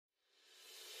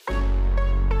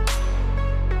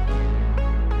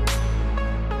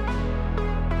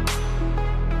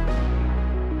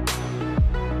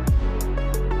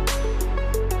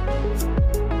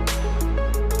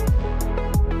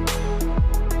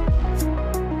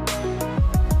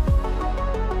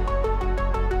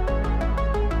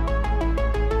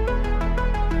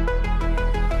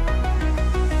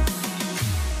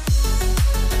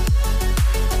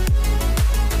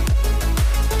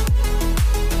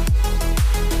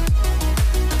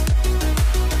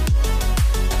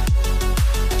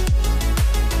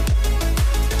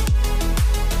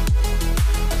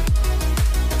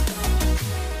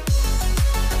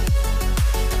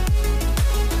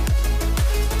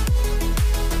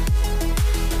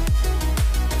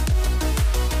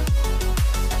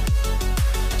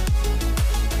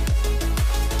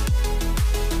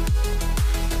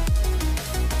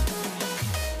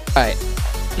right.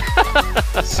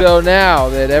 So now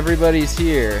that everybody's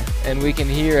here and we can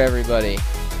hear everybody,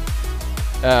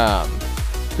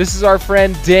 this is our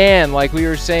friend Dan, like we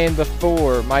were saying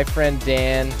before. My friend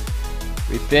Dan.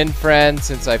 We've been friends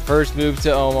since I first moved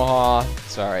to Omaha.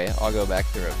 Sorry, I'll go back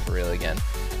through it for real again.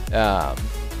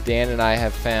 Dan and I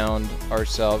have found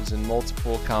ourselves in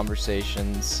multiple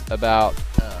conversations about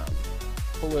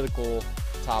political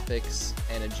topics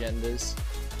and agendas,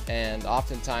 and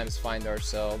oftentimes find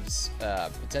ourselves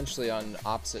potentially on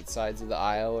opposite sides of the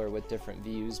aisle or with different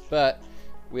views, but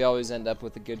we always end up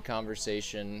with a good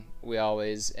conversation. We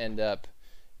always end up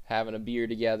having a beer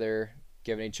together,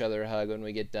 giving each other a hug when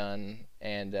we get done,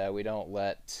 and we don't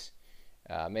let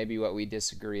maybe what we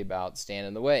disagree about stand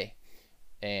in the way.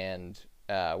 And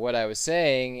what I was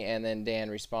saying, and then Dan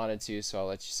responded to, so I'll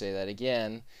let you say that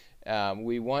again,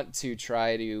 we want to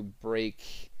try to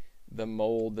break the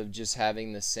mold of just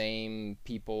having the same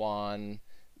people on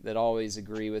that always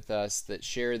agree with us, that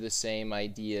share the same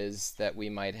ideas that we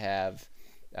might have.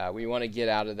 We want to get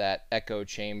out of that echo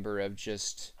chamber of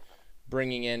just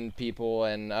bringing in people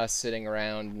and us sitting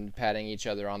around and patting each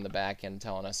other on the back and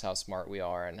telling us how smart we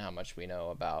are and how much we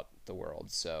know about the world.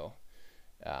 So,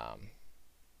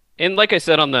 and like I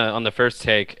said on the first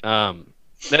take,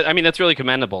 that's really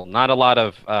commendable. Not a lot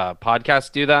of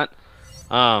podcasts do that,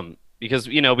 because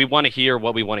we want to hear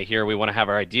what we want to hear. We want to have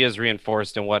our ideas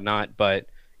reinforced and whatnot. But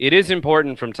it is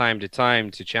important from time to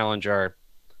time to challenge our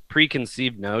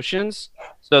preconceived notions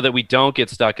so that we don't get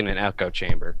stuck in an echo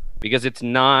chamber, because it's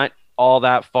not all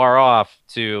that far off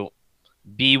to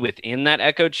be within that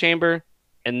echo chamber,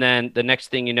 and then the next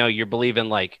thing you know, you're believing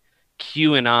like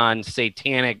QAnon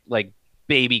satanic like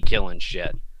baby killing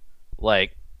shit.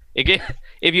 Like if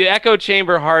you echo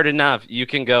chamber hard enough, you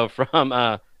can go from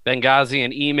Benghazi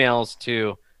and emails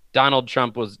to Donald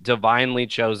Trump was divinely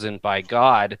chosen by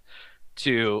God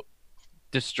to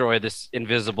destroy this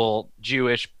invisible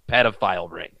Jewish pedophile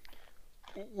ring.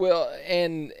 Well,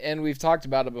 and we've talked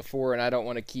about it before, and I don't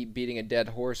want to keep beating a dead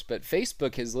horse, but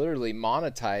Facebook has literally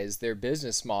monetized their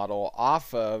business model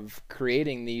off of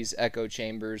creating these echo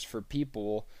chambers for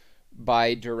people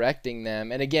by directing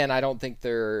them. And again, I don't think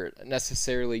they're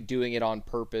necessarily doing it on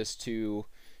purpose to,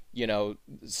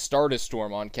 start a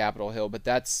storm on Capitol Hill, but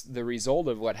that's the result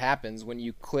of what happens when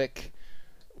you click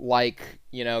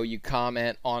you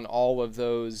comment on all of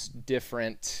those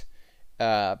different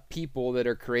people that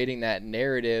are creating that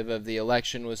narrative of the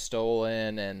election was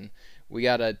stolen and we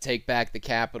got to take back the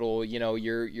Capitol.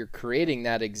 You're creating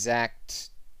that exact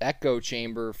echo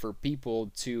chamber for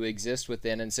people to exist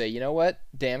within and say, you know what,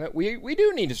 damn it, we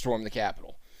do need to storm the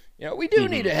Capitol. We do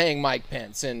need to hang Mike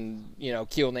Pence and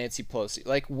kill Nancy Pelosi.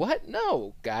 Like, what?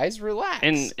 No, guys, relax.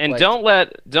 And don't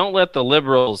let the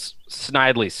liberals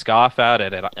snidely scoff at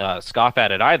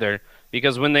it either.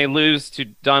 Because when they lose to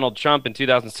Donald Trump in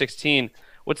 2016,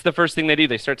 what's the first thing they do?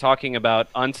 They start talking about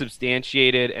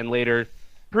unsubstantiated and later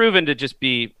proven to just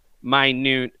be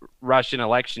minute Russian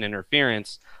election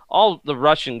interference. All the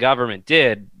Russian government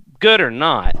did, good or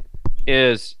not,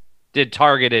 did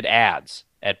targeted ads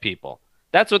at people.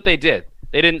 That's what they did.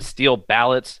 They didn't steal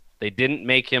ballots. They didn't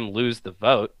make him lose the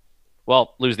vote.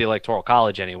 Well, lose the Electoral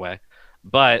College anyway.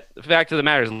 But the fact of the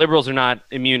matter is liberals are not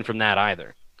immune from that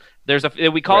either.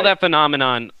 We call that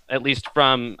phenomenon, at least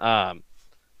from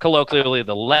colloquially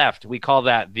the left, we call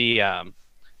that the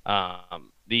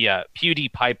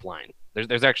PewDie pipeline.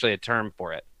 There's actually a term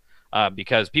for it,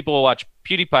 because people will watch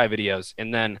PewDiePie videos,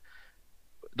 and then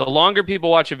the longer people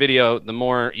watch a video, the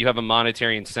more you have a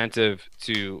monetary incentive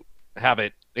to have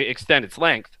it extend its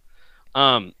length,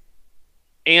 and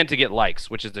to get likes,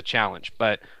 which is a challenge.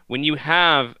 But when you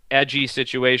have edgy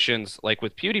situations like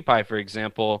with PewDiePie, for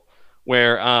example,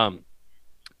 where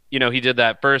he did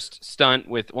that first stunt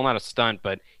with, well, not a stunt,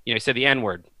 but he said the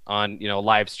N-word on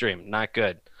live stream, not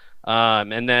good.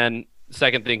 And then the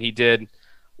second thing he did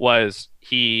was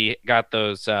he got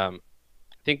those I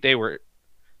think they were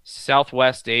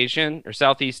Southwest Asian or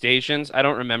Southeast Asians, I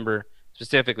don't remember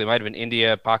specifically, it might have been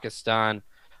India, Pakistan,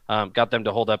 got them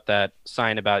to hold up that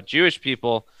sign about Jewish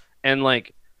people, and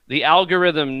like the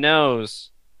algorithm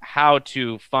knows how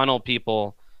to funnel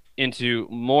people into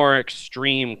more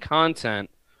extreme content,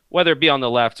 whether it be on the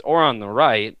left or on the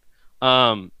right.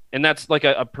 And that's like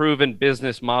a proven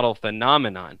business model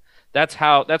phenomenon. That's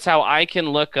how I can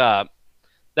look up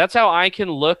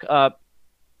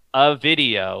a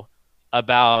video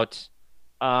about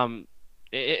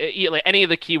any of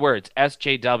the keywords,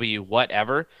 SJW,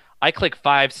 whatever. I click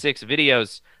 5-6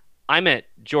 videos. I'm at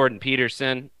Jordan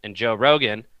Peterson and Joe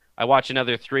Rogan. I watch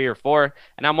another 3 or 4,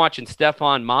 and I'm watching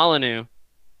Stefan Molyneux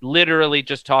literally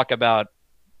just talk about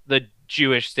the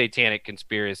Jewish satanic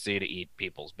conspiracy to eat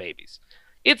people's babies.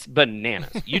 It's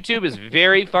bananas. YouTube is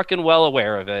very fucking well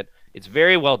aware of it. It's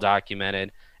very well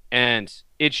documented, and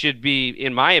it should be,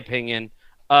 in my opinion,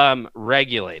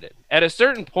 regulated. At a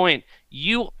certain point,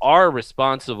 you are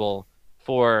responsible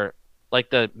for, like,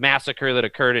 the massacre that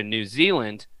occurred in New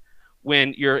Zealand.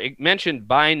 When you're mentioned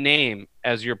by name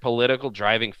as your political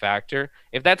driving factor,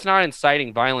 if that's not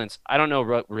inciting violence, I don't know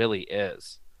what really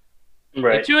is.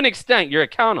 Right. And to an extent, you're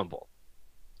accountable.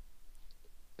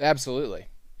 Absolutely.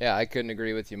 Yeah, I couldn't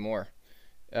agree with you more.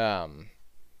 And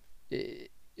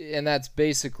that's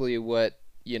basically what,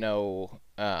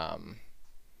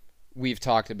 we've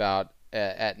talked about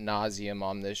at nauseum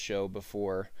on this show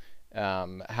before,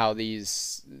 how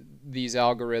these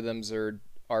algorithms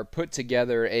are put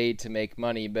together, to make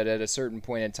money, but at a certain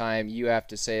point in time, you have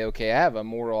to say, okay, I have a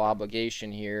moral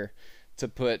obligation here to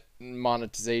put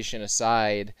monetization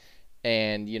aside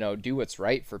and, do what's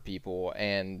right for people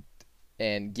and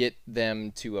get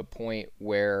them to a point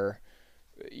where,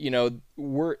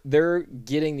 they're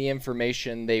getting the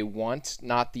information they want,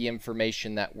 not the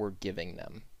information that we're giving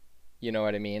them. You know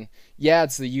what I mean? Yeah,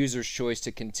 it's the user's choice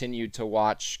to continue to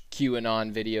watch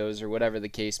QAnon videos or whatever the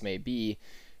case may be.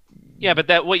 Yeah, but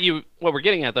what we're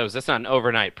getting at though is that's not an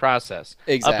overnight process.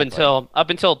 Exactly. Up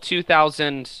until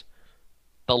 2000,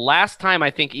 the last time I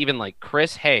think even like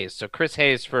Chris Hayes. So Chris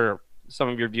Hayes, for some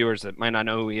of your viewers that might not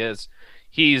know who he is,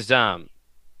 he's a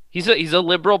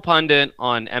liberal pundit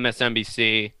on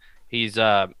MSNBC. He's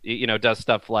does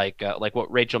stuff like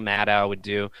what Rachel Maddow would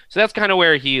do. So that's kind of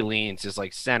where he leans, is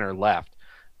like center left.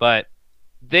 But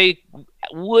they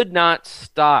would not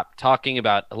stop talking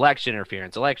about election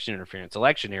interference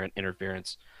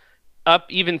up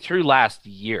even through last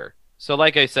year. So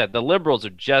like I said, the liberals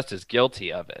are just as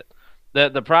guilty of it.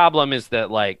 The problem is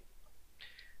that, like,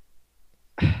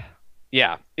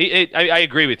 yeah, I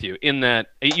agree with you in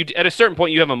that at a certain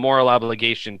point you have a moral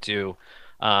obligation to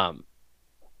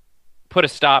put a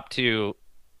stop to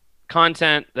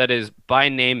content that is by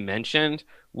name mentioned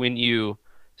when you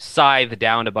scythe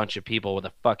down a bunch of people with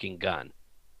a fucking gun.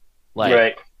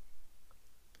 Like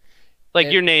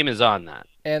your name is on that.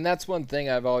 And that's one thing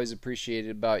I've always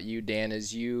appreciated about you, Dan,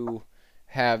 is you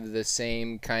have the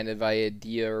same kind of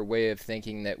idea or way of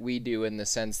thinking that we do, in the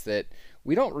sense that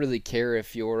we don't really care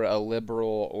if you're a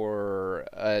liberal or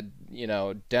a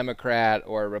Democrat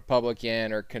or a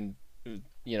Republican or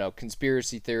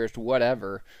conspiracy theorist,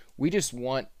 whatever. We just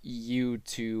want you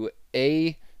to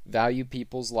A, value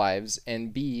people's lives,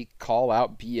 and B, call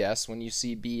out BS when you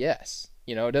see BS.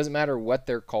 It doesn't matter what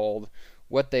they're called,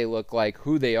 what they look like,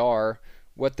 who they are,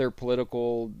 what their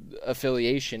political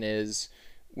affiliation is.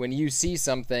 When you see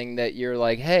something that you're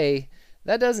like, hey,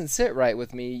 that doesn't sit right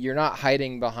with me, you're not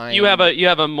hiding behind. You have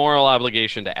a moral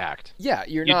obligation to act. Yeah,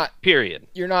 you're not. Period.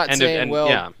 You're not saying,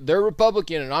 they're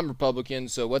Republican and I'm Republican,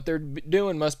 so what they're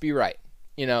doing must be right.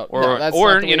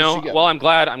 I'm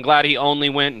glad he only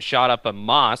went and shot up a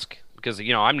mosque because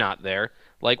I'm not there.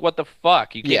 Like, what the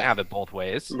fuck? You can't have it both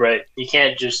ways. Right. You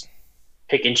can't just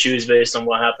pick and choose based on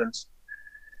what happens.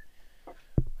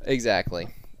 Exactly.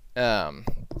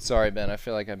 Sorry, Ben. I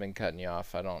feel like I've been cutting you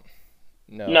off. I don't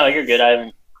know. No, you're good.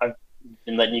 I've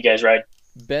been letting you guys ride.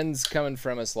 Ben's coming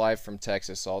from us live from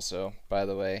Texas also, by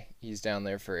the way. He's down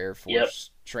there for Air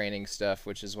Force training stuff,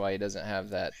 which is why he doesn't have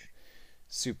that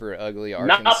super ugly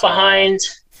Arkansas not behind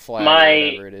flag,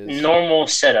 my whatever it is. Normal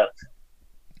setup.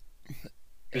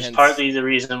 It's Hence, partly the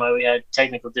reason why we had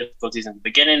technical difficulties in the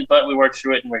beginning, but we worked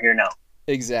through it and we're here now.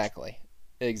 Exactly.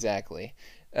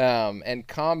 And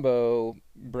Combo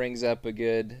brings up a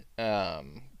good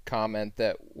comment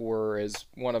that is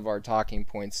one of our talking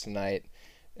points tonight.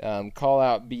 Call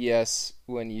out BS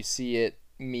when you see it.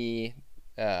 Me,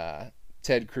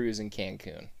 Ted Cruz in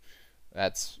Cancun.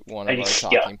 That's one of our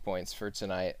talking points for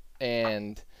tonight.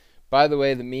 And by the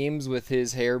way, the memes with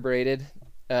his hair braided,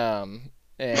 and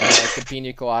like the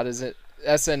pina coladas,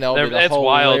 SNL did a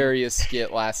hilarious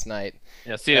skit last night.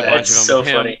 Yeah, seeing a bunch of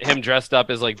them. Him dressed up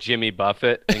as like Jimmy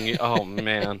Buffett. And oh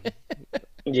man.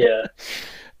 Yeah.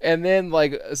 And then,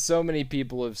 like, so many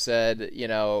people have said,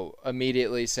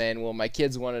 immediately saying, well, my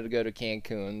kids wanted to go to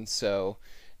Cancun, so...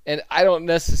 And I don't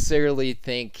necessarily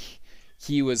think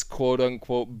he was,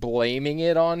 quote-unquote, blaming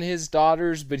it on his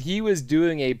daughters, but he was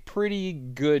doing a pretty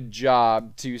good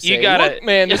job to say, look,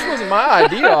 man, this wasn't my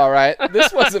idea, all right?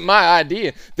 This wasn't my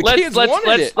idea. The kids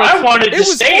wanted it. I wanted to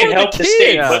stay and help the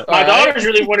state, but my daughters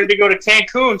really wanted to go to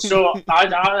Cancun, so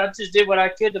I just did what I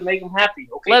could to make them happy.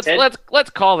 Okay, let's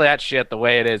call that shit the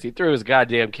way it is. He threw his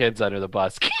goddamn kids under the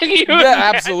bus.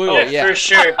 Yeah, absolutely, yeah. For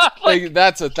sure. Like,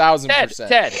 that's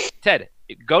 1,000%. Ted,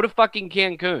 go to fucking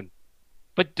Cancun.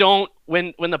 But don't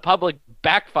when the public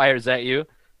backfires at you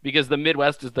because the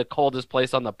Midwest is the coldest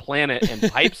place on the planet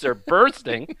and pipes are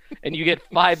bursting and you get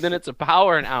 5 minutes of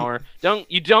power an hour,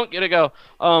 you don't get to go,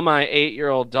 oh, my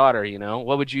 8-year-old daughter, you know,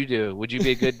 what would you do? Would you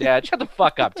be a good dad? Shut the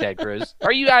fuck up, Ted Cruz.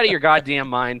 Are you out of your goddamn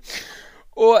mind?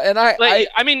 Well, and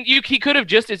I mean, he could have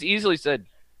just as easily said,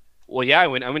 well, yeah, I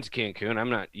went to Cancun. I'm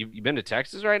not. You've been to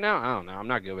Texas right now? I don't know. I'm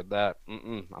not good with that.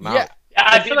 I'm out.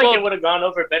 I feel like it would have gone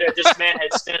over better if this man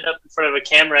had stood up in front of a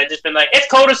camera and just been like, "It's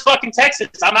cold as fucking Texas.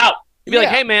 I'm out." You'd be like,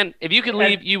 "Hey, man, if you could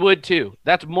leave, you would too."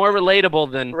 That's more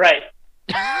relatable than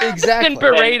exactly than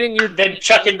berating than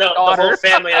chucking the whole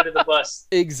family under the bus.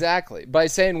 Exactly. By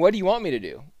saying, "What do you want me to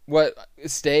do? What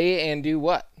stay and do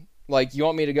what? Like, you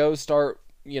want me to go start,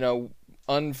 you know,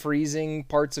 unfreezing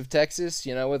parts of Texas,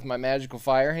 you know, with my magical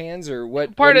fire hands, or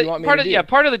what? What do you want me to do?" Yeah,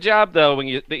 part of the job though,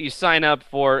 that you sign up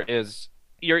for is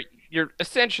you're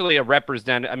essentially a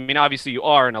representative. I mean, obviously you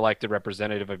are an elected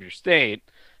representative of your state,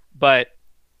 but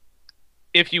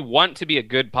if you want to be a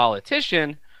good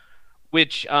politician,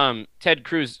 which Ted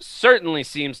Cruz certainly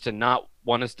seems to not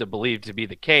want us to believe to be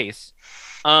the case,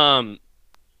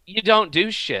 you don't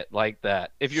do shit like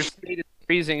that. If your state is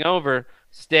freezing over,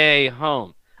 stay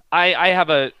home.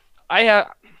 I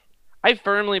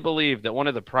firmly believe that one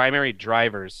of the primary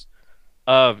drivers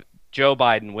of Joe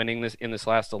Biden winning in this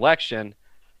last election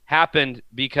happened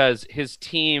because his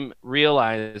team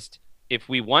realized if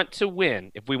we want to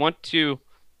win, if we want to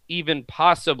even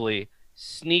possibly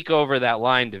sneak over that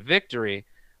line to victory,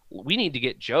 we need to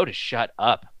get Joe to shut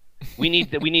up. We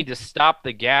need to stop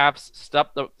the gaffes,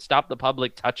 stop the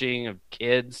public touching of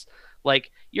kids.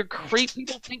 Like, you're creepy.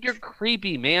 People think you're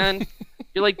creepy, man.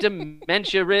 You're like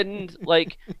dementia ridden.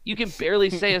 Like, you can barely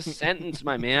say a sentence,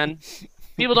 my man.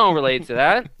 People don't relate to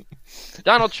that.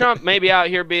 Donald Trump may be out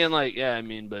here being like, yeah, I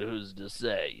mean, but who's to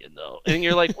say, you know? And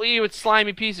you're like, well, you're a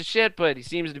slimy piece of shit, but he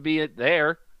seems to be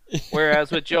there.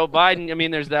 Whereas with Joe Biden, I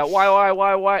mean, there's that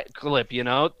why clip, you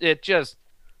know? It just,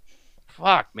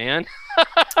 fuck, man.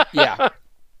 Yeah.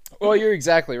 Well, you're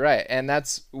exactly right. And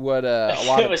that's what a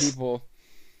lot of people...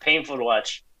 painful to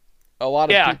watch. A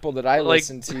lot of people that I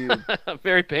listen to...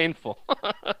 very painful.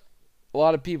 A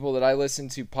lot of people that I listen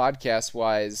to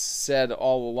podcast-wise said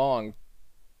all along,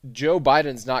 Joe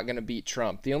Biden's not going to beat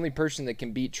Trump. The only person that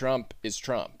can beat Trump is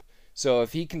Trump. So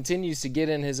if he continues to get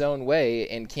in his own way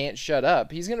and can't shut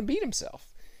up, he's going to beat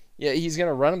himself. Yeah, he's going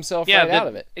to run himself right out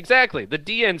of it. Exactly. The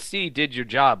DNC did your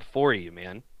job for you,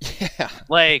 man. Yeah.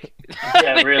 Like,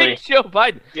 yeah, really. Joe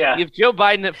Biden. Yeah. If Joe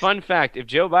Biden, fun fact, if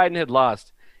Joe Biden had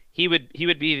lost, he would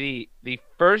be the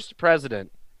first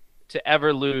president to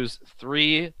ever lose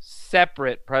 3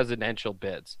 separate presidential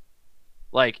bids.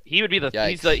 Like, he would be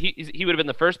he would have been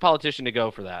the first politician to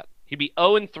go for that. He'd be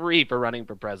 0-3 for running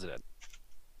for president.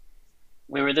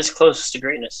 We were this close to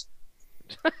greatness.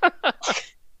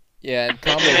 Yeah, and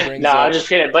Combo brings No, I'm just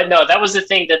kidding. But no, that was the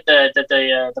thing that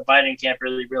the Biden camp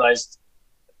really realized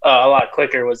a lot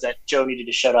quicker, was that Joe needed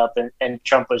to shut up and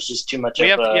Trump was just too much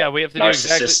of a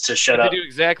narcissist to shut up. We have to do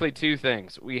exactly 2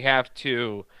 things. We have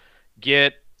to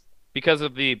get, because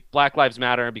of the Black Lives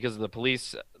Matter, because of the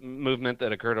police movement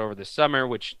that occurred over the summer,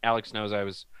 which Alex knows I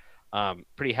was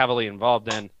pretty heavily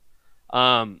involved in,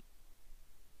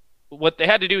 what they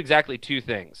had to do exactly 2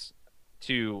 things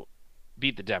to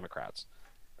beat the Democrats,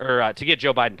 or to get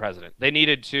Joe Biden president. They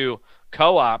needed to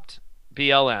co-opt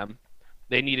BLM.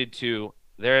 They needed to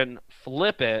then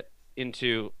flip it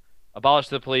into abolish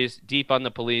the police, defund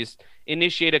the police,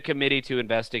 initiate a committee to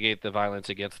investigate the violence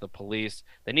against the police.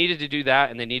 They needed to do that,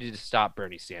 and they needed to stop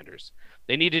Bernie Sanders.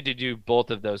 They needed to do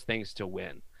both of those things to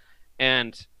win.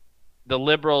 And the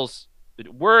liberals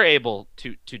were able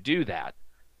to do that,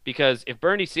 because if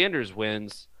Bernie Sanders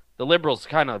wins, the liberals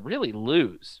kind of really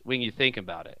lose when you think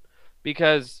about it.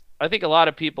 Because I think a lot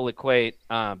of people equate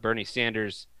Bernie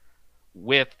Sanders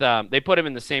with they put him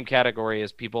in the same category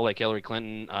as people like Hillary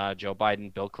Clinton, Joe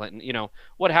Biden, Bill Clinton, you know,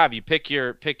 what have you. Pick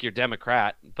your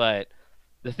Democrat. But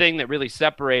the thing that really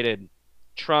separated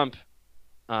Trump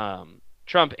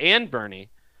and Bernie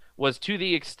was to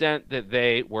the extent that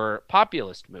they were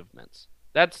populist movements.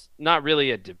 That's not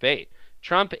really a debate.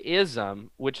 Trumpism,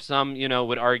 which some, you know,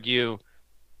 would argue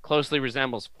closely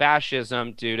resembles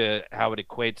fascism due to how it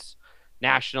equates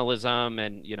nationalism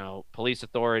and, you know, police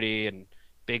authority and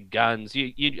big guns.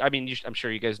 I'm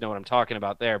sure you guys know what I'm talking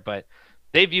about there, but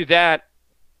they view that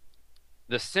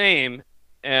the same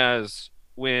as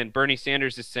when Bernie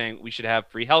Sanders is saying we should have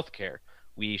free health care.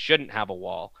 We shouldn't have a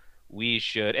wall. We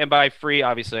should, and by free,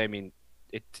 obviously, I mean,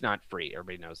 it's not free.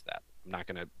 Everybody knows that. I'm not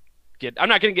going to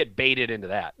going to get baited into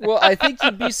that. Well, I think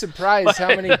you'd be surprised how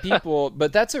many people,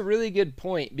 but that's a really good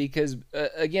point because,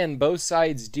 again, both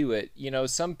sides do it. You know,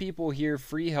 some people hear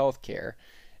free health care,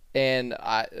 and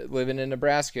living in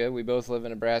Nebraska, we both live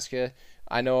in Nebraska,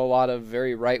 I know a lot of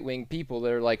very right-wing people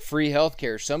that are like, free health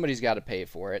care, somebody's got to pay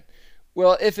for it.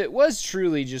 Well, if it was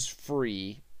truly just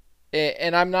free,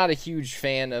 and I'm not a huge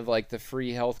fan of like the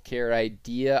free healthcare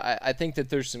idea. I think that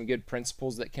there's some good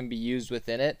principles that can be used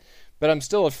within it, but I'm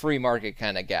still a free market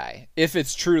kind of guy. If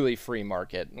it's truly free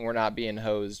market and we're not being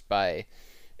hosed by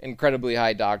incredibly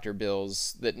high doctor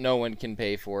bills that no one can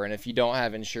pay for, and if you don't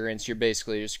have insurance, you're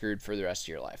basically just screwed for the rest of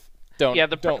your life.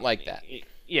 Don't like that.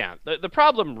 Yeah, the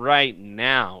problem right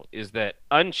now is that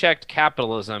unchecked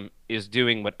capitalism is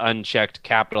doing what unchecked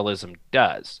capitalism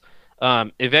does.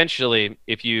 Eventually,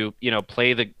 if you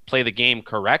play the game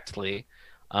correctly,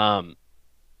 and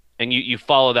you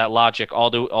follow that logic all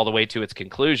the way to its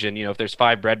conclusion, if there's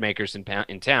 5 bread makers in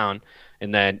town,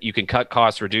 and then you can cut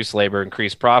costs, reduce labor,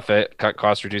 increase profit, cut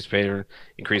costs, reduce labor,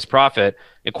 increase profit,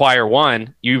 acquire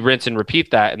one, you rinse and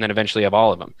repeat that, and then eventually have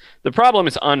all of them. The problem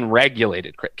is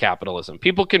unregulated capitalism.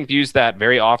 People confuse that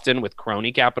very often with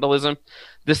crony capitalism.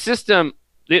 The system,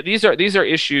 these are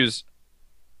issues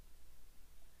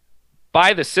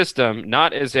by the system,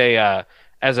 not as a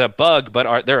bug,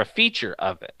 but they're a feature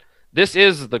of it. This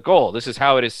is the goal. This is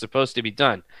how it is supposed to be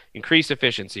done. Increase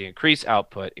efficiency, increase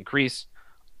output, increase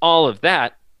all of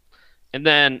that, and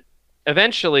then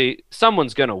eventually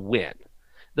someone's going to win.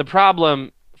 The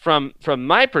problem from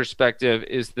my perspective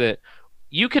is that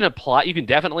you can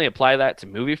definitely apply that to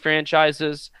movie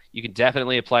franchises. You can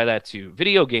definitely apply that to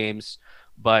video games,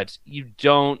 but you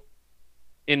don't,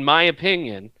 in my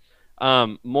opinion,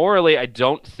 morally, I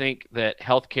don't think that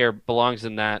healthcare belongs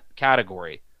in that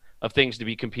category of things to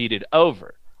be competed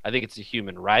over. I think it's a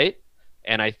human right,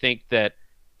 and I think that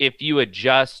if you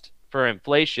adjust for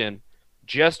inflation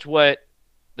just what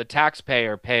the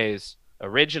taxpayer pays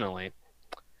originally,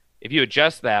 if you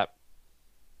adjust that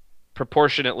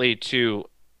proportionately to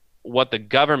what the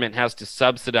government has to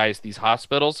subsidize these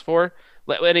hospitals for,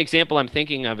 an example I'm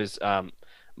thinking of is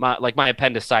my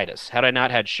appendicitis. Had I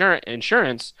not had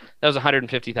insurance, that was a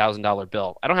 $150,000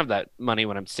 bill. I don't have that money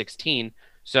when I'm 16.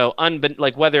 So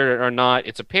whether or not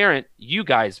it's apparent, you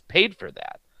guys paid for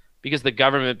that because the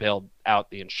government bailed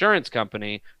out the insurance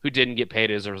company who didn't get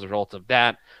paid as a result of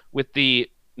that. With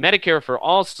the Medicare for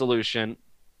All solution,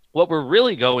 what we're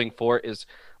really going for is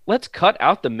let's cut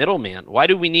out the middleman. Why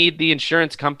do we need the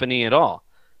insurance company at all?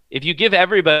 If you give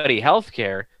everybody health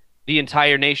care, the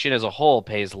entire nation as a whole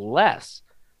pays less.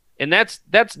 And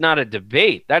that's not a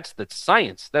debate. That's the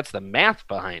science. That's the math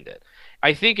behind it.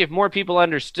 I think if more people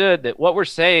understood that what we're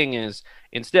saying is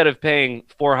instead of paying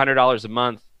 $400 a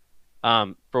month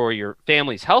for your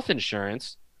family's health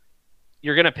insurance,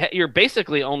 you're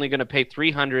basically only going to pay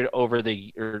 $300 over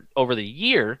the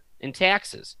year in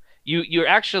taxes. You're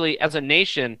actually, as a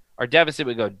nation, our deficit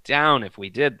would go down if we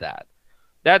did that.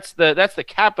 That's the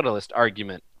capitalist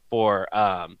argument for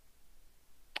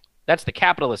that's the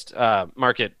capitalist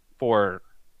market for,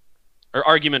 or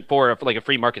argument for like a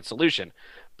free market solution.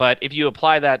 But if you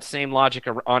apply that same logic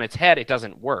on its head, it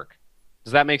doesn't work.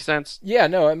 Does that make sense? Yeah,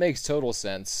 no, it makes total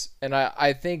sense. And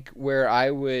I think where I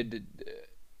would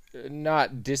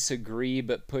not disagree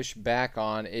but push back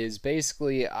on is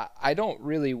basically I don't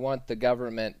really want the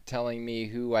government telling me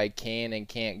who I can and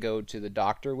can't go to the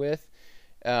doctor with.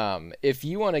 If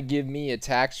you want to give me a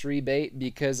tax rebate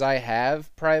because I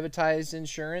have privatized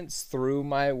insurance through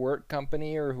my work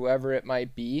company or whoever it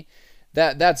might be,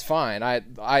 that's fine. I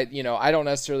don't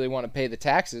necessarily want to pay the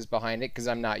taxes behind it because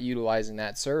I'm not utilizing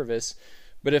that service.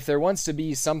 But if there wants to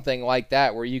be something like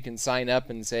that where you can sign up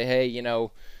and say, hey,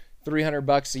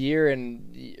 $300 a year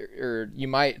or you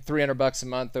might $300 a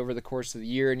month over the course of the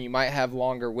year, and you might have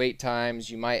longer wait times.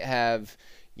 You might have,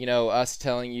 us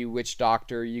telling you which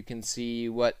doctor you can see,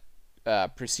 what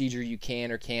procedure you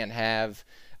can or can't have.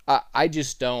 I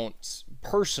just don't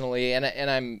personally,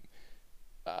 and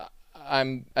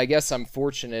I guess I'm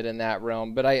fortunate in that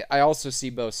realm, but I also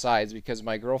see both sides because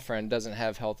my girlfriend doesn't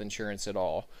have health insurance at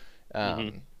all.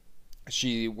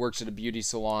 She works at a beauty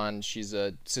salon. She's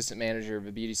an assistant manager of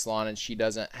a beauty salon, and she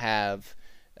doesn't have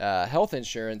health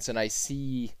insurance, and I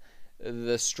see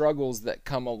the struggles that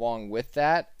come along with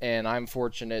that, and I'm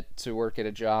fortunate to work at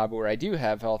a job where I do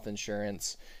have health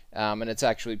insurance, and it's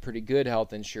actually pretty good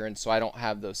health insurance, so I don't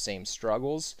have those same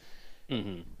struggles.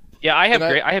 Mm-hmm. Yeah, I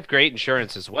have great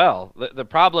insurance as well. The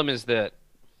problem is that,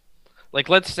 like,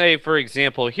 let's say, for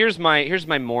example, here's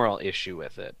my moral issue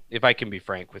with it, if I can be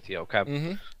frank with you, okay?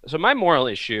 Mm-hmm. So my moral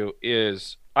issue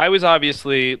is I was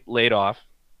obviously laid off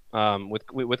with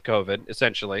COVID,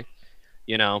 essentially,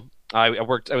 You know, I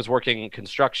was working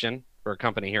construction for a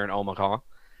company here in Omaha,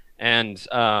 and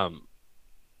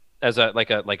as a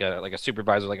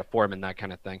supervisor, like a foreman, that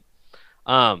kind of thing.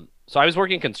 So I was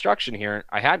working construction here.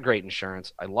 I had great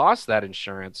insurance. I lost that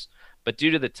insurance, but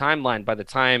due to the timeline, by the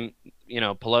time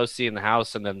Pelosi in the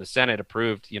House and then the Senate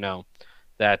approved,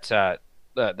 that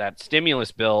that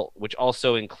stimulus bill, which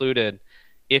also included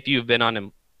if you've been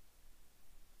on,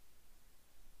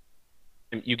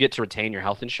 you get to retain your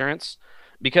health insurance.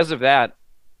 Because of that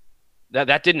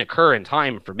didn't occur in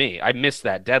time for me. I missed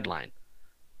that deadline.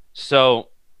 So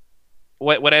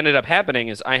what ended up happening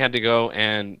is I had to go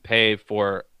and pay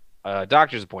for a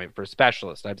doctor's appointment for a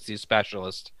specialist. I had to see a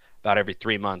specialist about every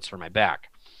 3 months for my back.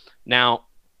 Now,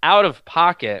 out of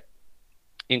pocket,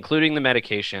 including the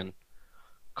medication,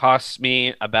 costs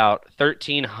me about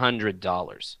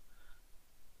 $1,300.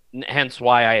 Hence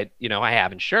why I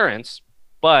have insurance,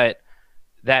 but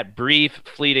that brief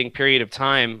fleeting period of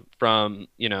time from,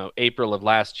 April of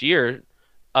last year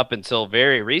up until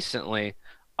very recently,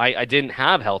 I didn't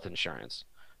have health insurance.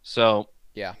 So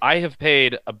yeah, I have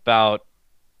paid about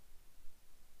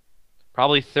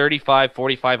probably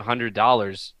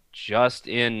 $4,500 just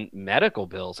in medical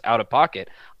bills out of pocket.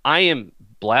 I am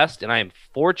blessed and I am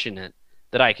fortunate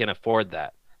that I can afford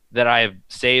that I have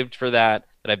saved for that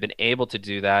I've been able to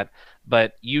do that.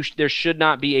 But there should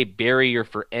not be a barrier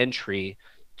for entry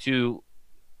to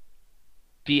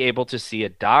be able to see a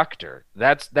doctor.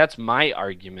 That's my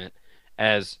argument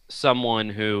as someone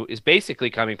who is basically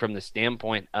coming from the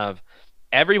standpoint of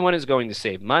everyone is going to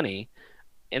save money.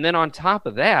 And then on top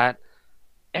of that,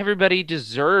 everybody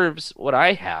deserves what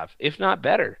I have, if not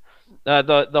better.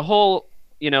 The whole,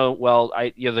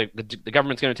 the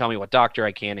government's going to tell me what doctor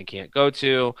I can and can't go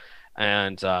to.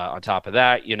 And on top of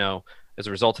that, as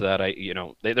a result of that,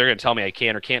 they're going to tell me I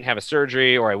can or can't have a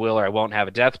surgery, or I will or I won't have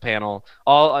a death panel.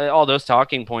 All those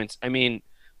talking points. I mean,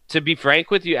 to be frank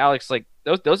with you, Alex, like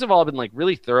those have all been like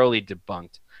really thoroughly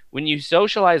debunked. When you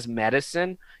socialize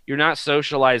medicine, you're not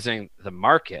socializing the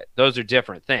market. Those are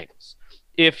different things.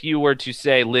 If you were to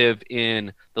say live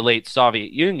in the late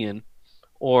Soviet Union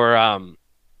or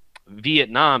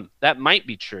Vietnam, that might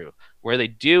be true, where they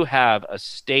do have a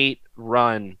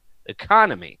state-run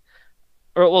economy,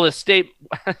 or a state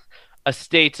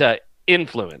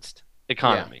influenced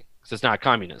economy, because it's not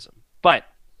communism. But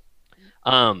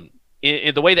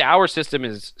in the way that our system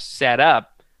is set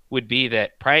up would be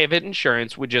that private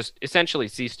insurance would just essentially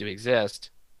cease to exist,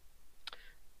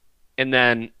 and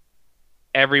then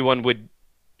everybody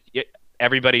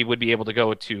would be able to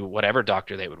go to whatever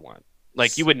doctor they would want.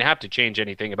 Like, you wouldn't have to change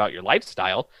anything about your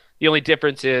lifestyle. The only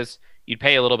difference is you'd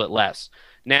pay a little bit less.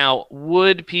 Now,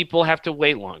 would people have to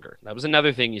wait longer? That was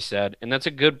another thing you said, and that's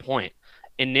a good point.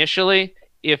 Initially,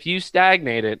 if you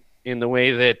stagnated in the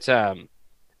way that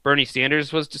Bernie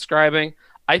Sanders was describing,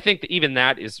 I think that even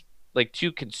that is like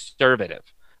too conservative.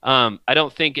 I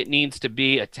don't think it needs to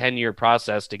be a 10-year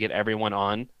process to get everyone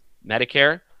on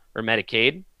Medicare or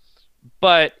Medicaid.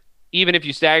 But even if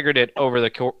you staggered it over the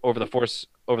course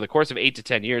of 8 to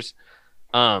 10 years,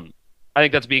 I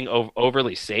think that's being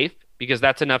overly safe, because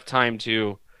that's enough time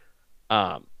to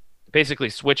basically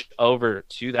switch over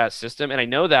to that system. And I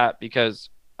know that because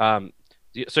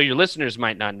so your listeners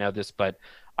might not know this, but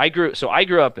I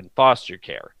grew up in foster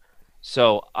care.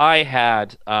 So I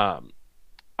had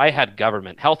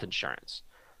government health insurance,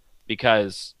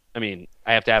 because I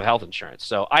have to have health insurance.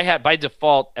 So I had, by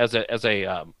default, as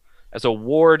a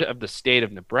ward of the state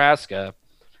of Nebraska,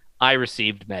 I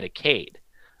received Medicaid.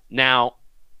 Now,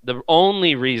 the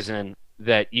only reason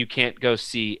that you can't go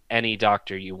see any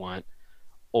doctor you want,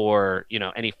 or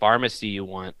any pharmacy you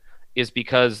want, is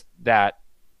because that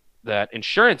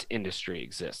insurance industry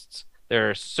exists. There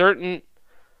are certain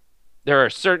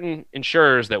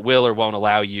insurers that will or won't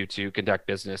allow you to conduct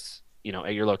business,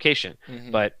 at your location.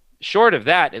 Mm-hmm. But short of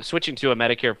that, if switching to a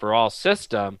Medicare for all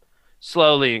system,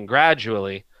 slowly and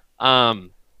gradually,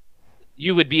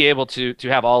 you would be able to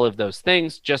have all of those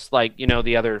things, just like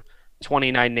the other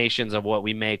 29 nations of what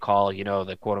we may call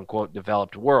the quote unquote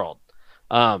developed world.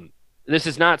 This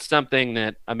is not something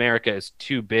that America is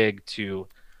too big to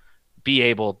be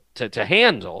able to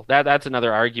handle. That's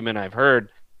another argument I've heard.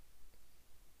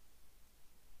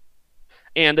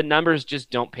 And the numbers just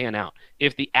don't pan out.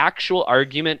 If the actual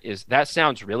argument is that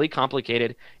sounds really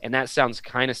complicated and that sounds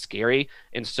kind of scary,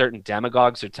 and certain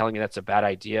demagogues are telling me that's a bad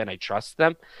idea and I trust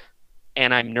them,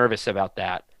 and I'm nervous about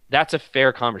that, that's a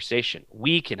fair conversation.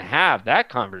 We can have that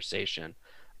conversation.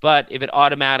 But if it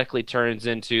automatically turns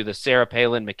into the Sarah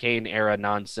Palin McCain era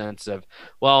nonsense of,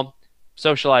 well,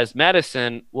 socialized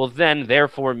medicine will then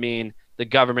therefore mean the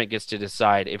government gets to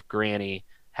decide if Granny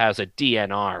has a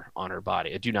DNR on her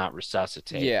body, a do not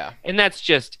resuscitate. Yeah. And that's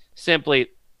just simply,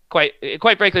 quite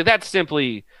frankly, that's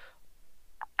simply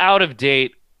out of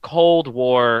date, Cold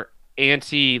War,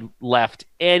 anti-left,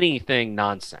 anything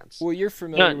nonsense. Well, you're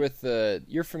familiar with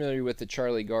the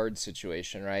Charlie Gard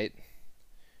situation, right?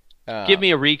 Give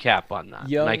me a recap on that,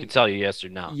 and I can tell you yes or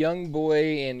no. Young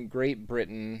boy in Great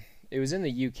Britain, it was in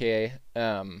the UK,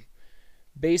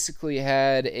 basically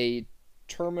had a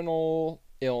terminal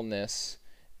illness,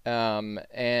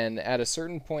 and at a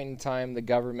certain point in time, the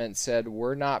government said,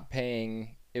 we're not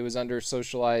paying. It was under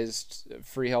socialized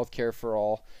free healthcare for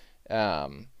all.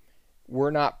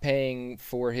 We're not paying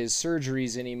for his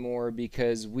surgeries anymore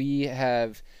because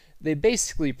they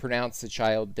basically pronounced the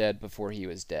child dead before he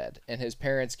was dead. And his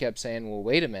parents kept saying, well,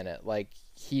 wait a minute, like,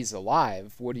 he's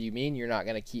alive. What do you mean you're not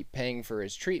going to keep paying for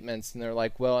his treatments? And they're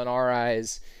like, well, in our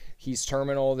eyes, he's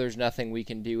terminal. There's nothing we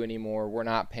can do anymore. We're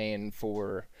not paying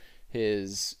for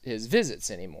his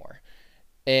visits anymore.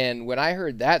 And when I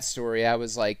heard that story, I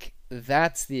was like,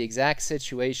 that's the exact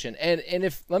situation. And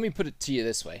let me put it to you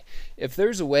this way. If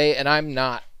there's a way, and I'm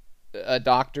not a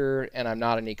doctor and I'm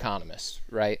not an economist,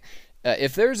 right?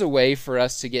 If there's a way for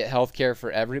us to get healthcare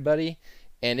for everybody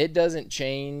and it doesn't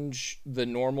change the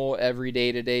normal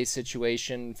everyday to-day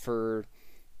situation for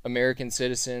American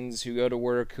citizens who go to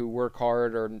work, who work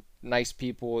hard, or nice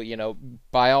people,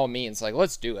 by all means, like,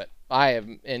 let's do it. I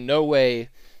am in no way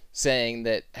saying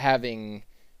that having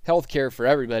healthcare for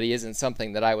everybody isn't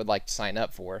something that I would like to sign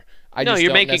up for.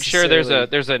 You're making sure there's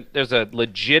a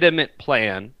legitimate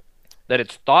plan, that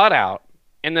it's thought out,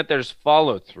 and that there's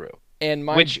follow through. And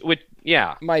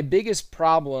my biggest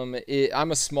problem is,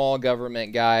 I'm a small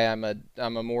government guy. I'm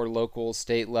a more local,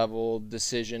 state level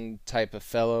decision type of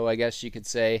fellow, I guess you could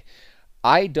say.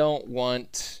 I don't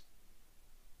want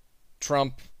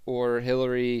Trump or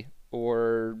Hillary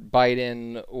or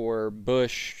Biden or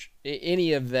Bush,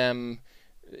 any of them,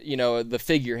 the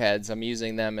figureheads, I'm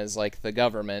using them as like the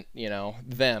government,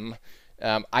 them.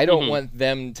 I don't want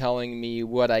them telling me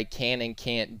what I can and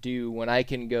can't do when I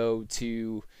can go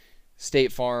to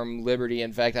State Farm, Liberty.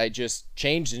 In fact, I just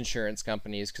changed insurance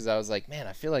companies because I was like, man,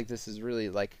 I feel like this is really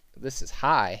this is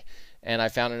high. And I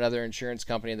found another insurance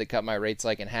company that cut my rates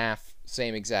like in half,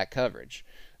 same exact coverage.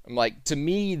 I'm like, to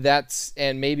me,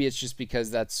 and maybe it's just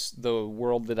because that's the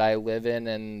world that I live in,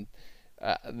 and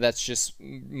that's just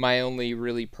my only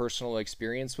really personal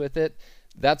experience with it.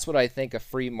 That's what I think a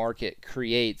free market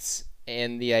creates.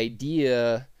 And the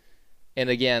idea,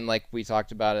 and again, like we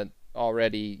talked about it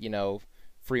already,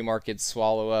 free markets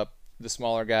swallow up the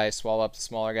smaller guy, swallow up the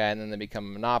smaller guy, and then they become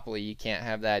a monopoly. You can't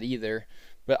have that either.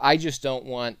 But I just don't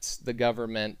want the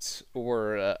government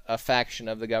or a faction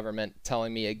of the government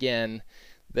telling me again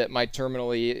that my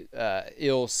terminally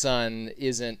ill son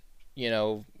isn't,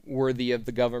 worthy of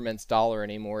the government's dollar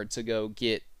anymore to go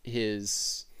get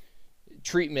his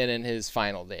treatment in his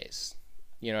final days.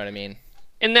 You know what I mean?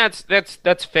 And that's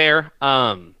fair.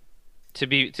 To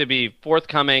be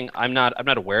forthcoming, I'm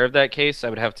not aware of that case. I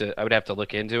would have to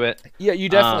look into it. Yeah, you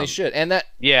definitely should. And that,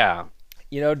 yeah,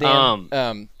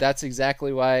 Dan, that's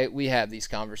exactly why we have these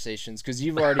conversations, because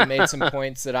you've already made some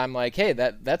points that I'm like, hey,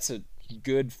 that's a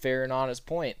good, fair, and honest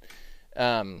point.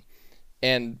 And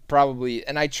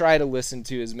I try to listen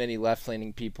to as many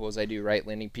left-leaning people as I do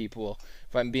right-leaning people.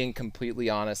 If I'm being completely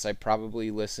honest, I probably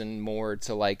listen more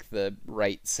to like the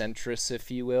right centrists,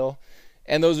 if you will.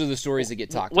 And those are the stories that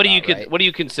get talked about. Right? What do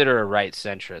you consider a right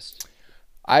centrist?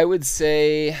 I would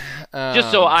say,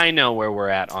 just so I know where we're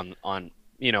at on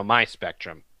my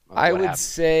spectrum. I would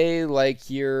say like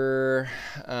you're,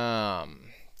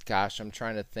 gosh, I'm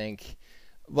trying to think.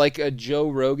 Like a Joe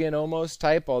Rogan almost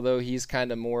type, although he's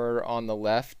kind of more on the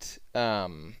left.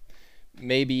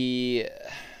 Maybe,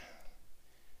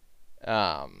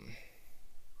 gosh,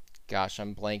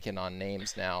 I'm blanking on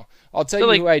names now. I'll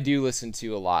tell you who I do listen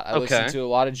to a lot. I listen to a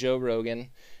lot of Joe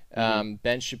Rogan.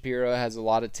 Ben Shapiro has a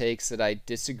lot of takes that I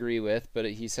disagree with, but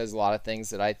he says a lot of things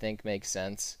that I think make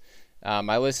sense.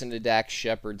 I listen to Dax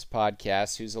Shepard's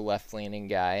podcast, who's a left-leaning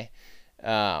guy.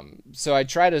 So I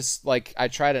try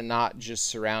to not just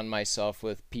surround myself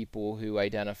with people who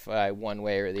identify one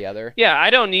way or the other. Yeah,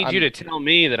 I don't need you to tell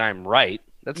me that I'm right.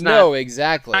 No,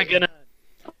 exactly. Not gonna.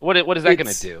 What is that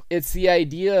gonna do? It's the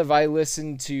idea of I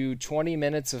listen to 20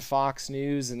 minutes of Fox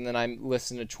News and then I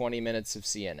listen to 20 minutes of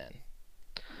CNN.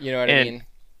 You know what I mean?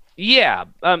 Yeah.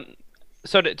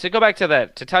 So to go back to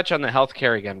that, to touch on the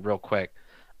healthcare again, real quick.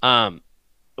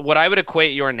 What I would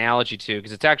equate your analogy to,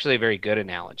 because it's actually a very good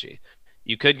analogy.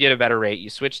 You could get a better rate.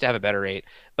 You switch to have a better rate.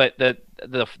 But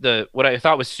the what I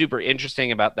thought was super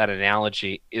interesting about that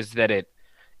analogy is that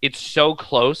it's so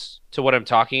close to what I'm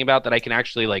talking about that I can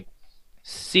actually like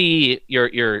see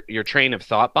your train of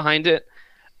thought behind it.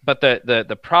 But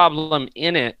the problem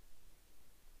in it,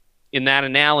 in that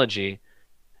analogy,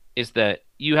 is that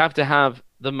you have to have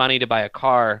the money to buy a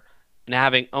car,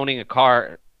 and owning a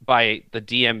car by the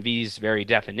DMV's very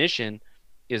definition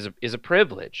is a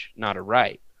privilege, not a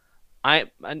right.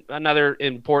 Another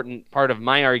important part of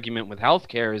my argument with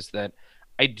healthcare is that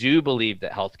I do believe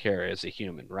that healthcare is a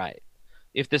human right.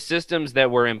 If the systems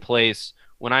that were in place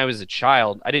when I was a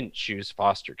child, I didn't choose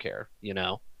foster care,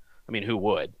 I mean, who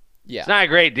would? Yeah. It's not a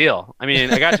great deal. I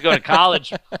mean, I got to go to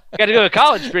college. I got to go to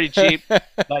college pretty cheap.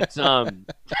 But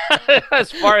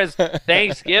as far as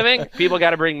Thanksgiving, people got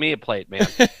to bring me a plate, man.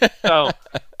 So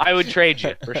I would trade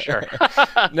you for sure.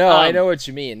 No, I know what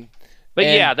you mean.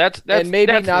 But that's and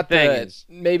maybe that's not the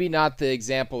thing maybe not the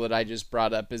example that I just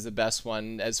brought up is the best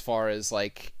one as far as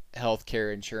like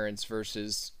healthcare insurance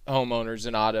versus homeowners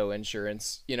and auto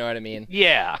insurance. You know what I mean?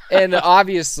 Yeah. And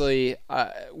obviously,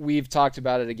 we've talked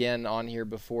about it again on here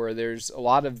before. There's a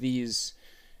lot of these,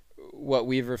 what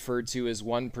we've referred to as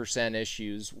 1%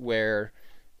 issues, where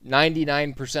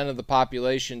 99% of the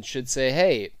population should say,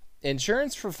 hey,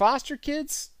 insurance for foster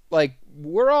kids, like,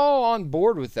 we're all on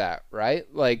board with that, right?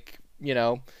 Like,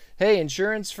 hey,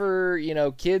 insurance for,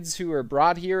 kids who are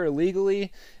brought here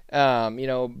illegally,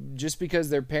 just because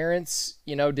their parents,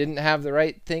 didn't have the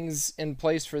right things in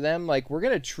place for them, like, we're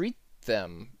going to treat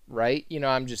them right.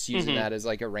 I'm just using that as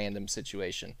like a random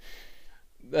situation.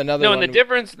 And the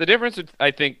difference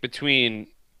I think between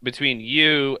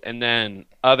you and then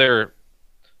other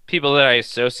people that I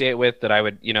associate with that I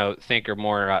would, think are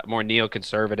more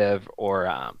neoconservative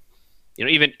or,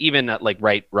 even like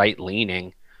right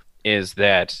leaning, is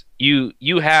that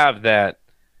you have that.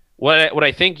 What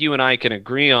I think you and I can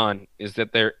agree on is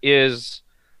that there is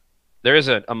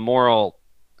a moral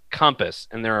compass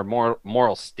and there are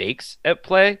moral stakes at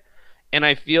play. And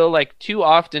I feel like too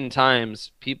often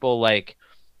times people like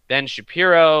Ben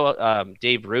Shapiro,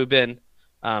 Dave Rubin,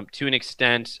 to an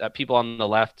extent, people on the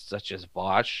left such as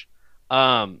Vosh,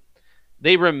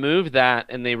 they remove that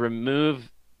and they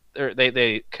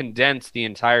condense the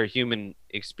entire human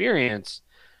experience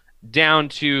down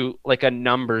to like a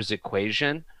numbers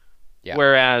equation. Yeah.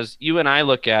 Whereas you and I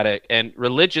look at it, and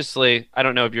religiously, I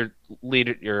don't know if your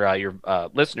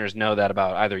listeners know that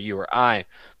about either you or I,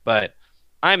 but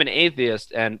I'm an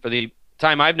atheist, and for the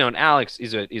time I've known Alex,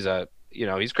 he's a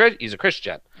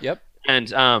Christian. Yep.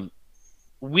 And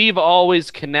we've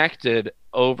always connected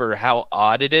over how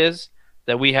odd it is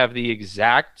that we have the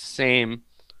exact same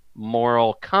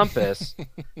moral compass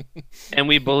and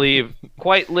we believe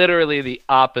quite literally the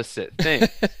opposite thing.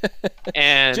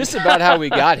 And just about how we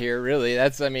got here, really.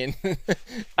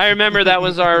 I remember that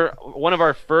was one of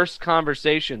our first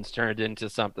conversations turned into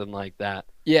something like that.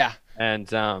 Yeah.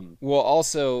 And well,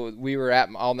 also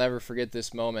I'll never forget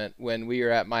this moment when we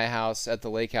were at my house at the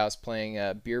lake house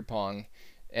playing beer pong,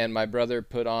 and my brother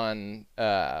put on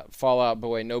Fall Out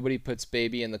Boy, Nobody Puts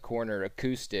Baby in the Corner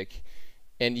acoustic.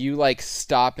 And you like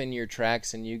stop in your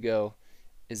tracks and you go,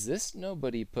 is this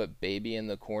Nobody Put Baby in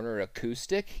the Corner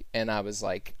acoustic? And I was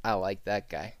like, I like that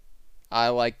guy. I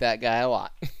like that guy a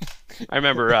lot. I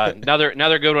remember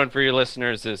another good one for your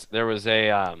listeners is there was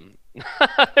a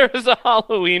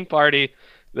Halloween party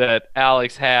that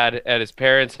Alex had at his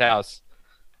parents' house.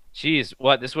 Jeez,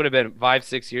 this would have been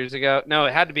 5-6 years ago? No,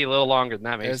 it had to be a little longer than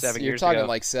that, maybe 7 years ago. You're talking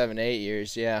like 7-8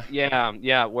 years, yeah.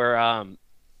 Yeah, where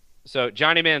so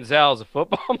Johnny Manziel is a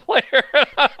football player.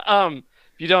 If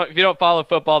you don't follow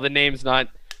football, the name's not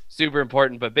super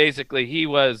important. But basically, he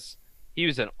was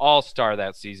an all-star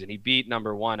that season. He beat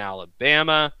number 1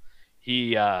 Alabama.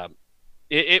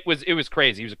 It was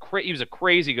crazy. He was a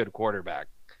crazy good quarterback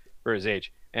for his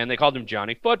age, and they called him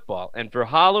Johnny Football. And for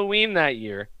Halloween that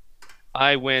year,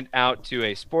 I went out to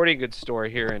a sporting goods store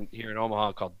here in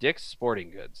Omaha called Dick's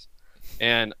Sporting Goods,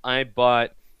 and I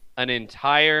bought an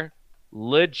entire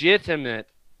legitimate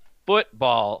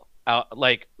football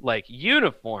like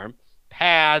uniform,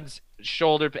 pads,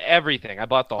 shoulder, everything. I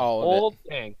bought the whole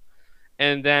thing.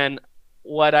 And then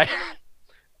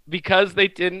because they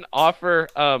didn't offer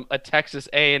a Texas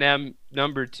A&M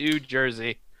number 2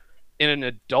 jersey in an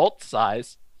adult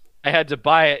size, I had to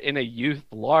buy it in a youth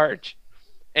large,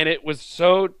 and it was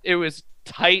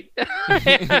tight.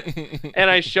 And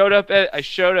I showed up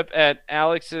at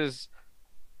Alex's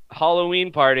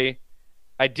Halloween party.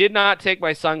 I did not take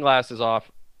my sunglasses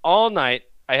off all night.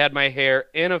 I had my hair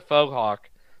in a faux hawk,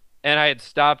 and I had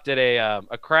stopped at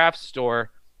a craft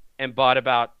store and bought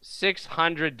about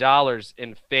 $600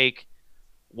 in fake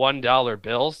 $1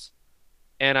 bills,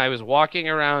 and I was walking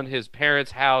around his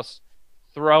parents' house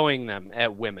throwing them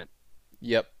at women.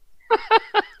 Yep.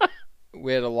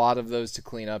 We had a lot of those to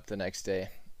clean up the next day,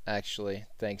 actually,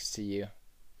 thanks to you.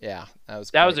 Yeah,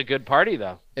 that was a good party,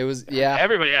 though. It was, yeah.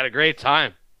 Everybody had a great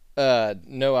time.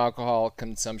 No alcohol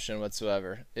consumption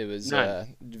whatsoever. It was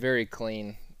very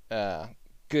clean,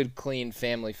 good, clean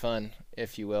family fun,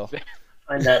 if you will. I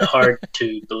find that hard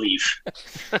to believe.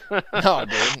 No,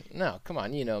 dude. No, come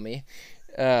on. You know me.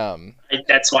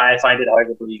 That's why I find it hard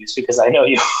to believe, is because I know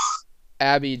you.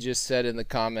 Abby just said in the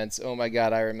comments, "Oh my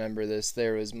God, I remember this.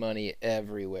 There was money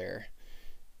everywhere."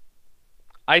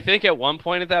 I think at one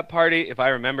point at that party, if I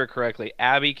remember correctly,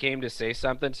 Abby came to say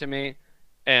something to me,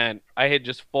 and I had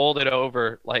just folded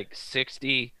over like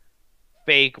 60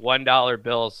 fake $1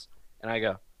 bills, and I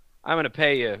go, "I'm gonna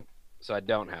pay you so I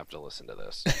don't have to listen to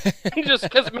this." Just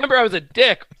because, remember, I was a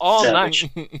dick all night.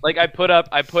 Like I put up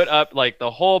like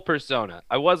the whole persona.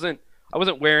 I wasn't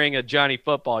wearing a Johnny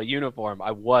Football uniform.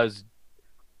 I was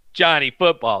Johnny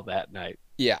Football that night.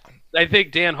 Yeah. I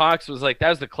think Dan Hawks was like, that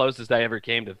was the closest I ever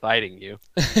came to fighting you.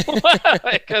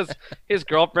 Because his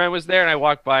girlfriend was there, and I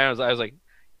walked by, and I was like,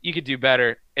 you could do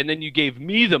better. And then you gave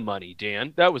me the money,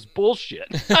 Dan. That was bullshit.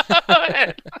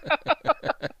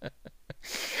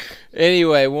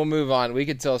 Anyway, we'll move on. We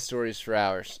could tell stories for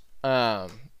hours.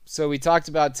 So we talked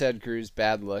about Ted Cruz,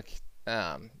 bad look.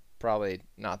 Probably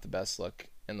not the best look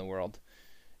in the world.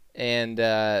 And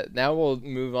now we'll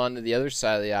move on to the other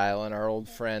side of the aisle and our old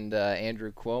friend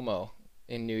Andrew Cuomo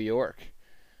in New York.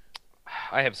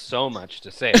 I have so much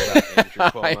to say about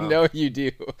Andrew Cuomo. I know you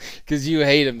do, because you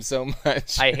hate him so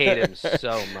much. I hate him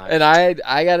so much. And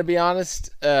I got to be honest,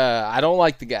 I don't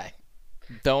like the guy.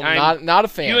 Not a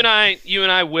fan. You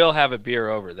and I will have a beer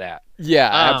over that. Yeah,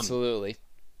 absolutely.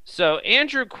 So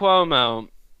Andrew Cuomo,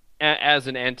 as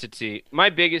an entity, my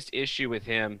biggest issue with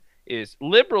him is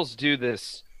liberals do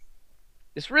this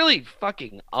really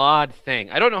fucking odd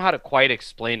thing. I don't know how to quite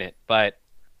explain it, but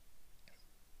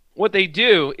what they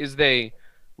do is they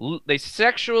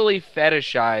sexually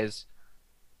fetishize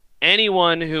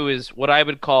anyone who is what I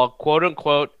would call, quote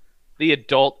unquote, the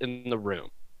adult in the room.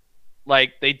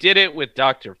 Like, they did it with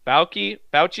Dr. Fauci.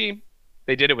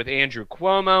 They did it with Andrew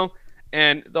Cuomo.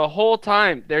 And the whole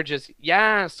time, they're just,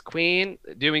 yes, queen,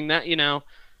 doing that,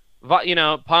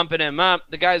 pumping him up.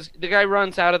 The guy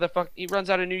runs out of he runs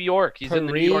out of New York. He's in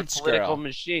the New York political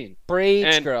machine.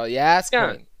 Preach, girl. Yes,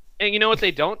 queen. And you know what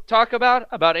they don't talk about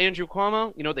Andrew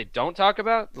Cuomo? You know what they don't talk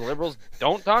about? The liberals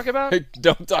don't talk about?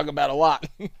 Don't talk about a lot.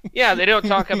 Yeah, they don't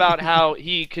talk about how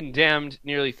he condemned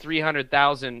nearly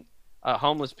 300,000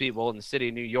 homeless people in the city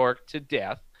of New York to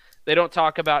death. They don't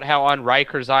talk about how on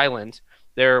Rikers Island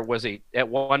there was at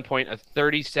one point a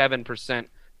 37%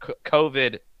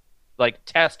 COVID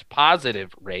test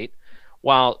positive rate,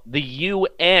 while the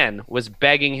UN was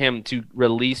begging him to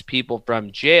release people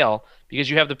from jail because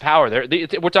you have the power.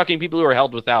 We're talking people who are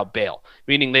held without bail,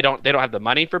 meaning they don't have the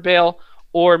money for bail,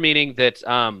 or meaning that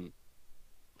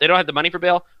they don't have the money for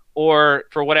bail, or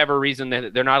for whatever reason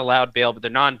they're not allowed bail, but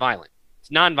they're nonviolent. It's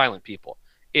nonviolent people.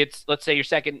 It's, let's say, your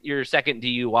second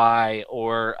DUI,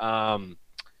 or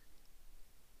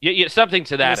something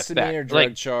to that misdemeanor effect.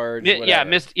 Drug charge.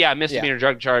 Misdemeanor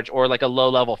drug charge, or like a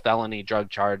low-level felony drug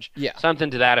charge. Yeah.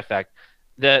 Something to that effect.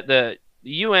 The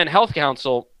UN Health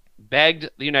Council begged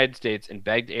the United States and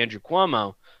begged Andrew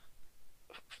Cuomo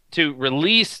to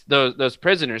release those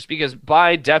prisoners, because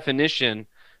by definition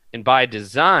and by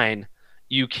design,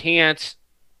 you can't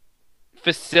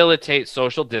facilitate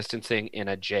social distancing in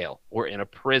a jail or in a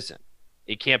prison.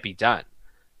 It can't be done.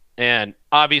 And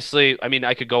obviously, I mean,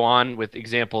 I could go on with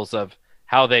examples of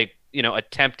how they,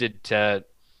 attempted to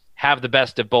have the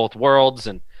best of both worlds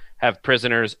and have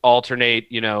prisoners alternate,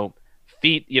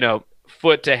 feet,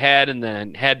 foot to head and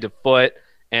then head to foot,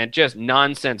 and just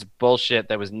nonsense bullshit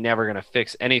that was never going to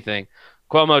fix anything.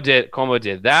 Cuomo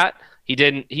did that.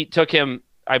 He took him,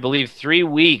 I believe, 3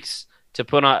 weeks to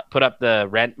put up the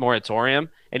rent moratorium,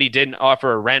 and he didn't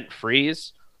offer a rent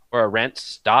freeze or a rent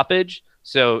stoppage.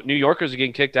 So New Yorkers are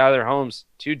getting kicked out of their homes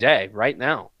today, right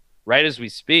now, right as we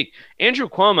speak. Andrew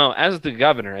Cuomo, as the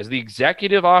governor, as the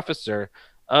executive officer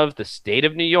of the state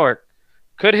of New York,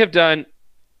 could have done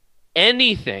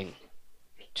anything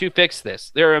to fix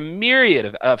this. There are a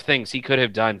myriad of things he could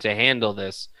have done to handle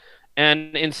this.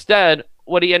 And instead,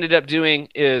 what he ended up doing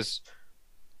is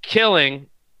killing,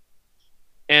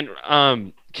 and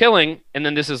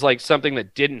then this is like something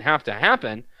that didn't have to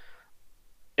happen.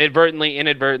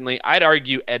 Inadvertently, I'd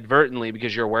argue advertently,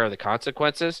 because you're aware of the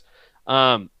consequences.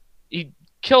 He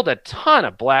killed a ton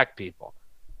of black people,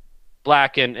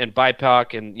 black and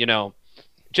BIPOC, and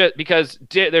just because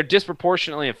they're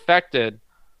disproportionately affected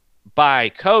by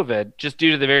COVID, just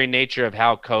due to the very nature of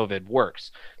how COVID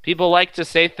works. People like to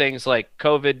say things like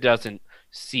COVID doesn't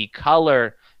see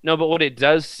color. No, but what it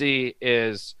does see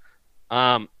is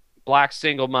Black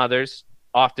single mothers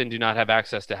often do not have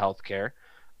access to health care.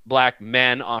 Black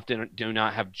men often do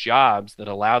not have jobs that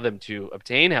allow them to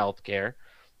obtain health care.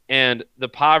 And the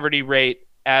poverty rate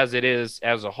as it is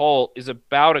as a whole is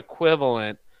about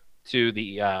equivalent to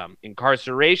the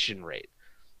incarceration rate.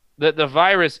 The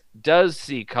virus does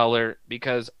see color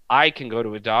because I can go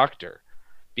to a doctor,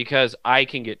 because I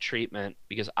can get treatment,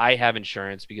 because I have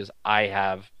insurance, because I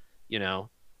have,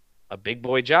 a big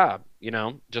boy job,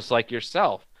 just like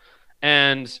yourself.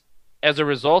 And as a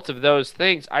result of those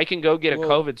things, I can go get a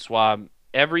COVID swab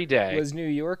every day. Was New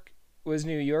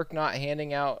York not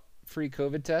handing out free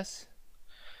COVID tests?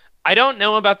 I don't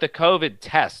know about the COVID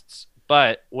tests,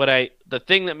 but the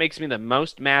thing that makes me the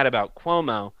most mad about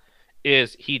Cuomo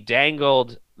is he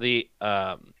dangled the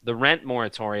rent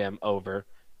moratorium over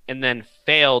and then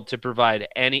failed to provide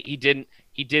any. He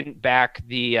didn't back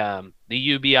the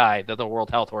UBI that the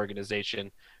World Health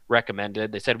Organization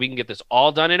recommended. They said we can get this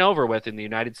all done and over with in the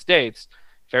United States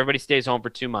if everybody stays home for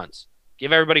 2 months.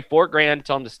 Give everybody $4,000,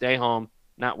 tell them to stay home,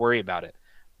 not worry about it.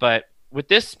 But with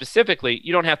this specifically,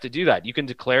 you don't have to do that. You can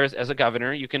declare, as a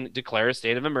governor, you can declare a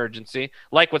state of emergency,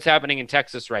 like what's happening in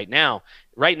Texas right now.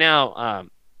 Right now,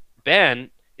 Ben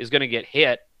is going to get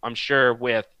hit, I'm sure,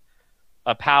 with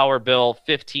a power bill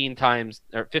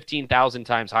 15,000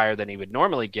 times higher than he would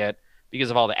normally get because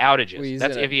of all the outages.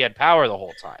 That's if he had power the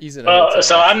whole time.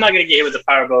 So I'm not going to get hit with the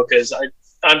power bill because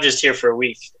I'm just here for a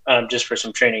week, just for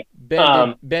some training.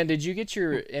 Ben, did you get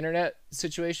your internet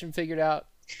situation figured out?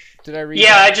 Did I read?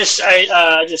 Yeah, that?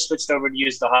 I just switched over to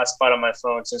use the hotspot on my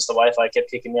phone since the Wi-Fi kept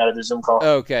kicking me out of the Zoom call.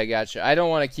 Okay, gotcha. I don't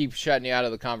want to keep shutting you out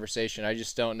of the conversation. I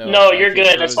just don't know. No, you're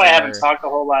good. That's why I haven't talked a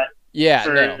whole lot. Yeah,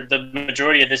 the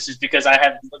majority of this is because I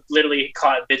have literally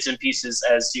caught bits and pieces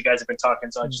as you guys have been talking,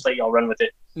 so I just let y'all run with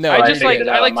it. No, I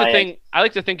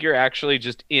like to think you're actually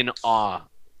just in awe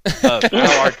of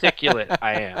how articulate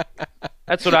I am.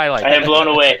 That's what I like. I am blown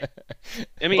away.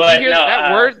 I mean, but,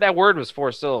 that word was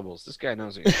 4 syllables. This guy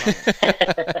knows what he's talking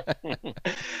about.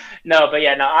 I'm not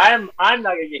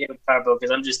gonna get hit with power bill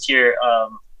because I'm just here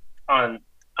on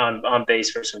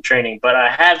base for some training. But I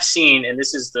have seen, and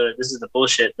this is the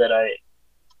bullshit that I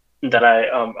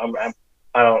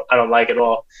don't like at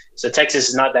all. So Texas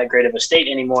is not that great of a state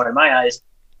anymore in my eyes,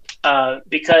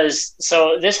 because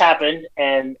this happened,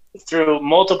 and through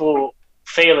multiple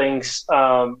failings,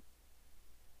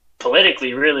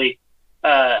 politically, really,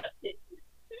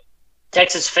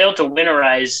 Texas failed to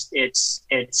winterize its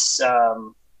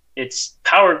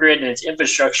power grid and its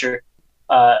infrastructure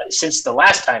since the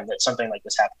last time that something like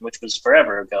this happened, which was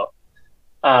forever ago.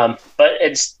 But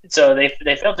they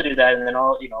failed to do that, and then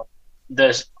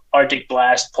the Arctic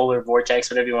blast, polar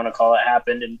vortex, whatever you want to call it,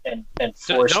 happened and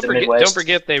forced the Midwest. Don't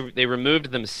forget they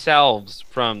removed themselves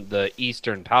from the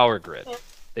Eastern power grid.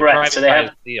 They right, so they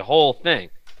have the whole thing.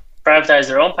 Privatize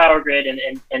their own power grid,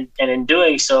 and in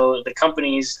doing so, the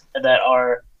companies that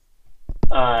are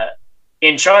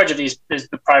in charge of the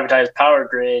privatized power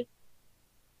grid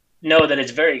know that it's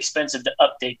very expensive to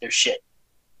update their shit,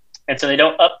 and so they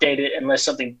don't update it unless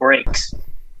something breaks.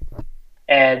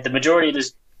 And the majority of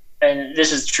this, and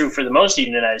this is true for the most of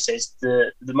the United States,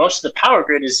 the most of the power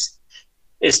grid is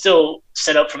still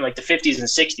set up from like the 50s and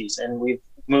 60s, and we've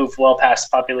moved well past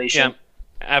population. Yeah.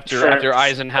 After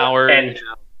Eisenhower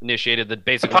initiated the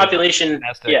basic population.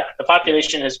 The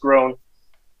population has grown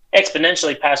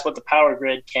exponentially past what the power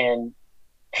grid can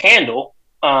handle.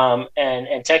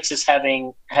 And Texas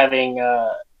having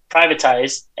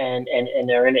privatized and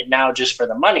they're in it now just for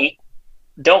the money,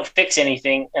 don't fix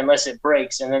anything unless it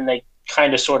breaks, and then they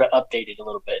kind of sort of update it a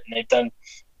little bit, and they've done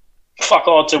fuck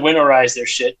all to winterize their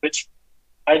shit, which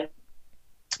you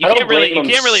can't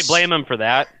really blame them for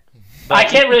that. But I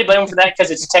can't really blame them for that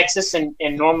because it's Texas, and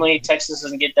normally Texas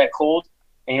doesn't get that cold,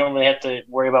 and you don't really have to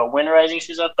worry about winterizing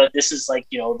shoes up. But this is like,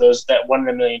 that 1 in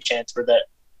a million chance where that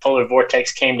polar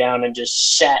vortex came down and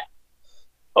just sat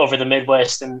over the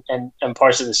Midwest and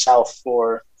parts of the South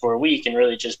for a week and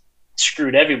really just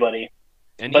screwed everybody.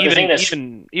 And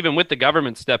even with the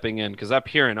government stepping in, because up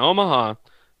here in Omaha,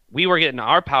 we were getting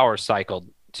our power cycled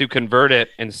to convert it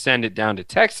and send it down to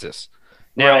Texas.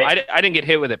 Now, right. I didn't get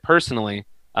hit with it personally,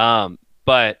 but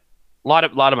a lot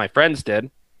of my friends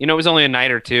did. It was only a night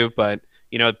or two, but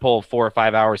it'd pull 4 or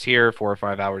 5 hours here, 4 or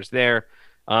 5 hours there.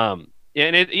 And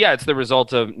it's the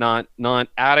result of not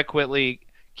adequately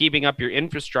keeping up your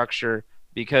infrastructure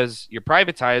because you're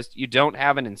privatized. You don't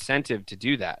have an incentive to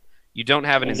do that. You don't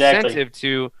have an incentive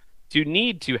to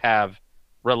need to have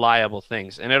reliable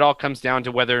things. And it all comes down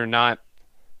to whether or not,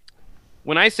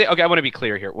 when I say, okay, I want to be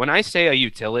clear here. When I say a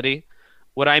utility,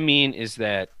 what I mean is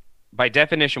that by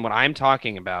definition, what I'm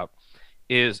talking about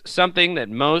is something that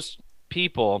most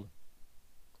people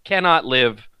cannot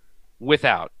live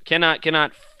without,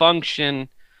 cannot function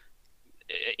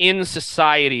in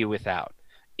society without.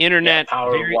 Internet,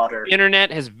 power, water.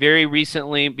 Internet has very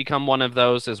recently become one of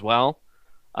those as well.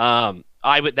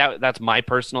 That's my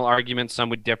personal argument. Some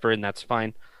would differ, and that's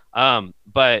fine.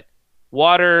 But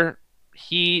water,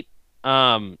 heat,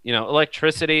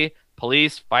 electricity,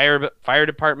 police, fire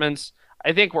departments.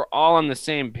 I think we're all on the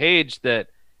same page that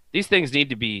these things need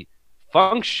to be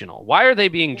functional. Why are they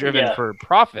being driven for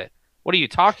profit? What are you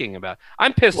talking about?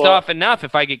 I'm pissed off enough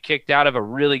if I get kicked out of a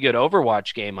really good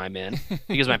Overwatch game I'm in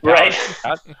because my power goes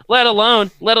out. Let alone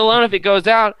if it goes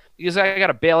out because I got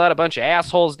to bail out a bunch of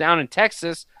assholes down in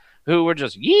Texas who were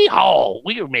just, yeehaw,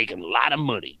 we were making a lot of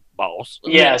money, boss.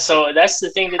 Yeah, so that's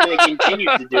the thing that they continue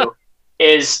to do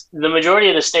is the majority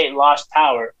of the state lost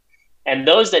power, and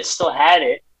those that still had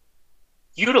it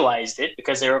utilized it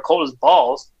because they were cold as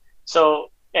balls.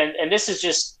 So, and this is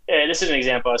just this is an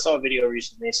example. I saw a video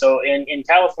recently. So in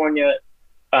California,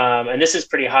 and this is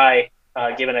pretty high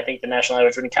given I think the national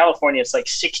average. But in California, it's like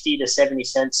 60 to 70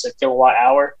 cents a kilowatt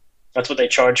hour. That's what they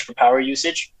charge for power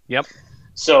usage. Yep.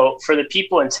 So for the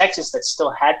people in Texas that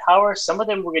still had power, some of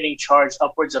them were getting charged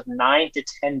upwards of $9 to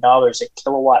 $10 a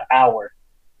kilowatt hour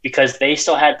because they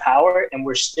still had power and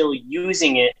were still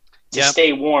using it to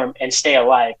stay warm and stay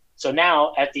alive. So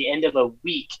now at the end of a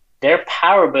week, their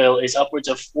power bill is upwards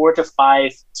of $4,000 to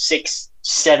 $5,000, $6,000,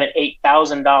 $7,000,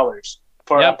 $8,000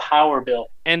 for a power bill.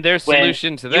 And their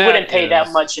solution to that, you wouldn't pay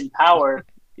that much in power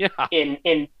Yeah.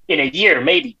 In a year,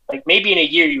 maybe. Like maybe in a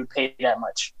year you would pay that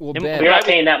much. Well, Ben, we're not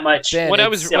paying that much. Ben, What I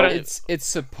it's, was- what I- it's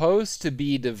supposed to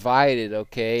be divided,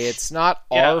 okay? It's not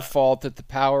our fault that the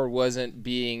power wasn't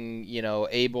being,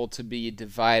 able to be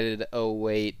divided. Oh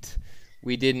wait,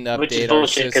 we didn't Which is update our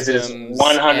bullshit, 'cause it is systems,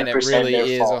 100% and it really their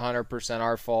is fault. 100%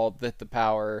 our fault that the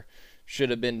power should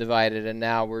have been divided, and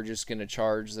now we're just going to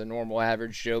charge the normal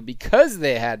average Joe because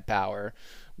they had power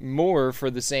more for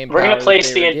the same. We're going to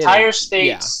place the entire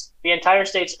state's. the entire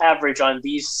state's average on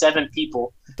these 7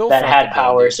 people They'll that had fucking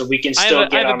power, do. so we can still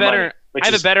get our money. Which I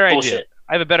have is a better bullshit. idea.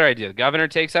 I have a better idea. The governor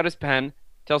takes out his pen,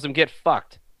 tells him get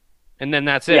fucked, and then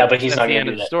that's it. Yeah, but he's that's not the gonna end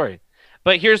do of the that. story.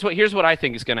 But here's what I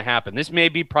think is going to happen. This may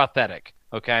be prophetic.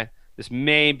 Okay, this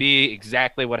may be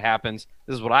exactly what happens.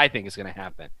 This is what I think is going to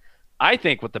happen. I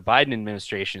think what the Biden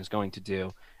administration is going to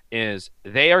do is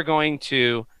they are going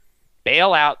to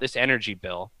bail out this energy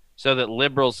bill so that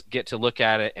liberals get to look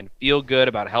at it and feel good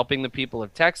about helping the people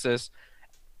of Texas.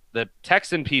 The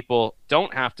Texan people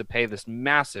don't have to pay this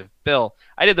massive bill.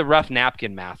 I did the rough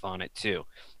napkin math on it too.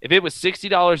 If it was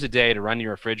 $60 a day to run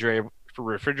your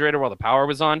refrigerator while the power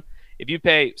was on, if you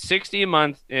pay $60 a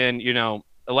month in,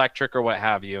 electric or what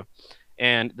have you,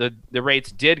 and the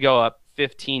rates did go up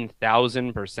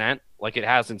 15,000%, like it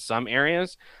has in some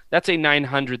areas, that's a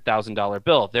 $900,000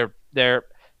 bill. Their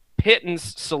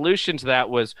pittance solution to that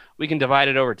was we can divide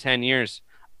it over 10 years.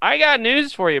 I got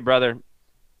news for you, brother.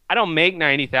 I don't make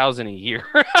 $90,000 a year.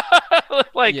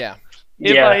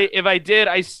 If I did,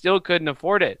 I still couldn't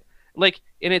afford it. And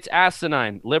it's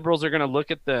asinine. Liberals are going to look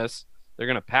at this. They're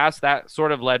going to pass that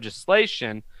sort of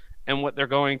legislation, and what they're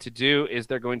going to do is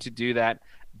they're going to do that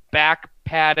back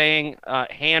patting,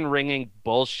 hand wringing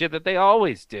bullshit that they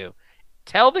always do.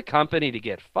 Tell the company to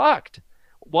get fucked.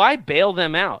 Why bail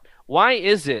them out? Why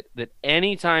is it that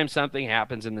anytime something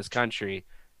happens in this country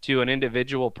to an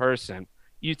individual person,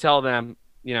 you tell them,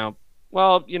 you're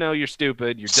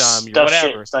stupid, you're dumb, you're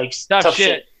whatever. Tough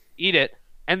shit. Eat it.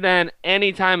 And then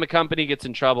anytime a company gets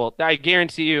in trouble, I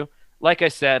guarantee you, like I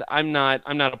said, I'm not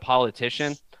a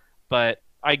politician, but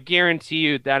I guarantee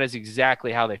you that is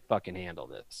exactly how they fucking handle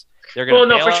this. They're going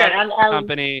to bail out the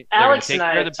company. Alex they're and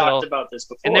gonna I take care have of the bill, talked about this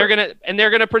before. and they're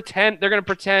gonna pretend they're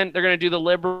gonna do the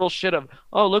liberal shit of,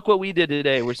 oh, look what we did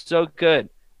today, we're so good.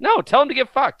 No, tell them to get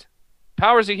fucked.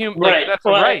 Power's a human. Right. That's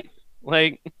right.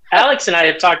 Alex and I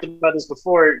have talked about this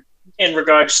before in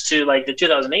regards to the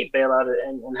 2008 bailout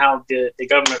and how the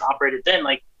government operated then.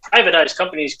 Privatized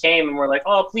companies came and were like,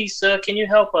 oh, please, can you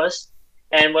help us?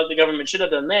 And what the government should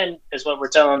have done then is what we're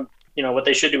telling, what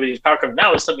they should do with these power companies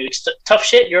now is something tough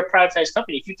shit. You're a privatized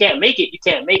company. If you can't make it, you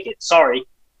can't make it. Sorry.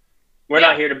 We're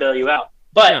not here to bail you out.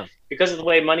 But because of the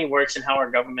way money works and how our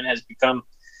government has become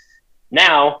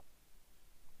now,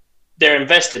 they're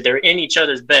invested. They're in each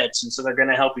other's beds, and so they're going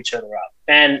to help each other out.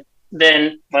 And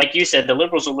then, like you said, the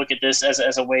liberals will look at this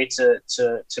as a way to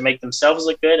make themselves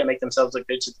look good and make themselves look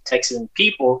good to the Texan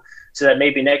people, so that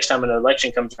maybe next time an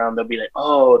election comes around, they'll be like,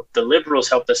 oh, the liberals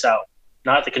helped us out,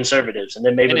 not the conservatives. And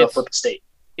then maybe they'll flip the state.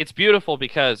 It's beautiful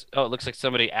because, it looks like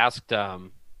somebody asked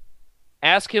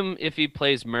Ask him if he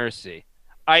plays Mercy.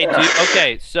 I do.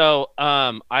 Okay, so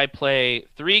I play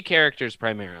 3 characters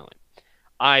primarily.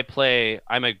 I'm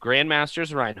a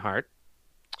Grandmaster's Reinhardt.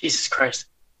 Jesus Christ.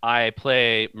 I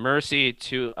play Mercy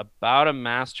to about a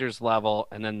Master's level,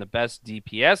 and then the best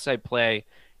DPS I play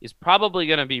is probably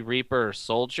going to be Reaper or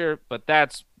Soldier, but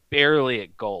that's barely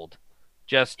at gold.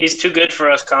 He's too good for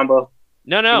us, combo.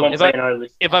 No.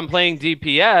 If I'm playing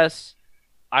DPS,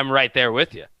 I'm right there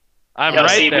with you. I'm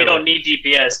right there. We don't need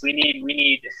DPS. We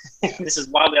need. This is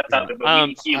wildly off topic, but we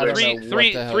need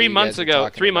healers. 3 months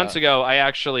ago, I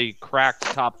actually cracked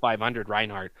top 500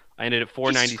 Reinhardt. I ended at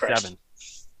 497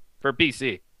 for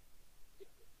PC.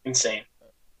 Insane.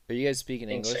 Are you guys speaking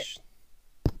English?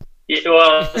 Yeah,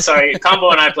 well, sorry,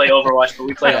 Combo and I play Overwatch, but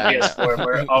we play on PS4.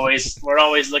 We're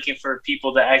always looking for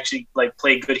people that actually like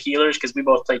play good healers because we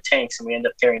both play tanks and we end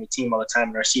up carrying the team all the time,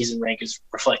 and our season rank is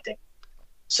reflecting.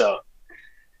 So,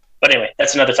 but anyway,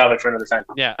 that's another topic for another time.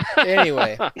 Yeah.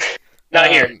 Anyway, not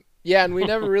here. Yeah, and we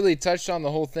never really touched on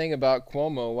the whole thing about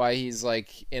Cuomo, why he's like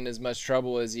in as much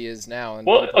trouble as he is now. And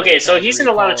well, okay, so he's in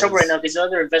a lot of trouble right now because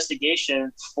under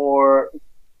investigation for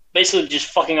basically just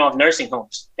fucking off nursing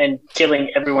homes and killing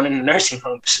everyone in the nursing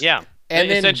homes. Yeah. And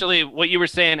essentially what you were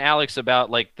saying, Alex, about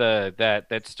like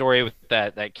that story with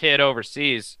that kid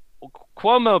overseas,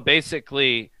 Cuomo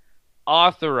basically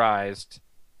authorized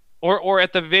or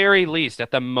at the very least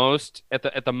at the most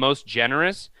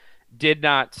generous did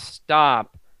not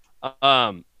stop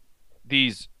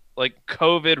these like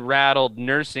COVID rattled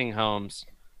nursing homes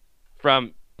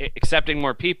from accepting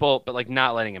more people, but like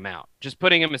not letting him out, just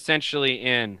putting him essentially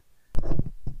in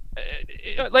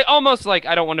like almost like,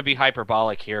 I don't want to be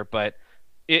hyperbolic here, but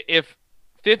if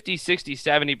 50, 60,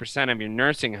 70% of your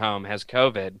nursing home has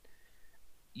COVID,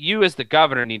 you as the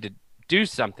governor need to do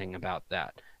something about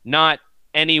that. Not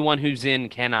anyone who's in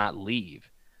cannot leave.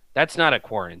 That's not a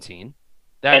quarantine.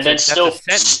 That's still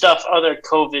stuff other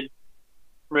COVID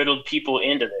riddled people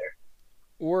into there.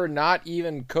 Or not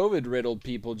even COVID-riddled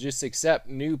people, just accept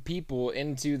new people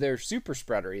into their super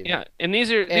spreader. Even. Yeah, and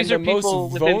these are people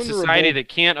within society that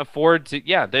can't afford to.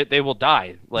 Yeah, they will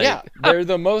die. Like, yeah, they're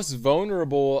the most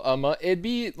vulnerable. It'd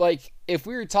be like if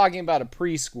we were talking about a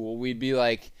preschool, we'd be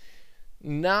like,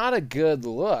 not a good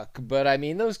look. But I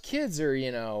mean, those kids are,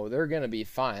 they're gonna be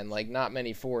fine. Like, not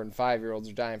many 4 and 5-year-olds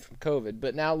are dying from COVID.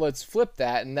 But now let's flip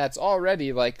that, and that's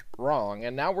already like wrong.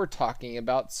 And now we're talking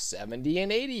about 70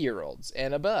 and 80-year-olds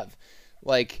and above,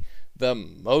 like the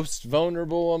most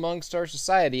vulnerable amongst our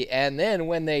society. And then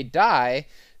when they die,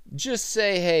 just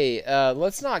say, hey,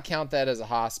 let's not count that as a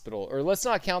hospital, or let's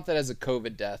not count that as a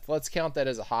COVID death. Let's count that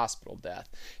as a hospital death.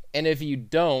 And if you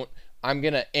don't, I'm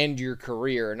going to end your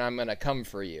career and I'm going to come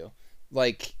for you.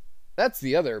 Like, that's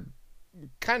the other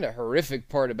kind of horrific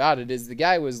part about it, is the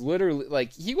guy was literally,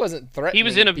 like, he wasn't threatening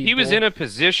He was in a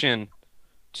position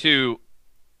to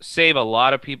save a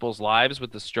lot of people's lives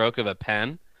with the stroke of a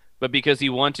pen, but because he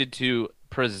wanted to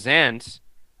present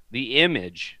the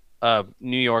image of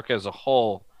New York as a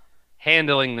whole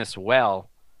handling this well,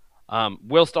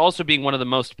 whilst also being one of the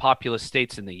most populous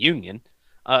states in the union,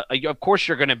 of course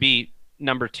you're going to be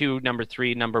number 2, number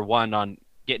 3, number 1 on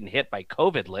getting hit by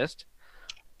COVID list.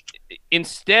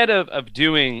 Instead of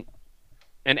doing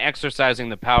and exercising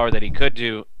the power that he could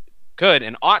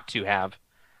and ought to have,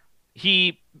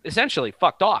 he essentially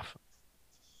fucked off.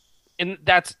 And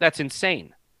that's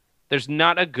insane. There's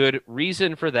not a good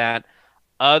reason for that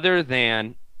other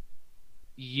than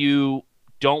you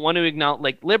don't want to acknowledge,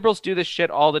 like, liberals do this shit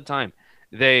all the time.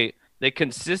 They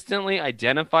consistently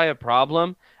identify a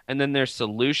problem, and then their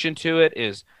solution to it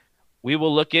is, we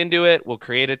will look into it, we'll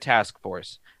create a task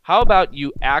force. How about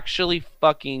you actually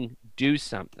fucking do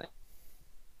something?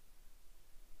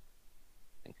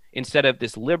 Instead of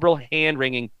this liberal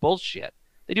hand-wringing bullshit.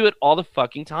 They do it all the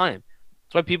fucking time.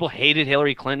 That's why people hated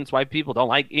Hillary Clinton. That's why people don't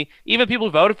like... Even people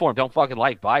who voted for him don't fucking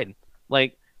like Biden.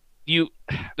 Like,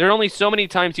 there are only so many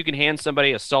times you can hand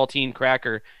somebody a saltine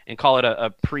cracker and call it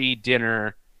a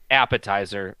pre-dinner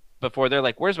appetizer before they're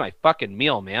like, where's my fucking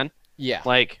meal, man? Yeah.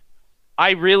 Like,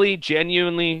 I really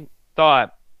genuinely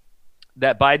thought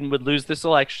that Biden would lose this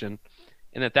election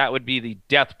and that would be the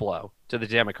death blow to the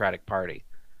Democratic Party.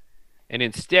 And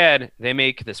instead, they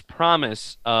make this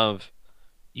promise of,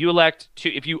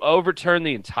 if you overturn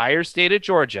the entire state of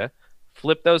Georgia,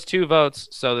 flip those 2 votes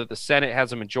so that the Senate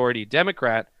has a majority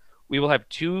Democrat, we will have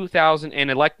 $2,000, and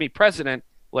elect me president,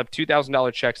 we'll have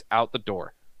 $2,000 checks out the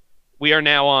door. We are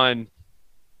now on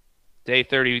day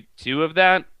 32 of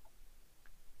that.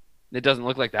 It doesn't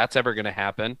look like that's ever going to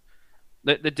happen.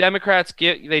 The Democrats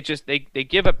give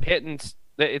a pittance.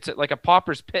 It's like a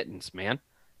pauper's pittance, man.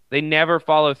 They never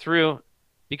follow through.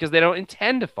 because they don't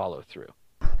intend to follow through.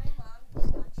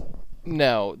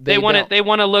 No, They want don't. They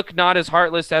want to look not as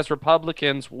heartless as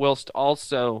Republicans, whilst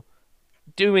also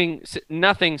doing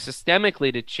nothing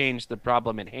systemically to change the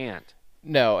problem at hand.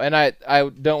 No, and I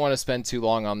don't want to spend too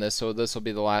long on this, so this will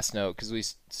be the last note because we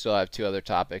still have two other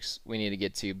topics we need to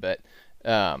get to. But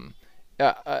um,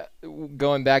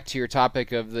 going back to your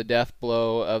topic of the death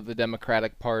blow of the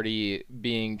Democratic Party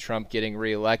being Trump getting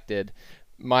reelected,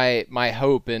 my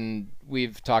hope, and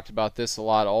we've talked about this a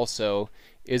lot also,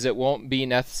 is it won't be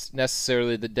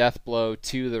necessarily the death blow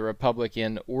to the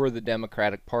Republican or the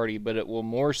Democratic Party, but it will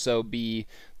more so be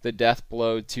the death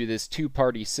blow to this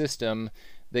two-party system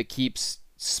that keeps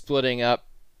splitting up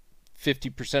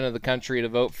 50% of the country to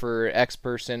vote for X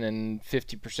person and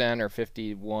 50% or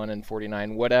 51 and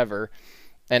 49, whatever,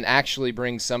 and actually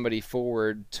bring somebody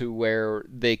forward to where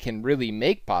they can really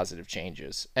make positive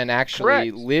changes and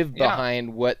actually Correct. live Yeah.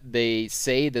 behind what they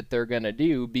say that they're going to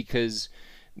do, because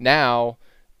now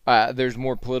there's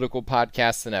more political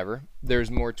podcasts than ever.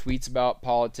 There's more tweets about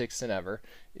politics than ever.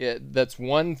 That's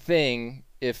one thing.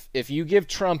 If you give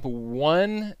Trump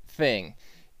one thing,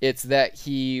 it's that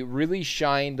he really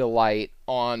shined a light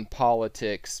on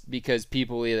politics because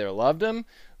people either loved him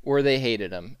or they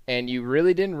hated him. And you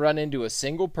really didn't run into a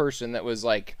single person that was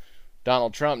like,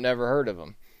 Donald Trump, never heard of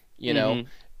him, you know?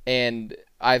 And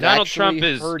I've Donald actually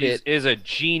Trump heard is a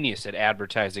genius at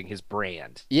advertising his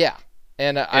brand. Yeah.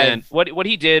 And what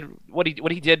he did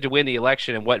to win the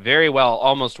election, and what very well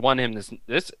almost won him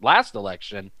this last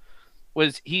election,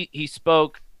 was he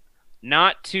spoke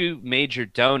not to major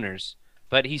donors,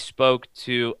 but he spoke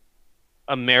to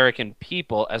American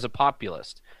people as a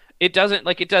populist. It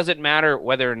doesn't matter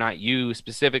whether or not you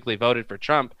specifically voted for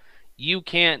Trump. You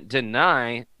can't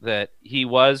deny that he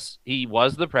was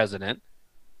the president,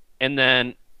 and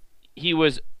then he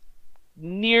was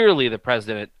nearly the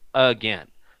president again.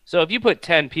 So if you put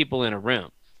 10 people in a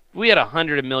room, if we had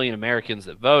 100 million Americans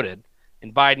that voted,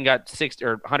 and Biden got 60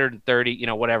 or 130,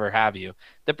 whatever have you,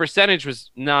 the percentage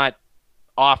was not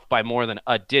off by more than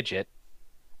a digit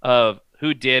of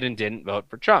who did and didn't vote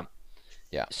for Trump.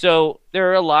 Yeah. So there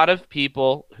are a lot of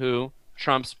people who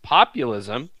Trump's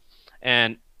populism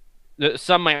and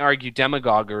some might argue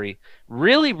demagoguery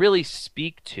really, really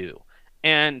speak to.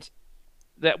 And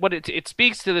that what it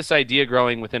speaks to this idea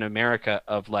growing within America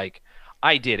of like,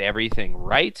 I did everything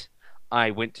right. I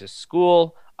went to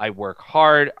school. I work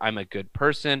hard. I'm a good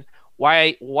person.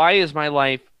 Why is my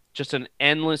life just an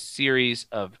endless series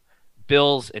of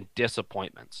bills and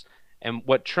disappointments? And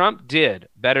what Trump did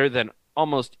better than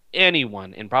almost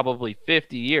anyone in probably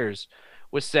 50 years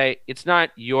was say, it's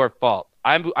not your fault.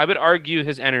 I would argue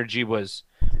his energy was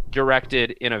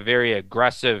directed in a very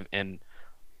aggressive and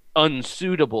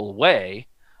unsuitable way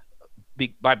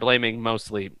by blaming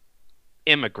mostly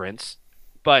immigrants.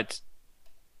 But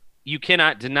you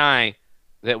cannot deny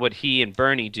that what he and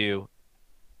Bernie do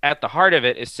at the heart of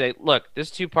it is say, look, this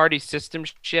two-party system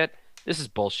shit, this is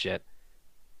bullshit.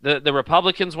 The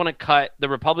Republicans want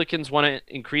to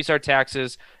increase our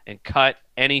taxes and cut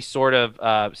any sort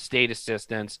of state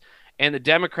assistance. And the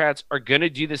Democrats are going to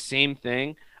do the same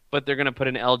thing, but they're going to put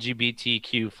an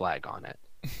LGBTQ flag on it.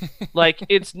 Like,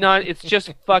 it's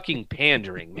just fucking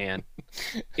pandering, man.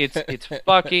 It's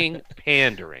fucking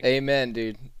pandering. Amen,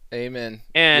 dude. Amen.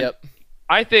 And yep.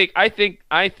 I think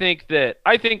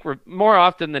more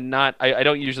often than not, I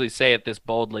don't usually say it this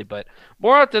boldly, but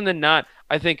more often than not,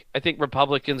 I think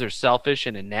Republicans are selfish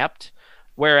and inept,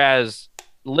 whereas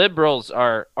liberals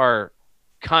are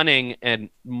cunning and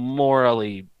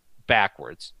morally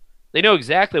backwards. They know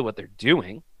exactly what they're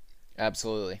doing.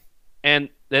 Absolutely. And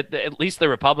that at least the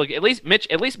Republican, at least Mitch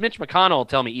McConnell will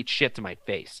tell me eat shit to my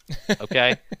face.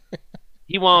 Okay,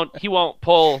 he won't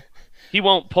pull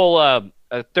a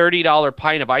 $30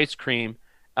 pint of ice cream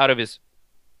out of his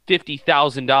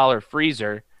 $50,000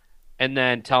 freezer and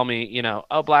then tell me,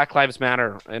 oh, Black Lives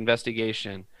Matter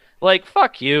investigation. Like,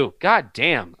 fuck you. God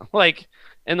damn. Like,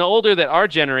 and the older that our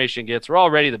generation gets, we're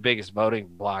already the biggest voting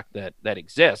bloc that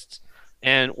exists,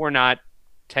 and we're not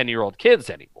 10-year-old kids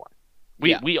anymore.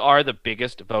 We are the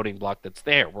biggest voting bloc that's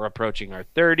there. We're approaching our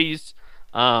 30s.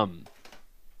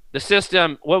 The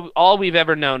system, all we've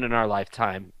ever known in our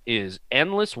lifetime is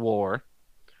endless war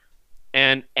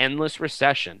and endless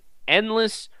recession,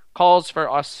 endless calls for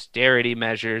austerity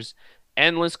measures,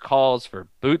 endless calls for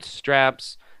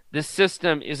bootstraps. This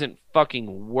system isn't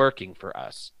fucking working for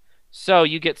us. So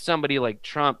you get somebody like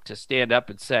Trump to stand up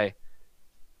and say,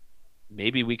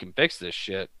 maybe we can fix this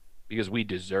shit because we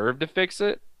deserve to fix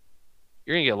it.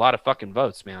 You're going to get a lot of fucking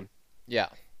votes, man. Yeah.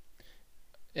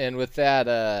 And with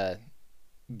that,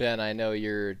 Ben, I know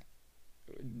you're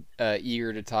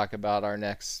eager to talk about our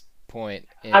next point.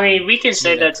 I mean, we can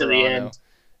save Gina that to the Carano. end.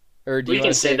 Or do We you can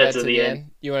want to save save that that to the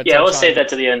end? You want to Yeah, touch we'll on, save that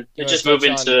to the end. you Let's want just to move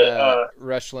touch into on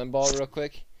Rush Limbaugh real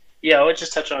quick? yeah, we'll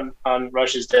just touch on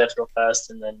Rush's death real fast,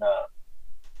 and then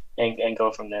and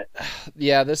go from there.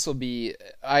 Yeah, this will be.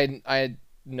 I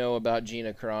know about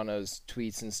Gina Carano's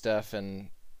tweets and stuff, and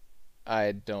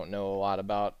I don't know a lot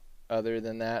about other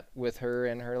than that with her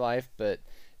and her life, but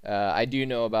I do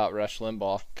know about Rush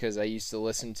Limbaugh because I used to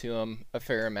listen to him a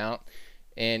fair amount,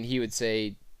 and he would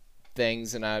say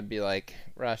things, and I would be like,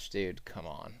 "Rush, dude, come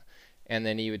on," and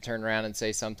then he would turn around and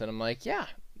say something. I'm like, "Yeah,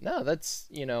 no, that's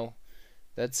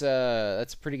that's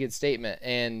a pretty good statement,"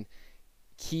 and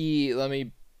he, let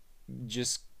me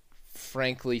just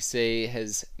frankly say,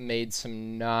 has made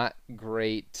some not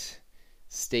great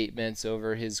statements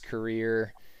over his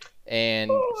career,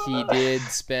 and he did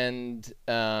spend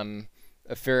a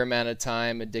fair amount of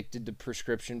time addicted to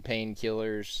prescription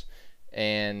painkillers,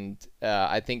 and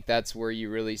I think that's where you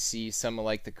really see some of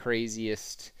like the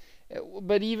craziest,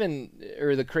 but even,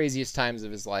 or the craziest times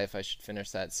of his life, I should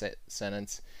finish that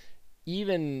sentence.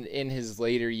 Even in his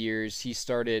later years, he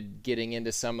started getting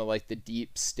into some of like the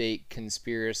deep state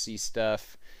conspiracy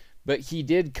stuff, but he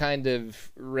did kind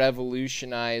of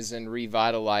revolutionize and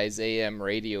revitalize AM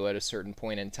radio at a certain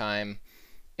point in time.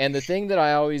 And the thing that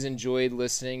I always enjoyed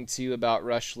listening to about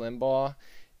Rush Limbaugh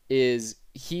is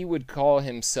he would call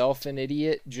himself an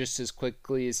idiot just as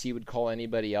quickly as he would call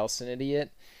anybody else an idiot.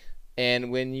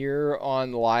 And when you're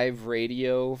on live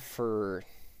radio for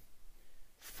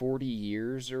 40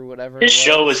 years or whatever, His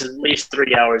show was at least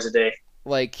 3 hours a day.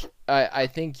 Like, I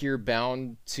think you're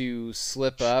bound to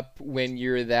slip up when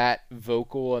you're that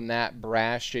vocal and that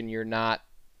brash, and you're not,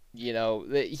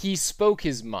 he spoke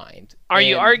his mind. Are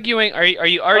you arguing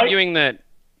that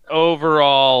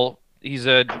overall he's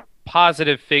a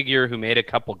positive figure who made a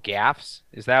couple gaffes?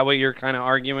 Is that what you're kind of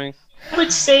arguing? I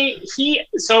would say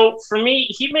so for me,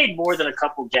 he made more than a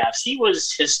couple gaffes. He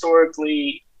was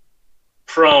historically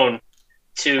prone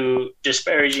to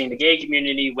disparaging the gay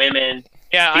community, women.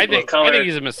 Yeah, I think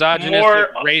he's a misogynist,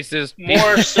 racist,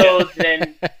 more so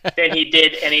than he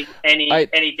did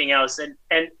anything else. And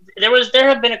there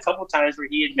have been a couple times where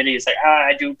he admitted he's like,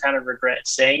 I do kind of regret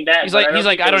saying that. He's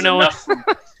like I don't know.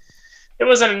 There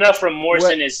wasn't enough remorse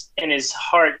in his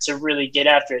heart to really get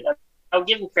after it. I'll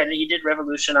give him credit. He did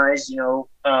revolutionize,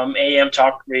 AM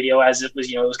talk radio as it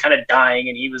was, it was kind of dying,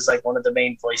 and he was like one of the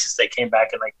main voices that came back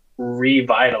and like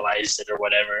revitalized it or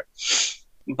whatever.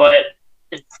 But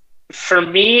for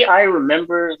me, I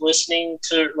remember listening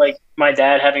to like my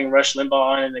dad having Rush Limbaugh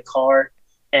on in the car,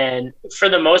 and for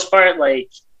the most part,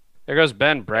 like, there goes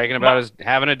Ben bragging about his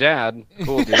having a dad.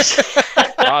 Cool, dude.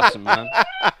 Awesome, man.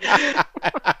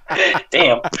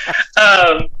 Damn.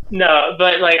 No,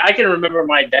 but like I can remember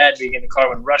my dad being in the car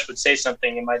when Rush would say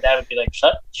something, and my dad would be like,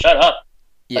 "Shut up,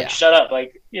 yeah, like, shut up."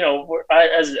 Like,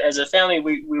 as a family,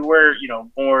 we were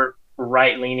more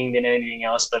right leaning than anything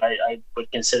else, but I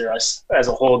would consider us as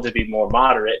a whole to be more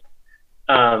moderate,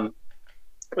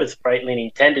 with right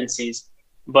leaning tendencies.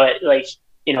 But like,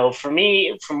 for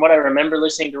me, from what I remember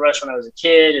listening to Rush when I was a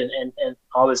kid and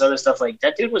all this other stuff, like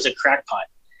that dude was a crackpot,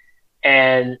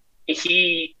 and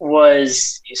he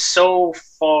was so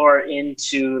far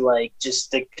into like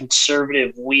just the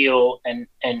conservative wheel and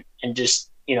just,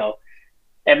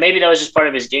 and maybe that was just part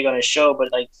of his gig on his show,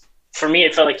 but like for me,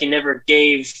 it felt like he never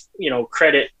gave,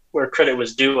 credit where credit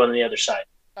was due on the other side.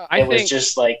 It was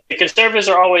just like the conservatives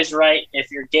are always right.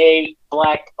 If you're gay,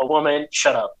 black, a woman,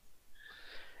 shut up.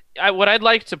 What I'd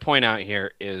like to point out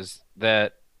here is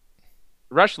that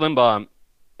Rush Limbaugh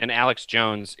and Alex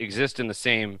Jones exist in the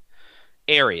same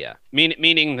area,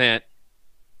 meaning that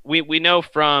we know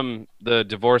from the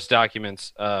divorce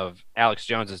documents of Alex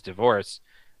Jones's divorce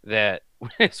that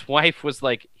his wife was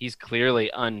like, he's clearly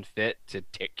unfit to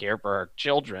take care of our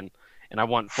children and I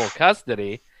want full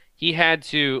custody. He had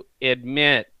to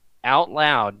admit out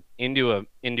loud into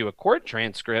a court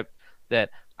transcript that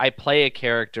I play a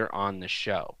character on the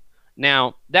show.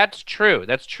 Now, that's true.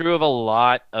 That's true of a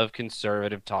lot of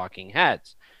conservative talking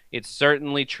heads. It's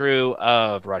certainly true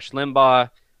of Rush Limbaugh,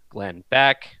 Glenn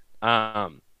Beck,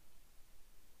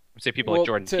 say people like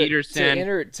Jordan Peterson.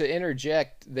 To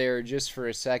interject there just for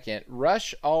a second,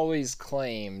 Rush always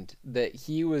claimed that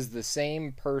he was the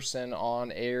same person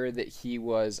on air that he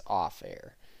was off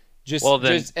air.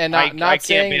 I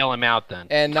can't bail him out then.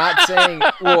 And not saying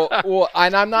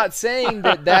and I'm not saying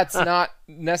that that's not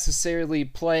necessarily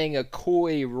playing a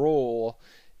coy role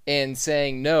and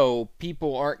saying, no,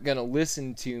 people aren't going to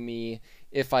listen to me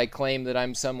if I claim that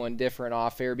I'm someone different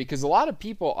off air, because a lot of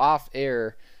people off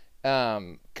air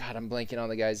God, I'm blanking on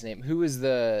the guy's name. Who was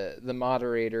the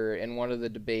moderator in one of the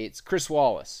debates? Chris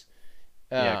Wallace.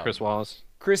 Yeah, Chris Wallace.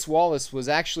 Chris Wallace was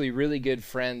actually really good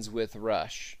friends with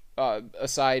Rush.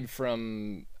 Aside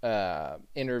from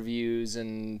interviews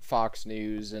and Fox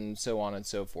News and so on and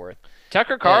so forth.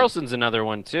 Tucker Carlson's another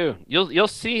one too. You'll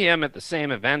see him at the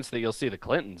same events that you'll see the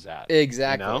Clintons at.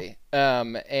 Exactly. You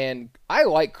know? And I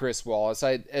like Chris Wallace.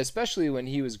 Especially when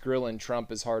he was grilling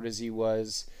Trump as hard as he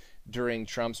was during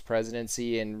Trump's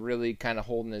presidency and really kind of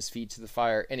holding his feet to the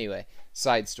fire. Anyway,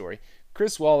 side story.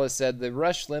 Chris Wallace said the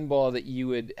Rush Limbaugh that you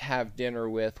would have dinner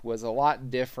with was a lot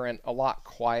different, a lot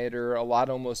quieter, a lot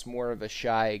almost more of a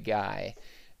shy guy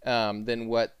than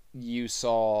what you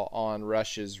saw on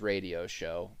Rush's radio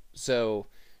show. So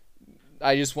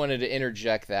I just wanted to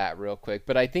interject that real quick.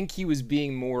 But I think he was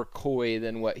being more coy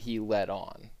than what he let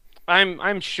on.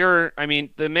 I'm sure. I mean,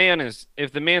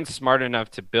 if the man's smart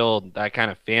enough to build that kind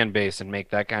of fan base and make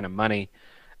that kind of money,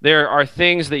 there are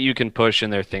things that you can push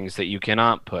and there are things that you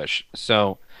cannot push.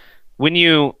 So when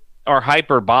you are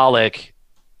hyperbolic,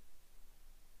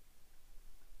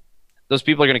 those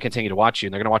people are going to continue to watch you,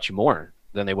 and they're going to watch you more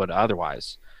than they would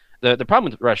otherwise. The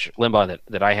problem with Rush Limbaugh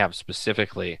that I have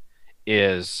specifically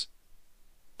is,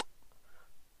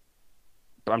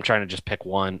 I'm trying to just pick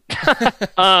one.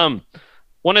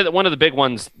 One of the big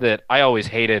ones that I always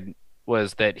hated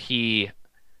was that he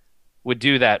would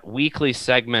do that weekly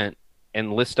segment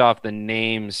and list off the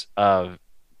names of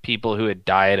people who had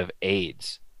died of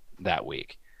AIDS that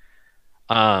week.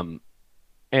 And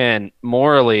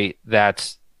morally,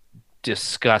 that's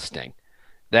disgusting.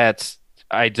 I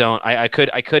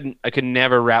could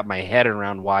never wrap my head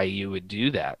around why you would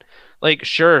do that. Like,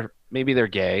 sure, maybe they're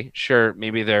gay. Sure,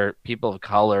 maybe they're people of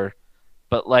color.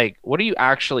 But like, what are you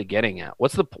actually getting at?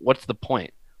 What's the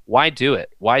point? Why do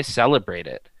it? Why celebrate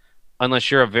it?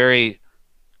 Unless you're a very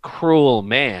cruel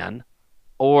man,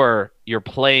 or you're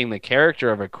playing the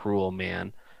character of a cruel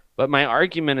man. But my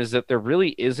argument is that there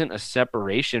really isn't a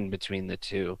separation between the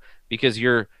two, because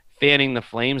you're fanning the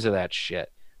flames of that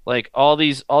shit. Like all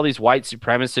these white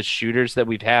supremacist shooters that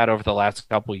we've had over the last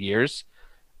couple years,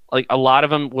 like a lot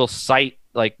of them will cite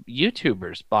like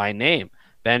YouTubers by name.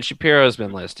 Ben Shapiro's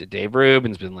been listed, Dave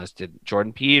Rubin's been listed,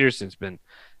 Jordan Peterson's been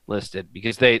listed,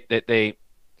 because they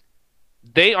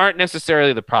aren't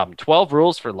necessarily the problem. 12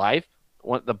 Rules for Life,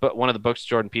 one of the books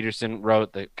Jordan Peterson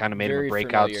wrote that kind of made him a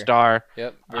breakout star.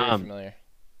 Yep, very familiar.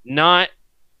 Not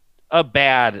a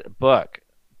bad book,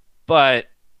 but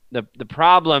the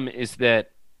problem is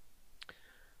that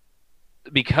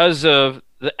because of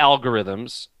the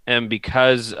algorithms and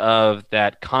because of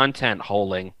that content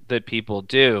holding that people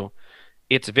do,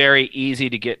 it's very easy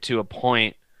to get to a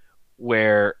point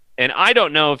where, and I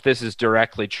don't know if this is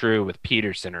directly true with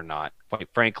Peterson or not, quite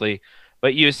frankly,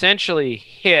 but you essentially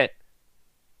hit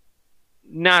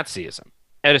Nazism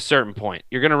at a certain point.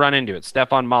 You're going to run into it.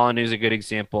 Stefan Molyneux is a good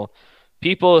example.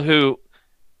 People who,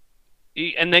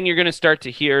 and then you're going to start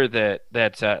to hear that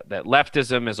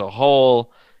leftism as a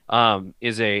whole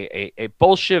is a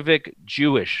Bolshevik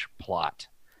Jewish plot.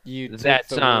 You took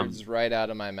the words right out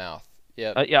of my mouth.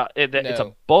 Yep.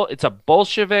 It's a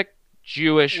Bolshevik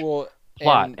Jewish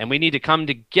plot, and we need to come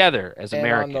together as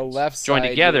Americans. On the left side, join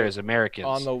together as Americans.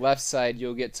 On the left side,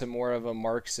 you'll get to more of a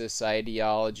Marxist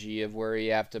ideology of where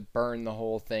you have to burn the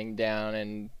whole thing down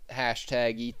and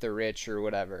hashtag eat the rich or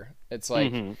whatever. It's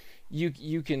like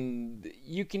you can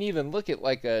even look at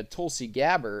like a Tulsi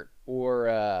Gabbard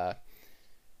or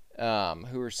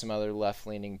who are some other left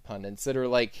leaning pundits that are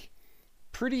like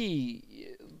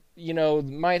pretty,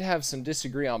 might have some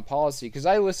disagree on policy, because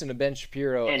I listen to Ben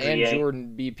Shapiro and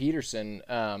Jordan B. Peterson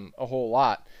a whole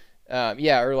lot.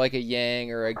 Or like a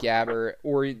Yang or a Gabbard,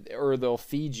 or they'll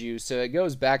feed you. So it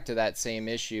goes back to that same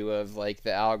issue of like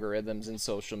the algorithms and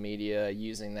social media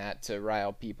using that to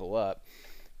rile people up.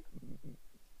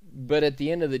 But at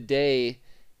the end of the day,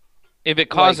 if it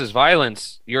causes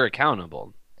violence, you're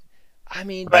accountable. I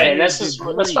mean, right, and that's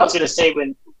what I was going to say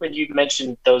when you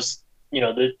mentioned those,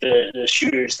 the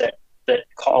shooters that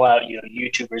call out,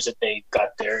 YouTubers that they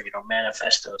got their,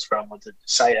 manifestos from, with the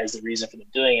site as the reason for them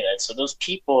doing it. And so those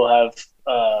people have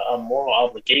a moral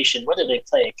obligation, whether they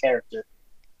play a character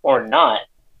or not.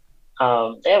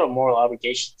 They have a moral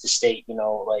obligation to state,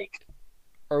 like.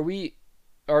 Are we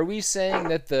saying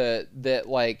that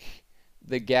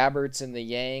the Gabbards and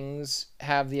the Yangs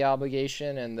have the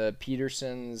obligation, and the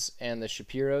Petersons and the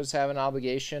Shapiros have an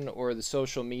obligation, or the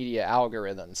social media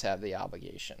algorithms have the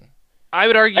obligation? I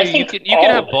would argue you can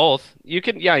have both. You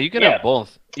can have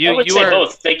both. I would say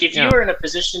both. Like if you are in a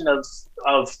position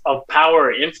of power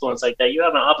or influence like that, you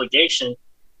have an obligation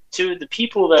to the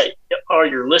people that are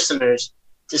your listeners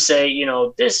to say,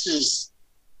 this is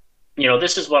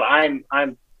what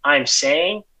I'm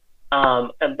saying.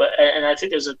 And I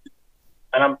think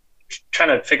and I'm trying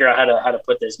to figure out how to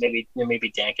put this. Maybe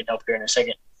Dan can help here in a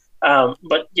second.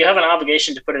 But you have an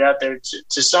obligation to put it out there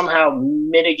to somehow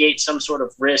mitigate some sort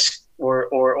of risk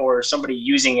or somebody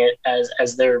using it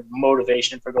as their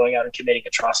motivation for going out and committing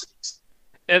atrocities.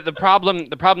 The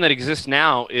problem that exists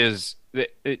now is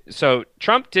so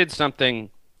Trump did something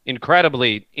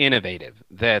incredibly innovative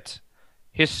that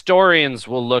historians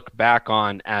will look back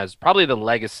on as probably the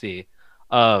legacy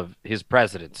of his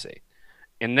presidency,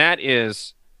 and that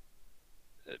is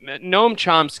Noam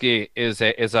Chomsky is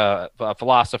a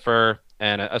philosopher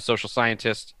and a social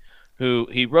scientist who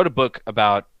he wrote a book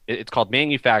about. It's called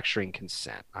Manufacturing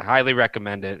Consent. I highly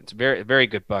recommend it. It's a very, very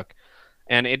good book.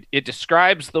 And it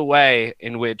describes the way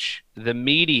in which the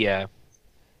media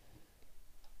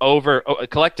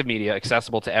collective media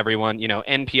accessible to everyone,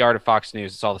 NPR to Fox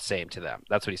News, it's all the same to them.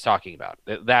 That's what he's talking about.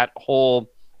 That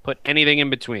whole, put anything in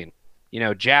between,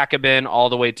 Jacobin all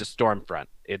the way to Stormfront.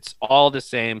 It's all the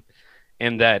same.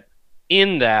 And that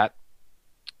in that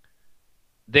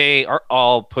they are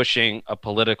all pushing a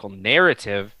political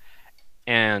narrative,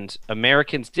 and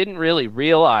Americans didn't really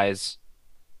realize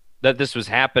that this was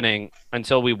happening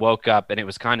until we woke up and it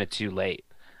was kind of too late.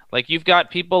 Like, you've got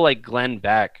people like Glenn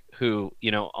Beck, who,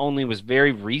 only was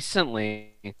very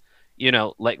recently,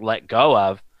 let go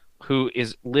of, who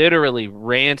is literally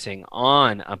ranting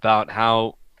on about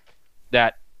how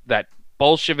that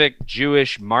Bolshevik,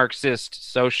 Jewish,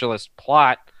 Marxist, socialist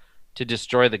plot to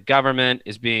destroy the government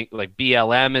is being, like,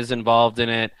 BLM is involved in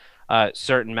it.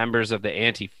 Certain members of the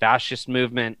anti-fascist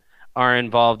movement are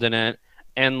involved in it.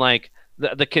 And, like,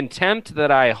 the contempt that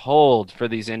I hold for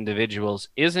these individuals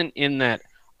isn't in that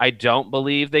I don't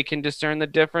believe they can discern the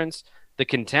difference. The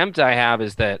contempt I have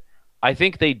is that I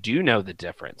think they do know the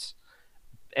difference.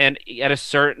 And at a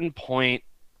certain point,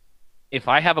 if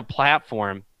I have a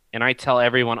platform and I tell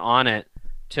everyone on it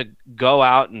to go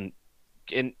out and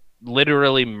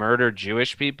literally murder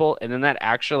Jewish people, and then that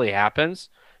actually happens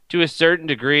to a certain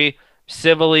degree,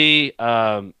 civilly,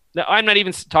 I'm not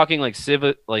even talking like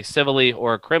civilly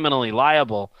or criminally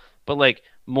liable, but like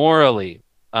morally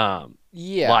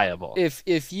liable.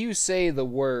 If you say the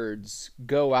words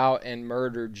 "go out and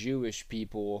murder Jewish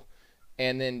people,"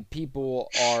 and then people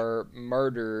are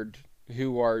murdered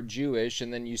who are Jewish,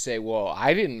 and then you say, "Well,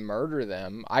 I didn't murder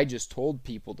them. I just told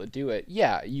people to do it."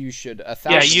 Yeah, you should.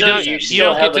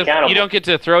 You don't get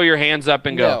to throw your hands up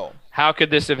and go, "How could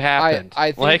this have happened?"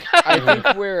 I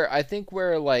think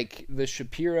where like the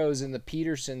Shapiros and the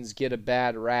Petersons get a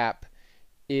bad rap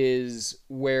is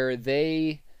where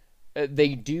they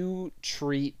do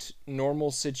treat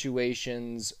normal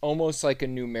situations almost like a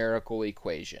numerical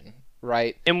equation,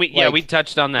 right? And we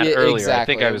touched on that earlier. Exactly. I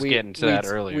think I was getting to that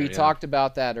earlier. We talked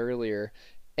about that earlier,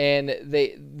 and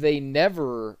they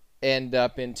never end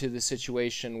up into the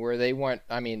situation where they want.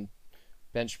 I mean,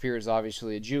 Ben Shapiro is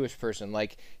obviously a Jewish person.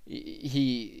 Like,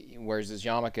 he wears his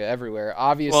yarmulke everywhere.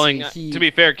 Obviously, to be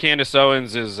fair, Candace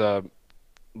Owens is a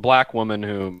black woman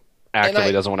who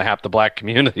actively doesn't want to help the black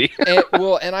community.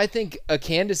 and I think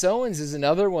Candace Owens is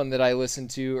another one that I listen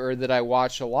to or that I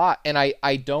watch a lot. And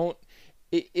I don't.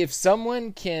 If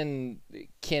someone can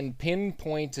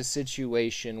pinpoint a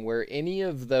situation where any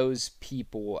of those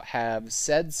people have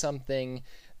said something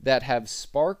that have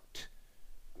sparked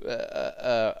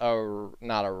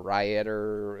not a riot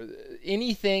or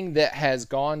anything that has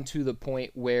gone to the point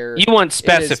where you want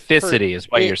specificity is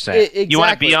what you're saying. Exactly. You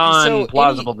want it beyond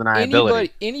plausible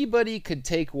deniability. Anybody could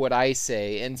take what I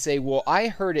say and say, well, I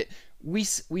heard it. We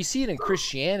see it in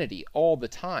Christianity all the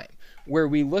time, where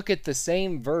we look at the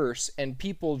same verse and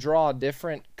people draw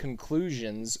different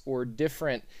conclusions or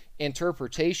different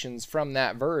interpretations from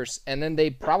that verse, and then they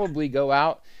probably go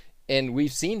out, and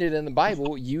we've seen it in the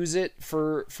Bible, use it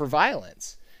for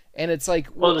violence. And it's like,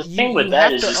 well, the thing with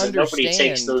that is that nobody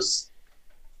takes those.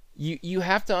 You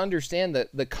have to understand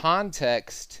the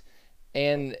context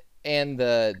and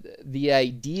the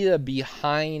idea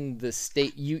behind the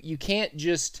state. You can't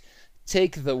just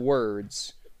take the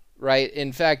words, right?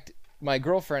 In fact, my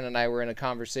girlfriend and I were in a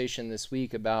conversation this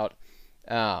week about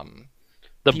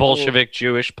the Bolshevik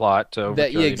Jewish plot to overthrow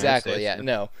the United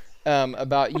States.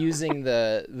 About using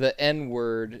the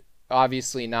N-word,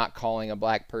 obviously not calling a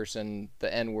black person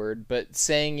the N-word, but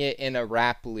saying it in a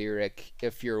rap lyric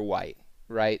if you're white,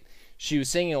 right? She was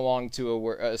singing along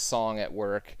to a song at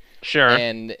work. Sure.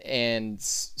 And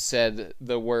said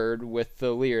the word with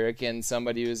the lyric, and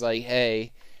somebody was like,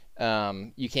 hey,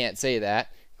 you can't say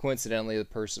that. Coincidentally, the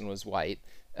person was white.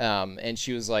 And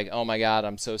she was like, "Oh my God,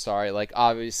 I'm so sorry. Like,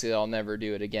 obviously, I'll never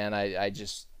do it again.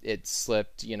 It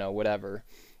slipped, whatever."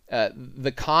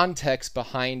 The context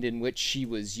behind in which she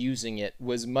was using it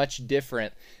was much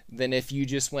different than if you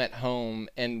just went home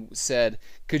and said,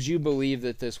 "Could you believe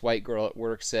that this white girl at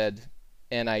work said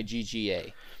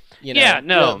Nigga?" Yeah,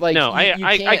 no, like, no,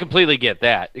 I completely get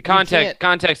that.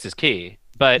 Context is key,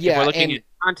 but if we're looking at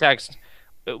context,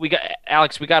 we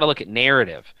got to look at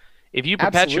narrative. If you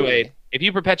perpetuate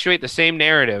the same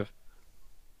narrative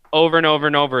over and over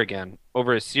and over again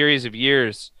over a series of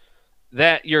years,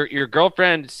 that your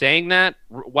girlfriend saying that,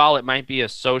 while it might be a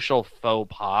social faux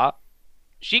pas,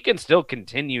 she can still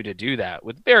continue to do that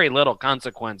with very little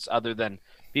consequence other than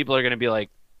people are going to be like,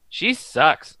 she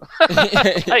sucks.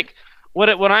 Like,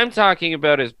 what I'm talking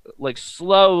about is like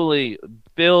slowly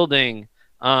building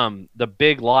the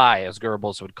big lie, as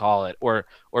Goebbels would call it, or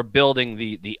building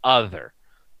the other.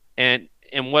 And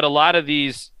what a lot of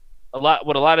these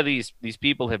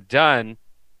people have done,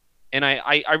 and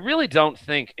I really don't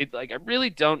think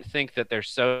that they're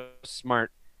so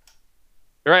smart,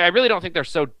 or I really don't think they're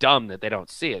so dumb that they don't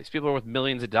see it. These people are worth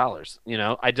millions of dollars.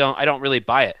 I don't really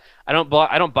buy it. I don't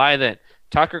buy that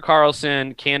Tucker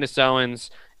Carlson, Candace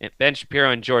Owens, and Ben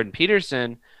Shapiro and Jordan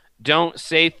Peterson don't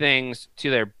say things to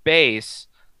their base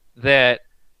that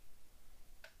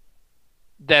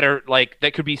are like,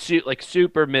 that could be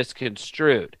super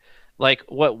misconstrued. Like,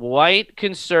 what white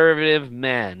conservative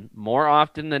men more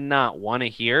often than not want to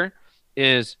hear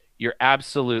is, "You're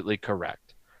absolutely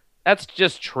correct." That's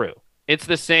just true. It's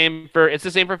the same for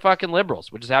fucking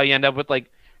liberals, which is how you end up with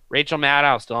like Rachel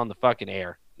Maddow still on the fucking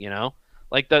air.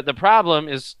 Like, the problem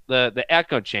is the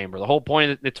echo chamber. The whole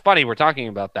point, it's funny we're talking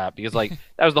about that, because like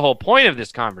that was the whole point of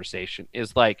this conversation,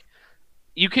 is like,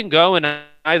 you can go in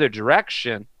either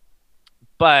direction,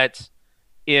 but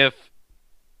if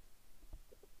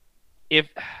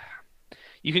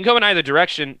you can go in either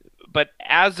direction, but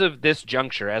as of this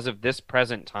juncture, as of this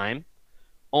present time,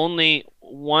 only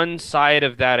one side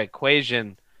of that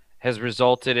equation has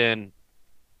resulted in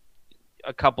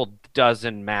a couple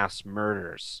dozen mass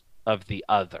murders of the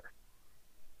other.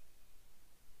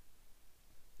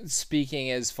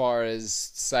 Speaking as far as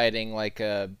citing like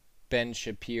a Ben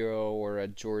Shapiro or a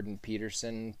Jordan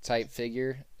Peterson type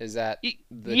figure, is that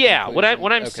yeah? Conclusion?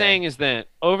 What I'm saying is that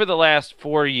over the last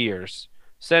 4 years,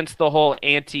 since the whole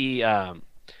anti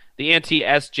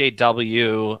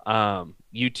SJW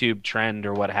YouTube trend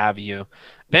or what have you,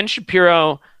 Ben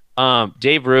Shapiro,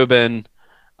 Dave Rubin,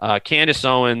 Candace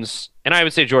Owens, and I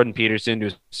would say Jordan Peterson to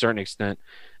a certain extent,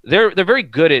 they're very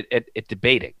good at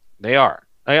debating. They are.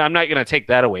 I'm not going to take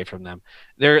that away from them.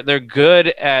 They're good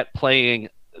at playing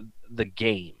the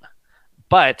game.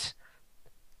 But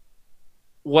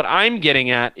what I'm getting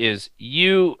at is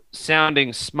you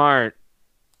sounding smart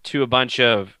to a bunch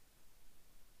of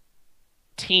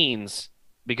teens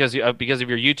because of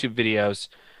your YouTube videos,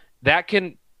 that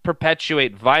can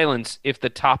perpetuate violence if the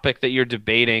topic that you're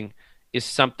debating is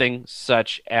something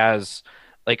such as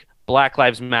like Black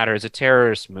Lives Matter is a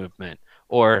terrorist movement,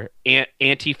 or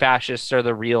anti-fascists are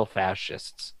the real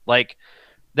fascists. Like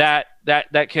that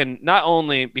can not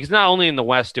only in the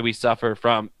West do we suffer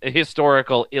from a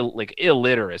historical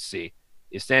illiteracy,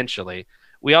 essentially,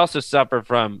 we also suffer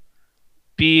from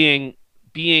being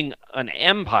an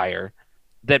empire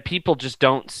that people just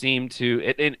don't seem to,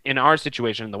 in our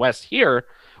situation in the West here,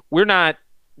 we're not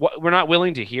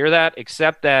willing to hear that,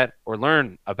 accept that, or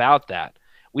learn about that.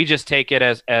 We just take it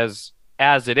as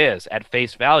it is at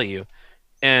face value.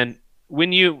 And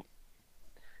when you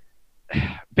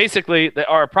basically,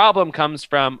 our problem comes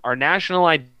from our national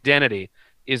identity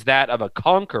is that of a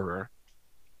conqueror,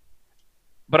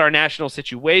 but our national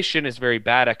situation is very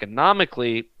bad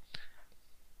economically.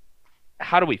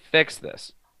 How do we fix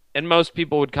this? And most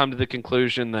people would come to the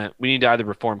conclusion that we need to either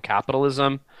reform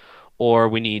capitalism, or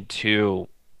we need to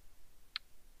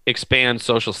expand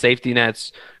social safety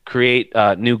nets, create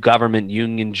new government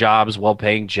union jobs,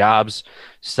 well-paying jobs.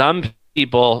 Some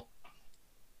people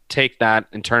take that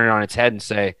and turn it on its head and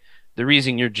say, the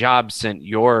reason your boss sent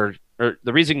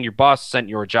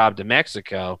your job to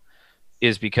Mexico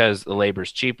is because the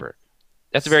labor's cheaper.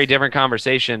 That's a very different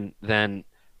conversation than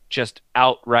just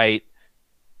outright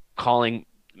calling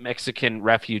Mexican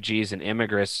refugees and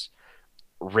immigrants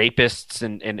rapists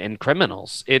and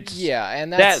criminals. And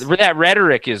that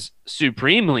rhetoric is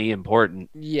supremely important.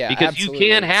 Yeah, because absolutely.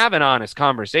 You can have an honest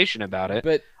conversation about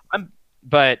it,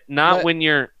 but not when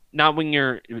you're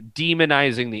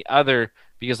demonizing the other.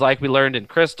 Because, like we learned in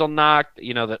Kristallnacht,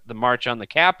 the March on the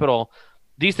Capitol,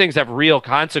 these things have real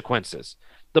consequences.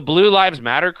 The Blue Lives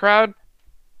Matter crowd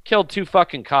killed 2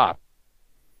 fucking cops.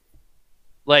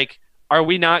 Like, are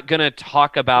we not going to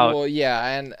talk about well,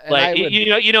 yeah, and like I would,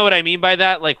 you know what I mean by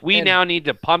that? Like we And- now need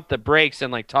to pump the brakes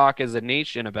and like talk as a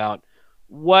nation about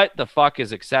what the fuck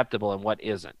is acceptable and what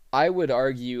isn't. I would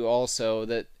argue also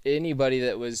that anybody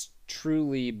that was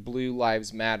truly Blue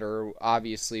Lives Matter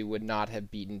obviously would not have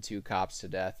beaten 2 cops to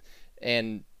death.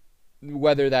 And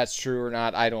whether that's true or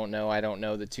not, I don't know. I don't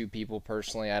know the 2 people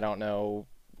personally. I don't know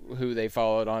who they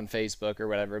followed on Facebook or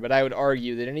whatever. But I would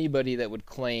argue that anybody that would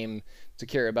claim to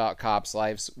care about cops'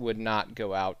 lives would not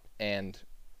go out and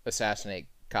assassinate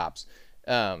cops.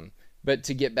 But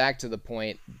to get back to the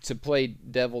point, to play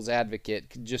devil's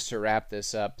advocate, just to wrap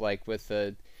this up, like with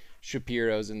the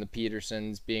Shapiros and the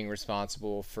Petersons being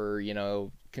responsible for, you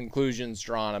know, conclusions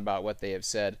drawn about what they have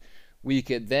said, we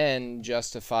could then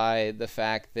justify the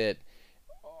fact that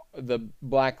the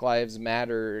Black Lives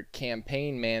Matter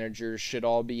campaign managers should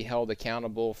all be held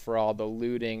accountable for all the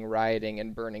looting, rioting,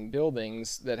 and burning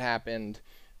buildings that happened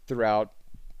throughout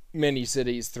many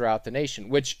cities throughout the nation,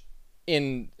 which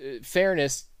in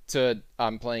fairness to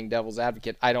I'm playing devil's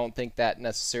advocate, I don't think that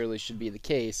necessarily should be the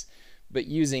case. But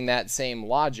using that same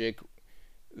logic,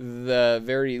 the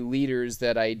very leaders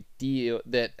that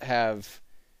have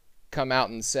come out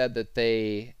and said that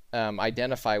they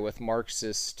identify with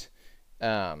Marxist,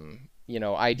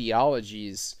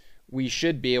 ideologies, we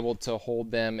should be able to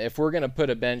hold them. If we're going to put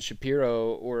a Ben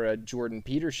Shapiro or a Jordan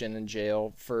Peterson in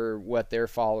jail for what their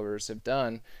followers have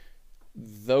done,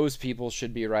 those people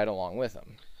should be right along with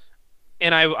them.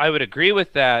 And I would agree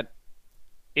with that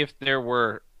if there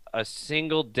were a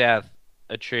single death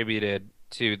attributed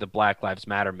to the Black Lives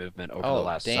Matter movement over the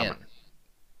last summer.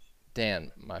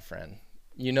 Dan, my friend,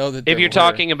 you know that if you're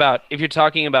talking about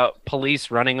police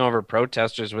running over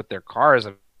protesters with their cars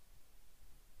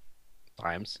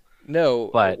times.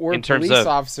 No, but or in terms police of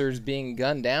officers being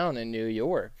gunned down in New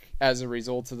York as a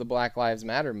result of the Black Lives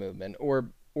Matter movement,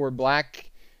 or black.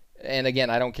 And again,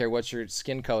 I don't care what your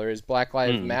skin color is, Black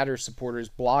Lives Matter supporters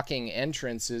blocking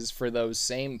entrances for those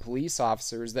same police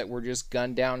officers that were just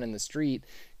gunned down in the street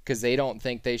because they don't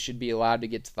think they should be allowed to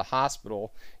get to the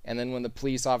hospital. And then when the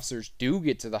police officers do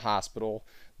get to the hospital,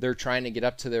 they're trying to get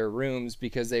up to their rooms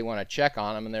because they want to check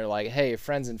on them. And they're like, hey,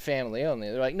 friends and family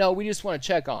only. They're like, no, we just want to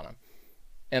check on them.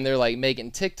 And they're like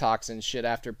making TikToks and shit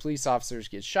after police officers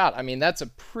get shot. I mean, that's a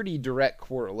pretty direct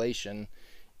correlation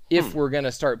if we're going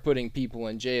to start putting people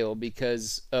in jail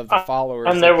because of the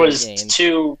followers. And there was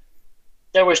two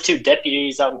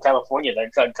deputies out in California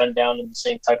that got gunned down in the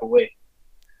same type of way,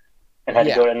 and had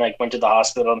to go and went to the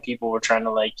hospital, and people were trying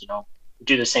to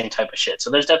do the same type of shit. So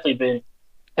there's definitely been,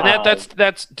 and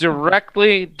that's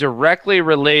directly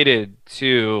related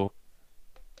to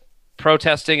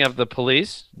protesting of the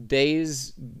police.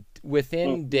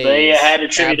 Within days, they had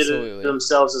attributed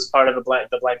themselves as part of the Black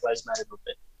Lives Matter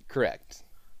movement. Correct.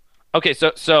 Okay,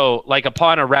 so like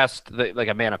upon arrest, like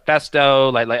a manifesto,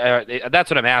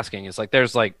 that's what I'm asking. Is like they're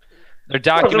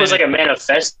documenting. It was like a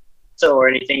manifesto or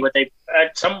anything, but they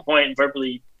at some point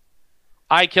verbally.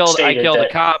 I killed a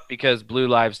cop because blue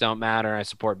lives don't matter. I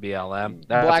support BLM.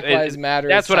 Black Lives Matter.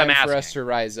 That's what I'm asking. For us to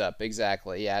rise up.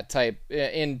 Exactly. Yeah. Type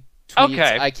in tweets.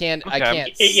 Okay. I can't.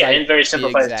 Yeah, in very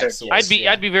simplified terms. I'd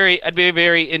be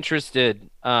very interested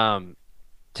to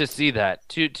see that.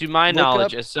 To my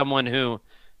knowledge, as someone who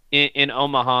in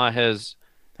Omaha has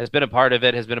been a part of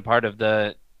it, has been a part of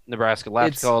the Nebraska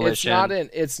Left Coalition.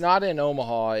 It's not in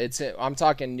Omaha. I'm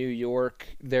talking New York.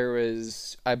 There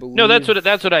was, I believe. No,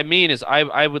 that's what I mean. Is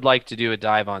I would like to do a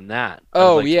dive on that.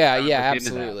 Oh yeah,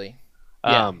 absolutely.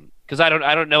 Because I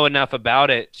don't know enough about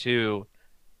it to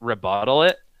rebuttal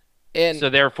it, and so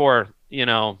therefore,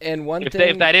 and one if thing,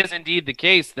 if that is indeed the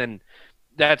case, then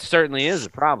that certainly is a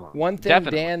problem. One thing,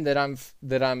 definitely. Dan, that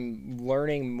I'm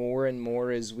learning more and more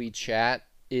as we chat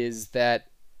is that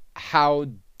how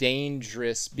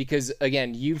dangerous, because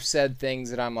again, you've said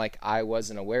things that I'm like, I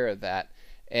wasn't aware of that,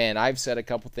 and I've said a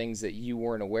couple things that you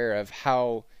weren't aware of,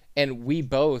 and we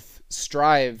both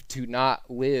strive to not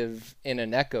live in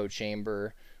an echo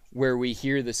chamber where we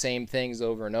hear the same things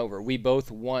over and over. We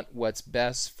both want what's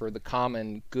best for the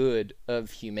common good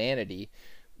of humanity.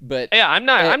 But yeah, I'm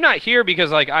not here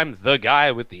because I'm the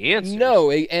guy with the answer. No,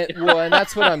 and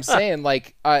that's what I'm saying.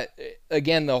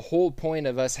 Again, the whole point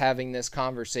of us having this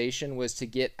conversation was to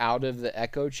get out of the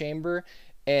echo chamber.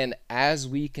 And as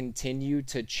we continue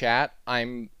to chat,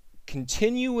 I'm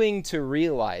continuing to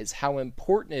realize how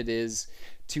important it is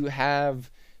to have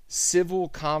civil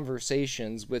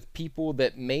conversations with people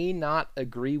that may not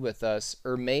agree with us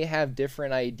or may have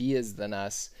different ideas than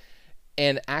us,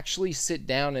 and actually sit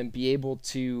down and be able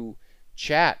to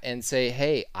chat and say,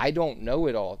 hey, I don't know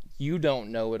it all. You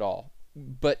don't know it all.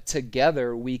 But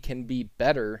together we can be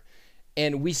better.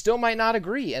 And we still might not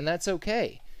agree, and that's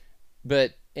okay.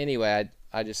 But anyway,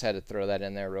 I just had to throw that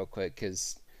in there real quick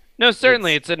because No,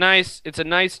 certainly it's a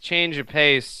nice change of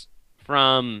pace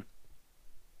from.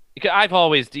 Because I've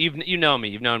always you've known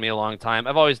me a long time.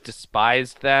 I've always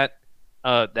despised that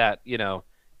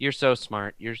you're so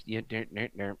smart.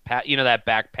 That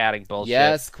back patting bullshit.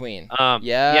 Yes, Queen.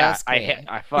 Yes, Queen. yeah,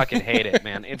 I fucking hate it,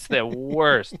 man. It's the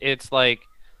worst. It's like,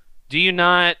 do you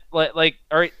not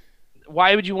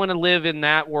why would you want to live in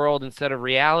that world instead of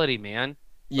reality, man?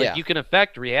 Like, you can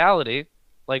affect reality.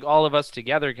 Like, all of us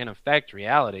together can affect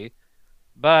reality.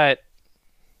 But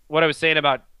what I was saying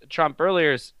about Trump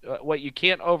earlier is what you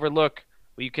can't overlook,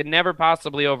 what you can never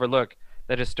possibly overlook,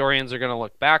 that historians are going to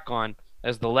look back on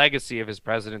as the legacy of his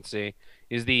presidency,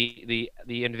 is the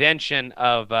invention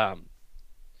of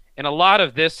and a lot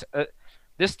of this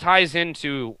this ties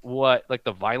into what, like,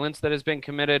 the violence that has been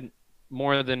committed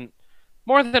more than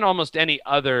almost any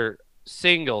other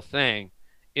single thing,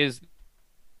 is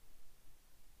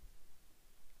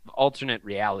alternate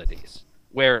realities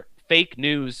where fake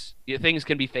news, things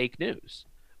can be fake news,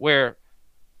 where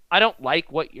I don't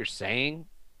like what you're saying,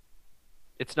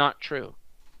 it's not true.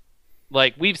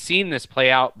 Like, we've seen this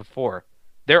play out before.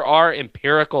 There are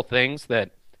empirical things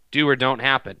that do or don't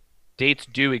happen. Dates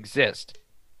do exist.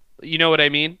 You know what I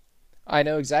mean? I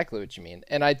know exactly what you mean.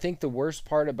 And I think the worst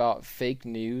part about fake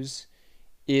news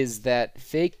is that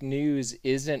fake news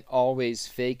isn't always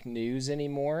fake news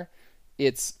anymore.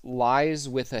 It's lies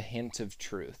with a hint of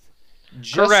truth.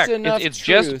 Correct. It's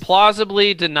just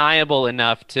plausibly deniable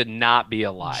enough to not be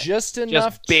a lie. Just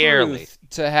enough just barely truth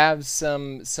to have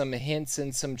some hints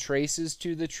and some traces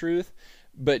to the truth,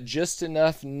 but just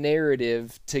enough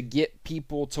narrative to get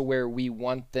people to where we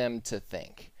want them to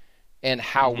think and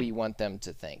how we want them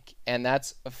to think. And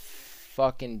that's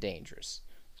fucking dangerous.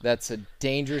 That's a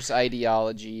dangerous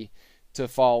ideology to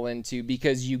fall into,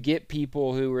 because you get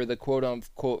people who are the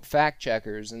quote-unquote fact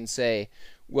checkers and say,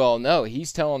 well, no,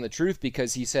 he's telling the truth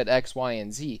because he said X, Y,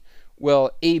 and Z.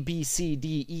 Well, A, B, C,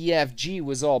 D, E, F, G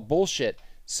was all bullshit.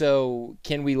 So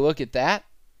can we look at that?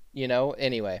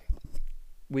 Anyway,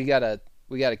 we gotta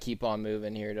keep on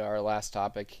moving here to our last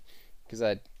topic, because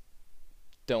I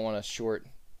don't want to short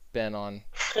Ben on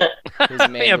his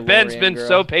Mandalorian yeah, Ben's been girl.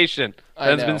 so patient.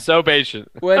 Ben's been so patient.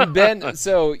 When Ben,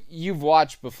 so you've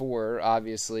watched before,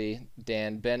 obviously,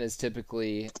 Dan. Ben is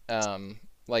typically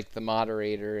like the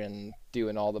moderator and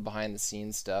doing all the behind the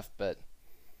scenes stuff, but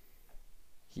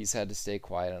he's had to stay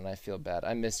quiet, and I feel bad.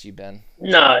 I miss you, Ben.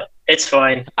 No, it's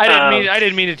fine. I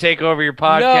didn't mean to take over your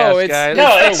podcast, guys.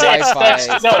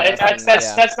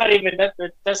 That's not even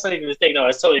the thing. No,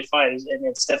 it's totally fine, and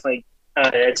it's definitely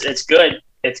it's good.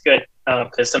 It's good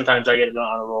because sometimes I get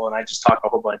on a roll and I just talk a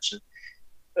whole bunch,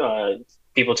 and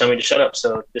people tell me to shut up.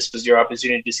 So this was your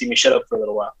opportunity to see me shut up for a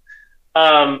little while.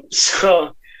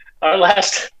 So our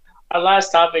last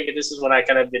topic, and this is what I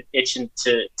kind of been itching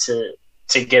to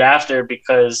get after,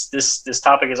 because this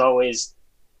topic has always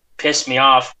pissed me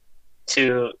off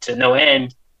to no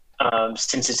end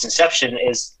since its inception,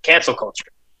 is cancel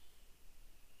culture.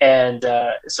 And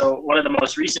so one of the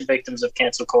most recent victims of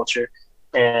cancel culture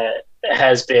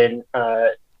has been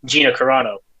Gina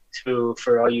Carano, who,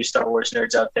 for all you Star Wars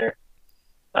nerds out there,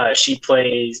 she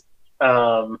plays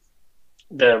the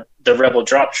rebel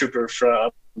drop trooper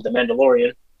from The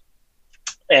Mandalorian,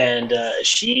 and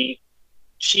she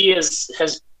has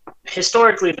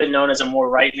historically been known as a more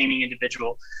right-leaning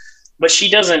individual, but she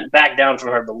doesn't back down from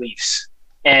her beliefs,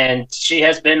 and she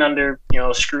has been under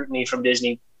scrutiny from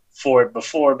Disney for it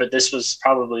before, but this was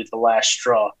probably the last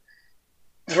straw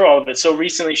for all of it. So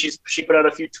recently she put out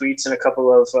a few tweets and a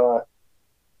couple of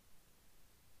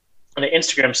an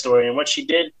Instagram story, and what she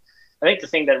did, I think the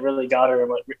thing that really got her and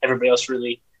what everybody else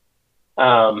really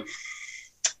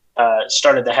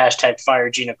started the hashtag Fire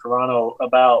Gina Carano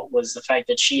about, was the fact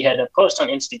that she had a post on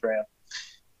Instagram.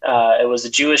 It was a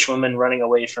Jewish woman running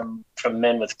away from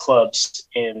men with clubs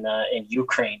in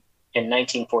Ukraine in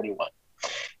 1941,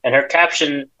 and her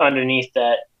caption underneath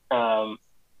that, I'm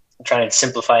trying to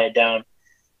simplify it down,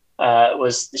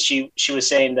 was she was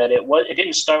saying that it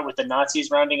didn't start with the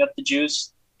Nazis rounding up the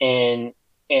Jews during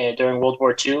World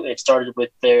War II. It started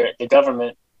with the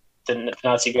government, the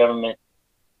Nazi government,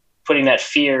 putting that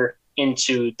fear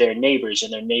into their neighbors,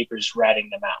 and their neighbors ratting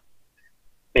them out,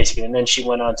 basically. And then she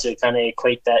went on to kind of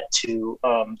equate that to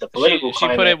the political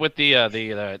climate. She put it with the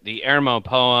Ermo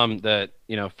poem that,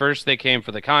 first they came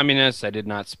for the communists. I did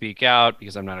not speak out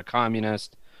because I'm not a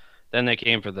communist. Then they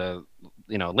came for the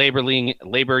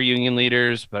labor union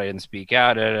leaders, but I didn't speak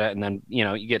out. And then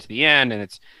you get to the end, and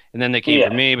then they came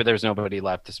for me, but there's nobody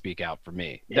left to speak out for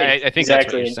me. I think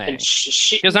that's what you're saying.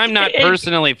 Because I'm not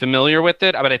personally familiar with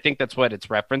it, but I think that's what it's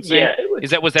referencing. Yeah,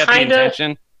 was that the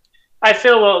intention? I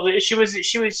feel she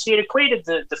had equated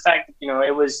the fact that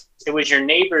it was your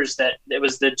neighbors it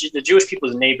was the Jewish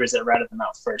people's neighbors that ratted them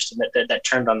out first, and that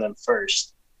turned on them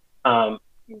first,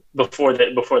 before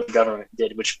the government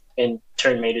did, which in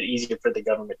turn made it easier for the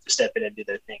government to step in and do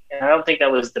their thing. And I don't think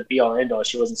that was the be all end all.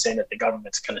 She wasn't saying that the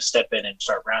government's going to step in and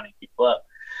start rounding people up.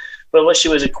 But what she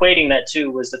was equating that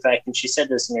to was the fact, and she said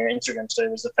this in her Instagram story,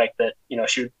 was the fact that,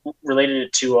 she related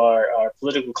it to our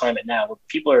political climate now, where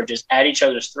people are just at each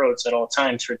other's throats at all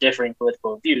times for differing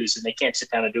political views, and they can't sit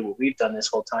down and do what we've done this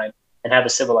whole time and have a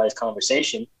civilized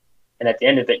conversation. And at the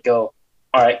end of it, go,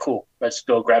 all right, cool, let's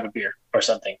go grab a beer or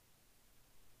something.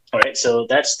 All right, so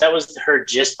that was her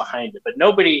gist behind it, but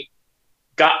nobody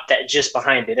got that gist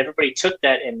behind it. Everybody took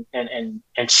that and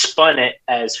spun it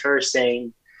as her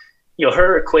saying,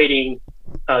 her equating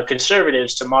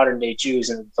conservatives to modern day Jews,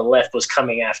 and the left was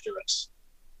coming after us,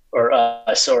 or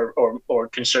us, or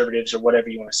conservatives, or whatever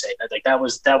you want to say. Like that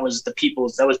was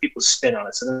people's spin on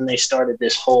it. So then they started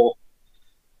this whole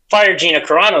fire Gina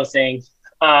Carano thing,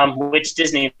 which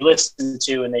Disney listened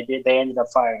to, and they ended up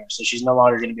firing her. So she's no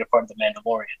longer going to be a part of the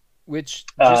Mandalorian. Which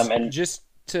just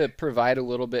to provide a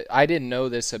little bit, I didn't know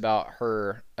this about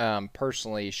her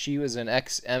personally. She was an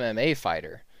ex-MMA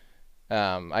fighter.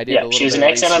 She's an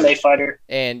ex-MMA fighter,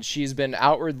 and she's been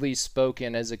outwardly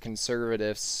spoken as a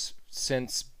conservative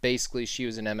since basically she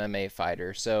was an MMA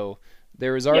fighter. So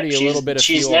there was already a little bit of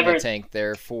fuel in the tank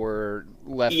there for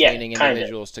left-leaning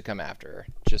individuals to come after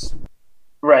her.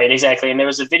 Right, exactly. And there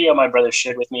was a video my brother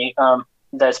shared with me.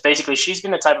 That's basically, she's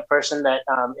been the type of person that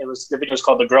the video was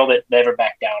called "The Girl That Never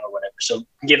Backed Down" or whatever. So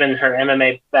given her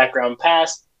MMA background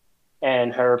past,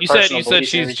 and her you said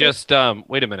she's just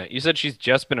wait a minute. You said she's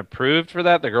just been approved for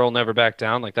that. The Girl Never Back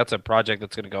Down. Like that's a project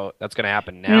that's gonna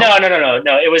happen now. No.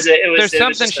 There's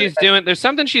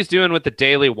something she's doing with the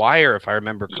Daily Wire, if I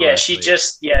remember correctly.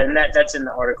 And that's in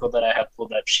the article that I have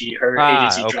pulled up. Her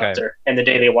agency dropped her, and the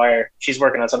Daily Wire. She's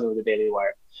working on something with the Daily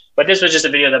Wire. But this was just a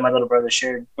video that my little brother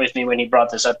shared with me when he brought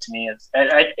this up to me.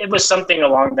 It was something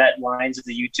along that lines of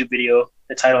the YouTube video,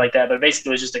 the title like that. But basically,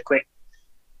 it was just a quick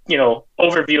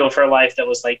overview of her life that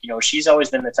was like, she's always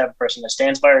been the type of person that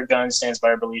stands by her guns, stands by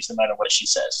her beliefs, no matter what she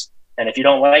says. And if you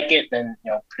don't like it, then,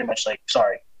 pretty much like,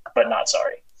 sorry, but not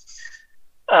sorry.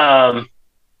 So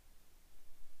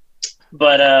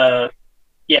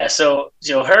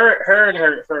her and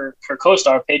her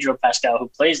co-star, Pedro Pascal, who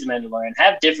plays the Mandalorian,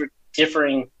 have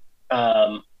differing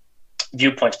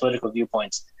viewpoints, political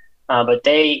viewpoints. But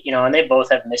they, and they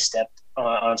both have misstepped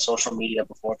on social media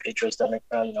before. Pedro's done,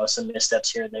 some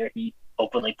missteps here and there. He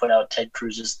openly put out Ted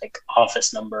Cruz's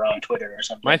office number on Twitter or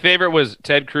something. My favorite was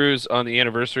Ted Cruz on the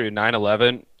anniversary of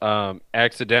 9/11,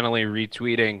 accidentally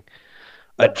retweeting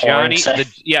a Johnny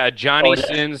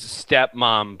Sins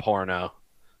stepmom porno,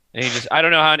 and I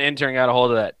don't know how an intern got a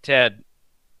hold of that. Ted,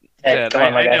 I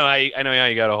know how you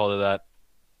got a hold of that.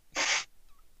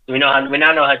 We now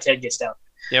know how Ted gets down.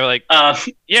 Yeah, we're like,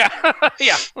 yeah.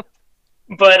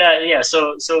 But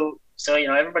so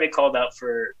everybody called out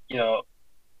for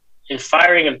in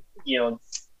firing of Gina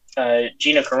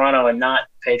Carano and not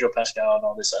Pedro Pascal and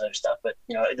all this other stuff. But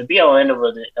the be all end of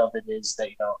it is that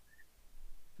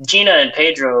Gina and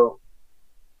Pedro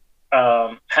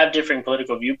have different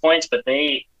political viewpoints, but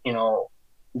they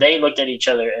looked at each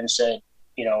other and said,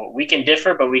 we can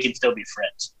differ, but we can still be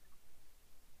friends.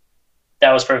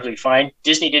 That was perfectly fine.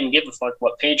 Disney didn't give a fuck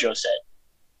what Pedro said,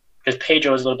 because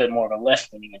Pedro is a little bit more of a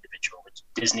left-leaning individual, which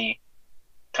Disney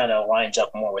kind of lines up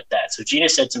more with that. So Gina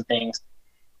said some things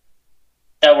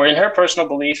that were in her personal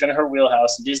belief, in her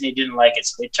wheelhouse, and Disney didn't like it,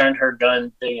 so they turned their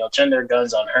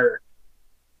guns on her.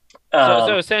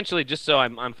 So essentially, just so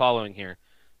I'm following here,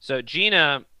 so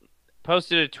Gina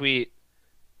posted a tweet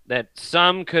that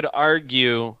some could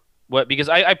argue because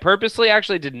I purposely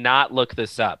actually did not look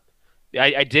this up.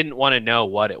 I didn't want to know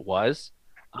what it was,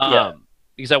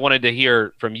 because I wanted to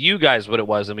hear from you guys what it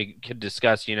was, and we could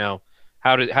discuss,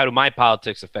 how do my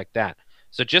politics affect that.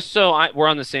 So just so we're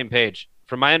on the same page,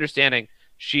 from my understanding,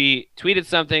 she tweeted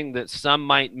something that some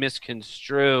might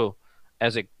misconstrue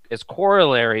as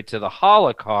corollary to the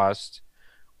Holocaust,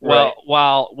 right.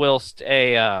 whilst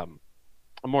a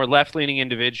more left-leaning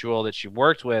individual that she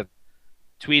worked with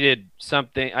tweeted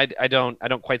something. I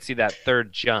don't quite see that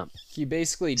third jump. He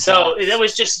basically that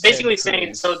was just basically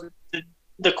saying. So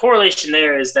the correlation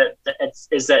there is that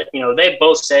they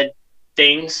both said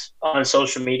things on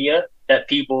social media that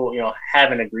people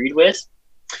haven't agreed with,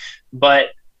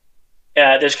 but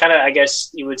there's kind of, I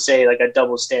guess you would say, like a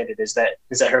double standard. Is that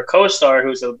her co-star,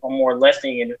 who's a more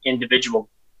left-leaning individual,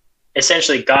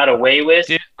 essentially got away with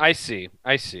I see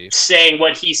saying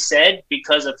what he said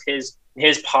because of his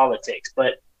politics,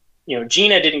 but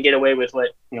Gina didn't get away with what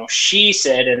she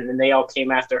said, and then they all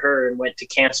came after her and went to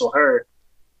cancel her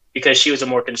because she was a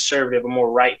more conservative, a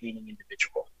more right-leaning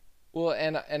individual. Well,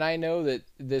 and I know that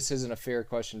this isn't a fair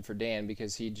question for Dan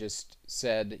because he just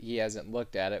said he hasn't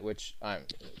looked at it, which I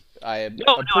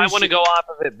want to go off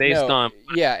of it based on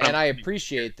and I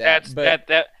appreciate that.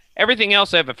 That everything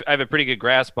else I have a pretty good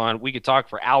grasp on. We could talk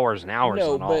for hours and hours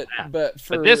on all that.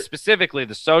 But this specifically,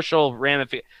 the social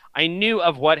ramifications, I knew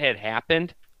of what had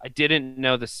happened. I didn't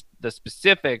know the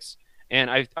specifics, and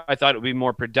I thought it would be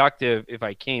more productive if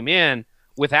I came in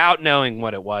without knowing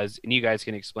what it was, and you guys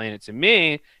can explain it to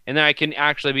me, and then I can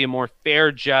actually be a more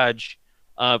fair judge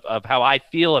of how I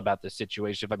feel about this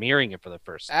situation if I'm hearing it for the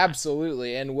first time.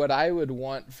 Absolutely, and what I would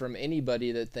want from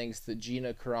anybody that thinks that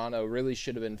Gina Carano really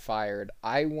should have been fired,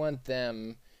 I want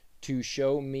them to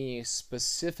show me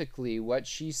specifically what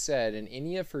she said in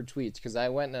any of her tweets, because I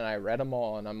went and I read them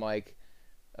all, and I'm like,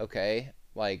 okay,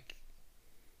 like,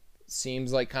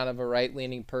 seems like kind of a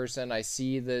right-leaning person. I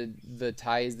see the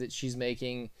ties that she's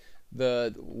making.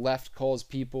 The left calls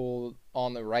people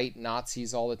on the right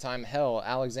Nazis all the time. Hell,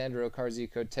 Alexandra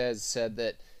Ocasio-Cortez said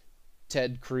that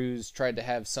Ted Cruz tried to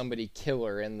have somebody kill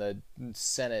her in the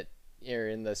Senate or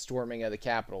in the storming of the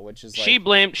Capitol, which is like...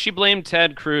 She blamed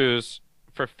Ted Cruz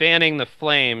for fanning the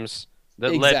flames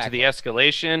that led to the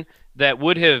escalation that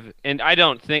would have... And I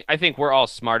think we're all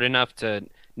smart enough to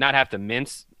not have to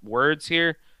mince words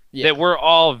here. Yeah. That we're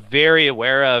all very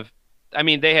aware of. I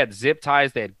mean, they had zip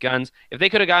ties, they had guns. If they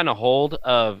could have gotten a hold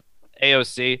of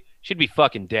AOC, she'd be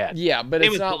fucking dead. Yeah, but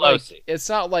it's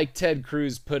not like Ted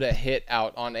Cruz put a hit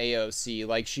out on AOC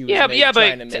like she was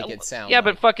trying to make it sound. Yeah,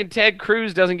 but fucking Ted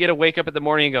Cruz doesn't get to wake up in the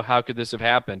morning and go, "How could this have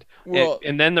happened?" Well,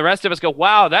 and then the rest of us go,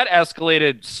 "Wow, that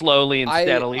escalated slowly and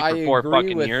steadily for 4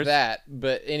 fucking years." I agree with that,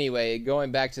 but anyway,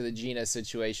 going back to the Gina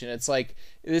situation, it's like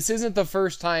this isn't the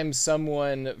first time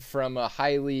someone from a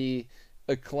highly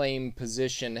acclaimed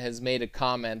position has made a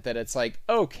comment that it's like,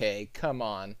 okay, come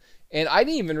on. And I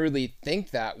didn't even really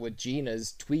think that with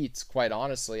Gina's tweets, quite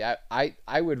honestly.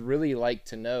 I would really like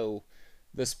to know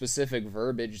the specific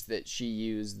verbiage that she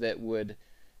used that would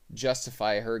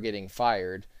justify her getting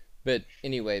fired. But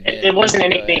anyway, Ben, it wasn't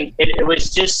anything. It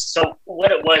was just, so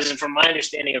what it was, and from my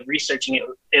understanding of researching it,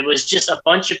 it was just a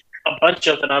bunch of,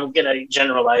 and I'm gonna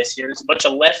generalize here, it's a bunch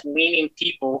of left-leaning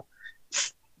people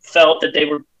felt that they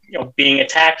were being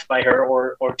attacked by her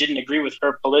or didn't agree with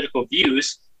her political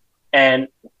views, and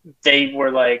they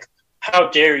were like, "How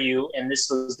dare you?" And this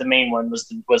was the main one, was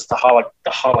the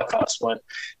Holocaust one.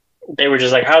 They were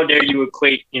just like, "How dare you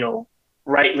equate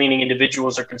right-leaning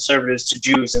individuals or conservatives to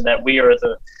Jews, and that we are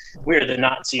the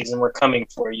Nazis and we're coming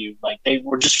for you." Like, they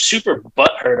were just super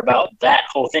butthurt about that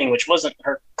whole thing, which wasn't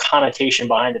her connotation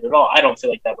behind it at all. I don't feel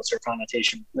like that was her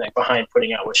connotation behind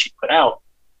putting out what she put out.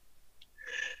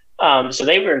 So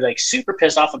they were like super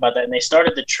pissed off about that, and they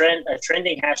started a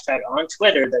trending hashtag on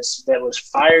Twitter that was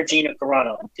 "Fire Gina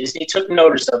Carano." And Disney took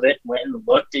notice of it, went and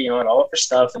looked, at all of her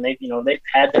stuff, and they've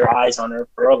had their eyes on her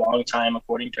for a long time,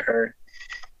 according to her,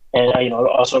 and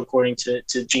also according to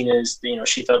Gina's,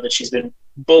 she felt that she's been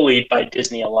bullied by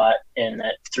Disney a lot, and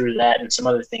that through that and some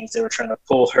other things, they were trying to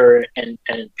pull her and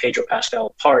Pedro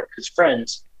Pascal apart as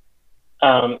friends.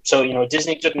 So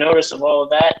Disney took notice of all of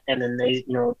that, and then they,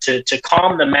 to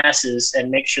calm the masses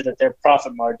and make sure that their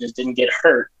profit margins didn't get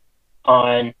hurt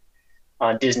on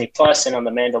Disney Plus and on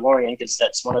The Mandalorian, because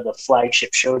that's one of the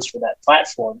flagship shows for that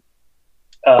platform.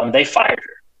 They fired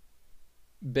her.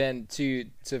 Ben, to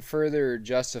further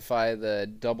justify the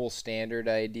double standard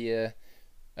idea,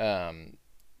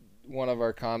 one of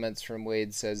our comments from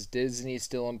Wade says, Disney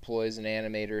still employs an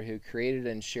animator who created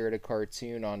and shared a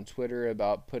cartoon on Twitter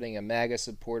about putting a MAGA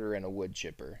supporter in a wood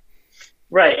chipper.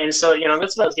 Right, and so,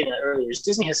 that's what I was getting at earlier.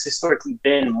 Disney has historically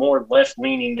been more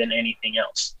left-leaning than anything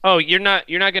else. Oh, you're not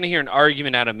going to hear an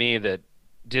argument out of me that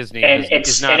Disney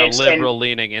is not a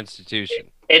liberal-leaning institution.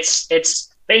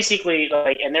 It's basically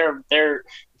like, and they're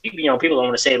people don't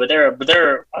want to say it, but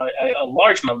they're a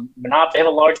large monopoly. They have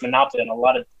a large monopoly on a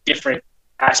lot of different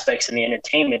aspects in the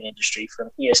entertainment industry,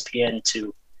 from ESPN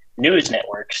to news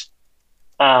networks,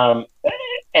 and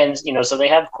so they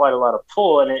have quite a lot of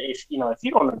pull. And if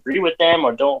you don't agree with them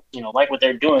or don't like what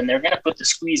they're doing, they're going to put the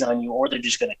squeeze on you, or they're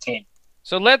just going to can you.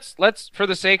 So let's for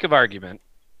the sake of argument,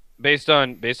 based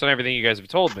on everything you guys have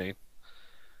told me,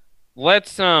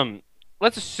 let's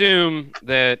assume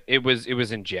that it was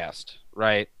in jest,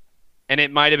 right? and it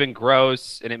might have been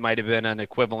gross, and it might have been an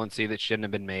equivalency that shouldn't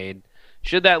have been made.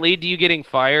 Should that lead to you getting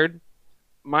fired?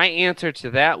 My answer to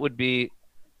that would be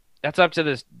that's up to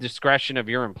the discretion of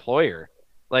your employer.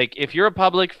 Like, if you're a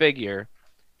public figure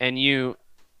and you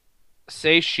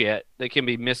say shit that can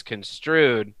be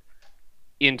misconstrued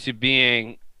into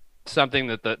being something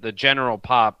that the general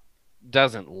pop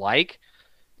doesn't like,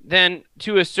 then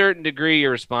to a certain degree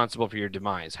you're responsible for your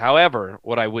demise. However,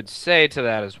 what I would say to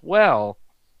that as well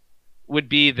would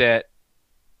be that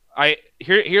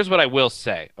here's what I will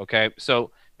say, okay?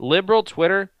 So liberal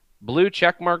Twitter, blue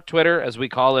checkmark Twitter, as we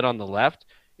call it on the left,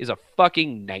 is a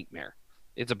fucking nightmare.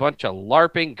 It's a bunch of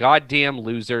LARPing goddamn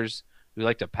losers who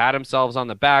like to pat themselves on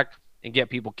the back and get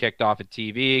people kicked off of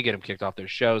TV, get them kicked off their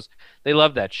shows. They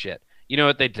love that shit. You know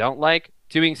what they don't like?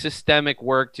 Doing systemic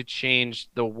work to change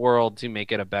the world to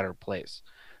make it a better place.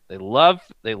 They love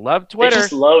Twitter. They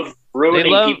just love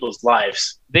ruining people's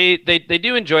lives. They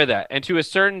do enjoy that, and to a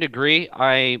certain degree,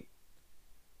 I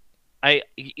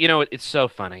you know, it's so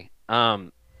funny.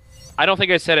 I don't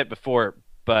think I said it before,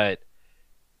 but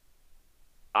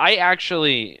I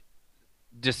actually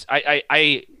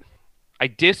I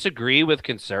disagree with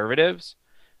conservatives,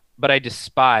 but I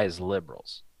despise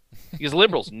liberals because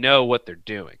liberals know what they're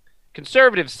doing.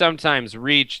 Conservatives sometimes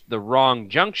reach the wrong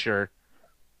juncture,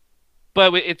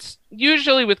 but it's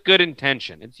usually with good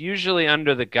intention. It's usually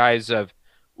under the guise of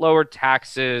lower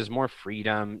taxes, more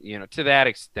freedom, you know, to that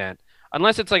extent.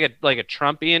 Unless it's like a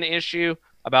Trumpian issue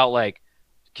about like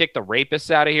kick the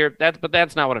rapists out of here. But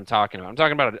that's not what I'm talking about. I'm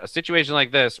talking about a situation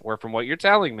like this where, from what you're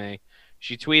telling me,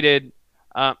 she tweeted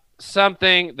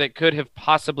something that could have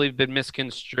possibly been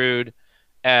misconstrued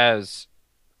as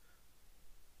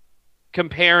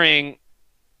comparing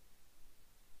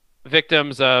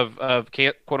victims of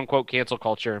quote-unquote cancel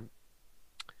culture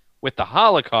with the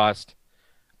Holocaust.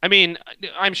 I mean,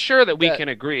 I'm sure that we can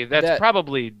agree that's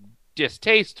probably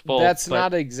distasteful. That's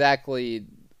not exactly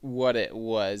what it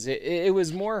was. It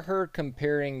was more her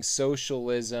comparing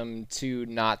socialism to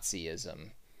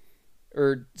Nazism,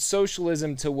 or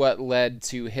socialism to what led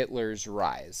to Hitler's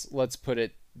rise. Let's put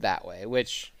it that way,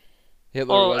 which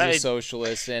Hitler was a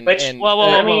socialist. Real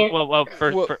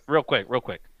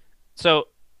quick. So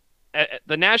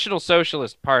the National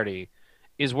Socialist Party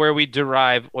is where we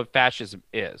derive what fascism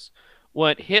is.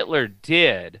 What Hitler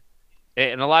did,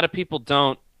 and a lot of people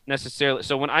don't necessarily.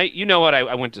 So when I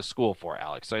went to school for,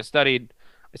 Alex. So I studied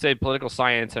political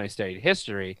science and I studied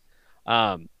history.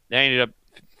 I ended up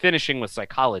finishing with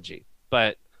psychology.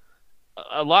 But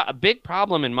a big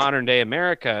problem in modern day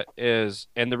America is,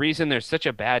 and the reason there's such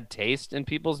a bad taste in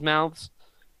people's mouths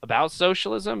about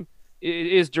socialism,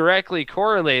 is directly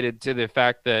correlated to the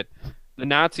fact that the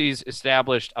Nazis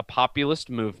established a populist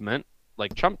movement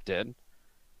like Trump did,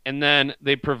 and then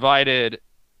they provided,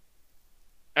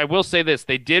 I will say this,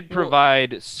 they did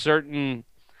provide certain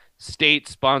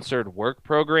state-sponsored work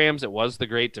programs. It was the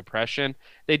Great Depression.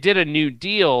 They did a New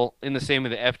Deal in the same way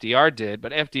that FDR did,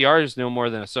 but FDR is no more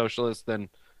than a socialist than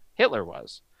Hitler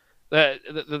was.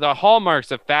 The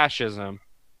hallmarks of fascism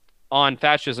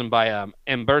by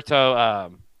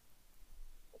Umberto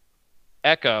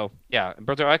Eco. Yeah,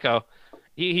 Umberto Eco.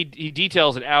 He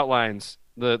details and outlines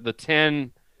the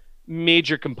 10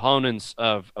 major components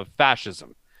of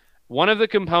fascism. One of the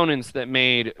components that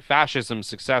made fascism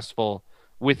successful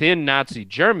within Nazi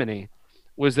Germany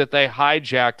was that they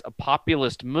hijacked a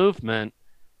populist movement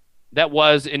that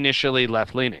was initially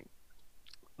left-leaning.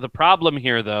 The problem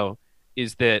here, though,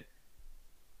 is that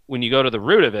when you go to the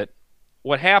root of it,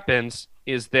 what happens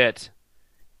is that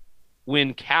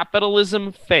when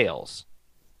capitalism fails,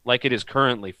 like it is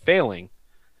currently failing,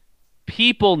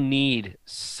 people need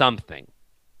something.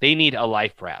 They need a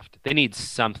life raft. They need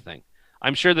something.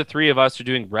 I'm sure the three of us are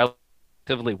doing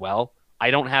relatively well. I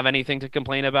don't have anything to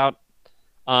complain about.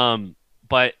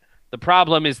 But the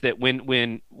problem is that when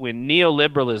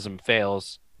neoliberalism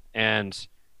fails and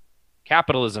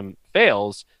capitalism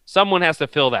fails, someone has to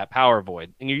fill that power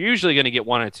void. And you're usually going to get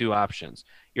one of two options.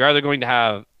 You're either going to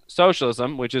have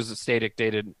socialism, which is a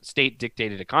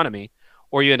state-dictated economy,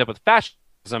 or you end up with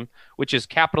fascism, which is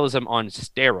capitalism on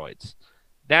steroids.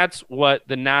 That's what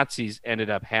the Nazis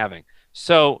ended up having.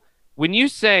 So when you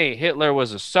say Hitler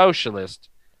was a socialist,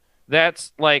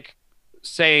 that's like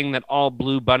saying that all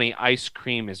Blue Bunny ice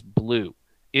cream is blue.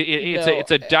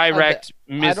 It's a direct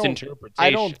misinterpretation. I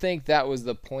don't think that was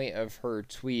the point of her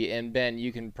tweet. And Ben,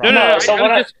 you can probably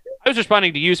I was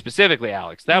responding to you specifically,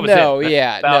 Alex. That was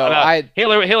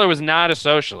Hitler was not a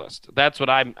socialist. That's what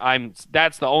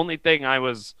that's the only thing I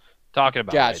was talking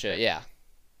about. Gotcha. Right, yeah.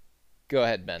 Go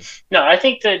ahead, Ben. No, I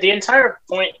think the entire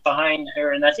point behind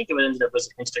her, and I think it ended up was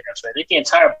an Instagram story. I think the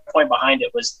entire point behind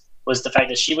it was was the fact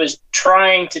that she was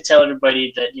trying to tell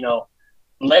everybody that,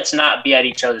 let's not be at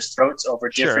each other's throats over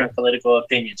different political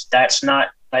opinions. That's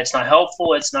not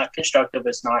helpful. It's not constructive.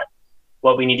 It's not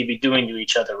what we need to be doing to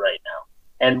each other right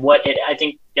now. And I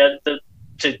think to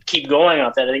keep going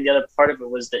off that, I think the other part of it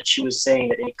was that she was saying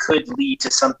that it could lead to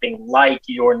something like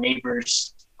your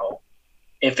neighbors.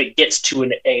 If it gets to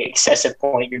an excessive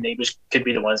point, your neighbors could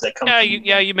be the ones that come.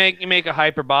 You make a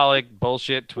hyperbolic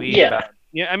bullshit tweet. Yeah.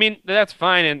 I mean, that's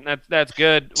fine and that's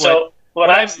good. So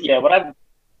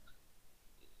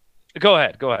Go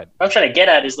ahead. I'm trying to get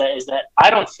at is that I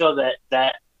don't feel that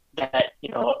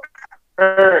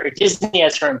her Disney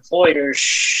as her employer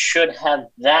should have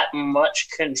that much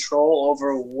control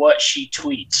over what she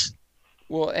tweets.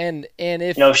 Well, and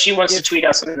if she wants to tweet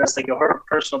out something that's like her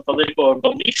personal political or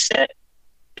belief set,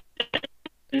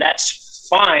 and that's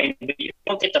fine, but you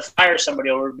don't get to fire somebody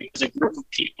over because a group of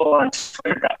people on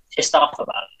Twitter got pissed off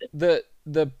about it.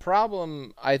 The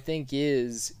problem, I think,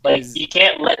 is you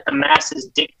can't let the masses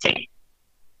dictate,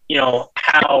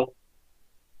 how.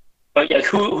 But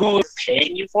who is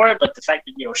paying you for it? But the fact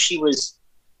that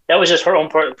that was just her own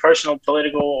personal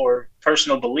political or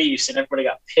personal beliefs, and everybody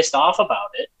got pissed off about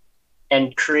it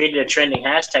and created a trending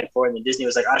hashtag for it. And Disney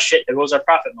was like, "Oh shit, there goes our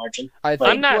profit margin."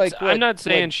 I'm not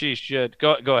saying she should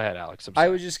go ahead, Alex. I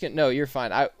was just gonna. No, you're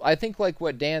fine. I think like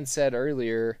what Dan said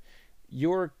earlier.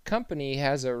 Your company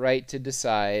has a right to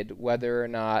decide whether or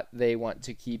not they want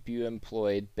to keep you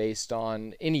employed based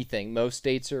on anything. Most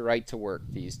states are right to work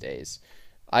these days.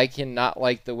 I cannot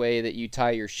like the way that you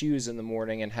tie your shoes in the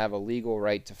morning and have a legal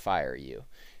right to fire you.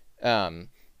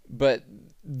 But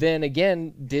then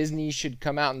again, Disney should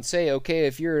come out and say, okay,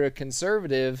 if you're a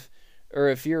conservative or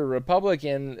if you're a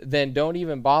Republican, then don't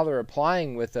even bother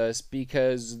applying with us,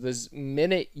 because the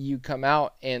minute you come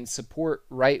out and support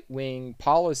right-wing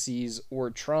policies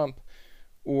or Trump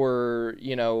or,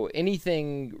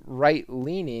 anything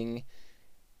right-leaning,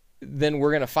 then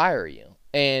we're going to fire you.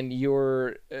 And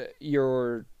your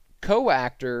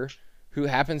co-actor, who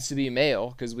happens to be male,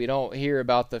 because we don't hear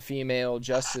about the female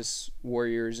justice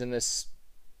warriors in this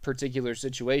particular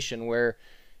situation, where,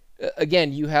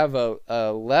 again, you have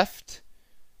a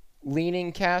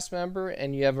left-leaning cast member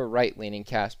and you have a right-leaning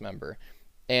cast member.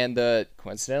 And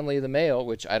coincidentally, the male,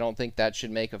 which I don't think that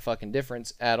should make a fucking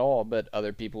difference at all, but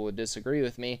other people would disagree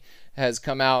with me, has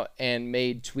come out and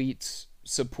made tweets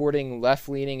supporting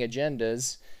left-leaning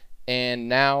agendas. And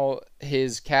now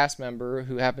his cast member,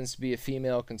 who happens to be a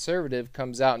female conservative,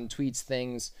 comes out and tweets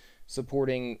things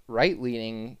supporting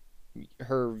right-leaning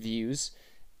her views,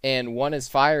 and one is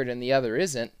fired and the other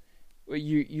isn't.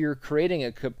 You're creating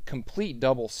a complete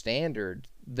double standard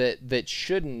that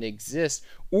shouldn't exist.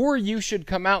 Or you should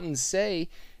come out and say,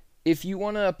 if you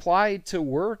want to apply to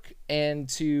work and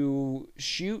to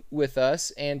shoot with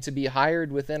us and to be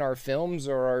hired within our films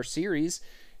or our series,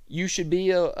 you should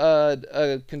be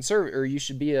a conservative, or you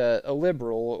should be a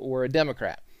liberal or a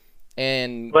Democrat.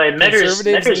 And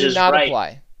conservatives do not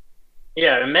apply.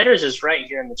 Yeah, Metters is right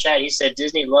here in the chat. He said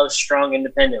Disney loves strong,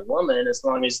 independent women as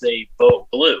long as they vote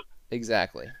blue.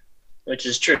 Exactly. Which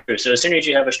is true. So as soon as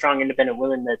you have a strong, independent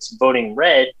woman that's voting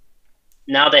red,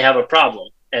 now they have a problem.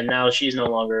 And now she's no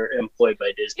longer employed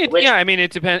by Disney.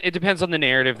 It depends on the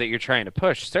narrative that you're trying to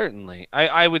push, certainly.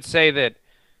 I would say that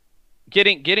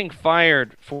getting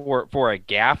fired for a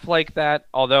gaffe like that,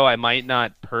 although I might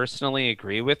not personally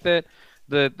agree with it,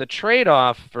 the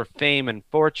trade-off for fame and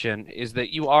fortune is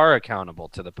that you are accountable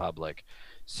to the public.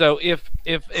 So if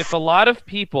a lot of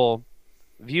people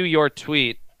view your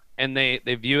tweet and they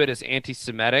view it as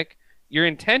anti-Semitic, your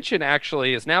intention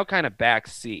actually is now kind of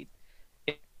backseat.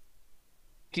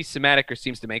 Anti-Semitic or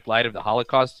seems to make light of the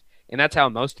Holocaust, and that's how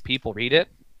most people read it.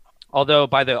 Although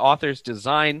by the author's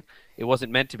design, it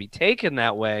wasn't meant to be taken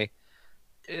that way.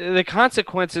 The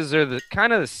consequences are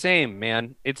kind of the same,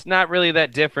 man. It's not really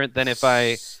that different than if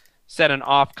I said an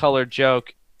off-color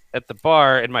joke at the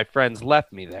bar and my friends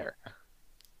left me there.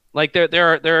 Like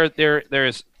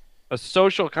there's a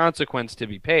social consequence to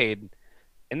be paid,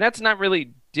 and that's not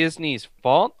really Disney's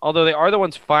fault. Although they are the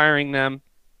ones firing them,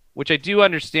 which I do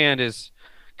understand is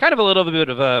kind of a little bit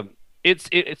of a.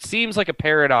 It seems like a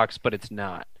paradox, but it's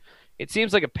not. It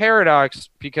seems like a paradox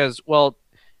because, well,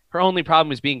 her only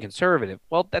problem is being conservative.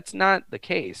 Well, that's not the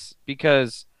case,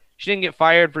 because she didn't get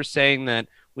fired for saying that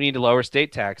we need to lower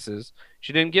state taxes.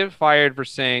 She didn't get fired for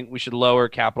saying we should lower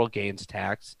capital gains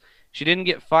tax. She didn't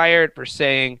get fired for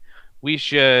saying we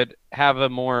should have a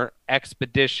more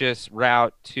expeditious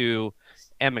route to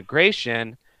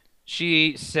immigration.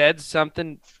 She said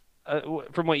something,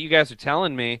 from what you guys are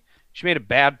telling me, she made a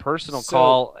bad personal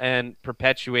call and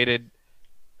perpetuated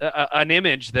an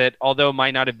image that, although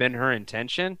might not have been her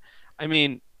intention, I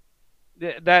mean,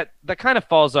 that kind of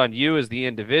falls on you as the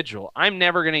individual. I'm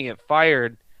never going to get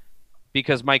fired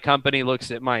because my company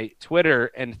looks at my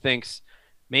Twitter and thinks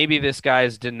maybe this guy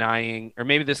is denying, or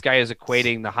maybe this guy is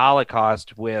equating the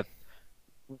Holocaust with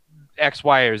X,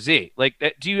 Y, or Z. Like,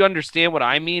 do you understand what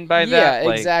I mean by that? Yeah,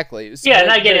 Like, exactly. Yeah,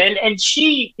 and I get it. And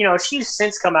she, she's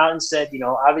since come out and said,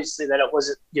 obviously that it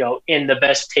wasn't, in the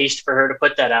best taste for her to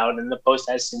put that out, and the post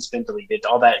has since been deleted.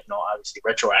 All that, obviously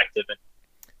retroactive,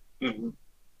 and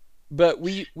but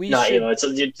we not,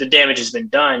 should... the damage has been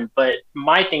done. But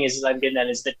my thing is, I'm getting at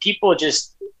is that people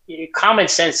just common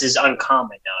sense is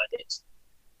uncommon nowadays,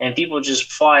 and people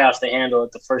just fly off the handle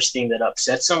at the first thing that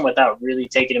upsets them without really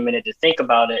taking a minute to think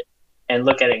about it and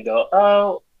look at it and go,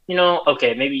 oh,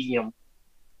 okay, maybe,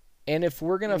 And if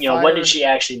we're going to fire... what did she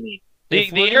actually mean?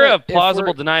 The era of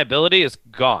plausible deniability is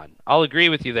gone. I'll agree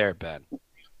with you there, Ben.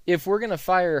 If we're going to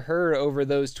fire her over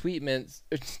those tweets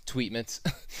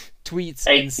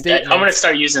Hey, and statements... I'm going to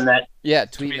start using that. Yeah,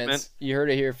 tweetments. You heard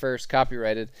it here first,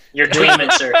 copyrighted. Your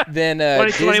tweetments, sir. Then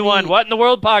 2021, Disney, What in the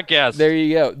World podcast. There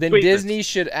you go. Then Tweetments. Disney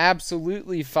should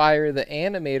absolutely fire the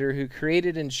animator who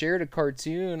created and shared a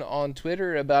cartoon on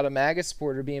Twitter about a MAGA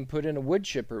supporter being put in a wood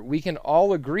chipper. We can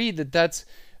all agree that that's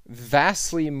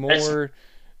vastly more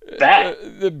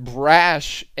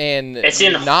brash and it's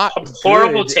in not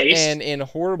horrible good taste. And in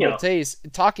horrible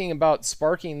taste. Talking about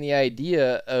sparking the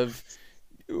idea of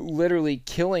literally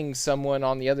killing someone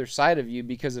on the other side of you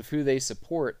because of who they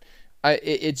support.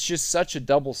 It's just such a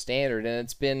double standard, and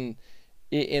it's been,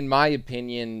 in my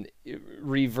opinion,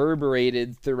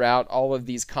 reverberated throughout all of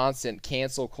these constant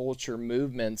cancel culture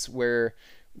movements where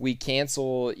we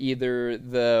cancel either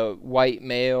the white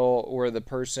male or the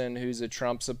person who's a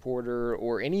Trump supporter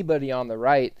or anybody on the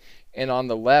right. And on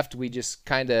the left, we just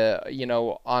kind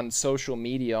of, on social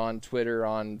media, on Twitter,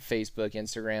 on Facebook,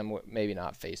 Instagram, maybe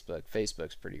not Facebook.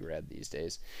 Facebook's pretty red these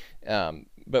days.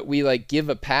 But we give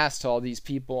a pass to all these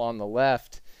people on the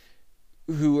left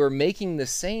who are making the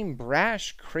same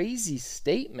brash, crazy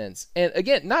statements. And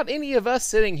again, not any of us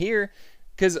sitting here,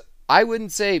 because I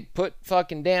wouldn't say put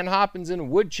fucking Dan Hoppins in a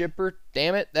wood chipper.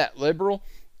 Damn it, that liberal.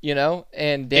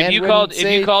 And Dan if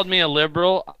you called me a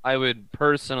liberal, I would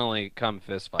personally come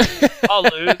fist fight. I'll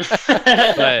lose.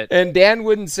 But... And Dan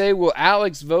wouldn't say, well,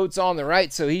 Alex votes on the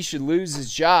right, so he should lose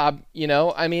his job.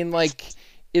 I mean,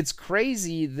 it's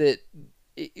crazy that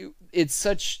it's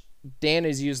such... Dan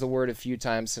has used the word a few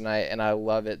times tonight, and I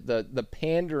love it. The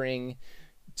pandering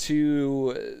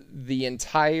to the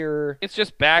entire it's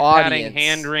just backpatting, audience.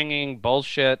 Hand-wringing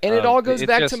bullshit. And it all goes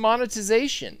back to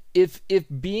monetization. If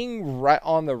being right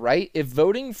on the right, if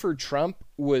voting for Trump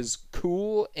was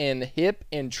cool and hip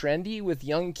and trendy with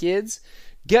young kids,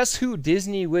 guess who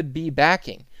Disney would be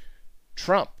backing?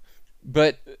 Trump.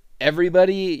 But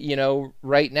everybody,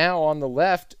 right now on the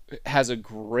left has had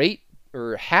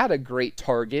a great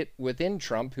target within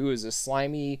Trump, who is a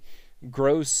slimy,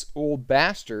 gross old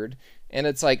bastard. And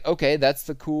it's like, okay, that's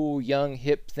the cool, young,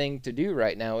 hip thing to do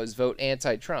right now is vote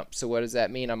anti-Trump. So what does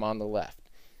that mean? I'm on the left.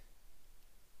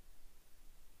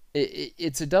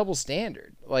 It's a double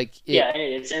standard. Yeah,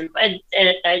 it is. And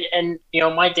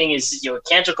my thing is,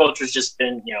 cancel culture has just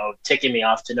been, ticking me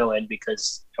off to no end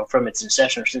because from its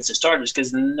inception or since it started,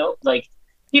 because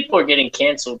people are getting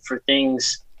canceled for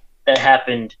things that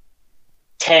happened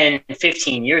 10,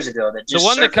 15 years ago. That just the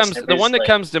one that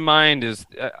comes to mind is.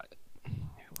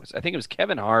 I think it was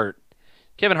Kevin Hart.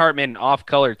 Kevin Hart made an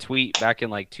off-color tweet back in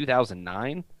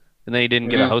 2009, and then he didn't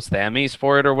get a host of the Emmys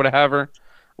for it or whatever.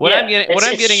 What I'm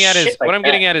getting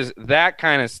at is that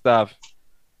kind of stuff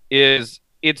is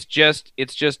it's just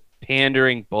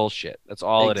pandering bullshit. That's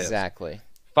all it is. Exactly.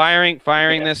 Firing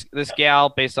this gal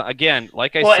based on, again,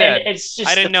 like I said,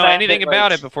 I didn't know anything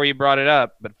about it before you brought it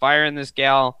up, but firing this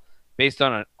gal based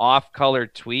on an off-color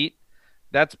tweet,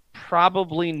 that's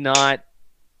probably not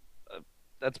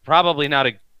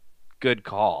a good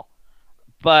call.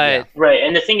 But right,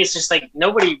 and the thing is just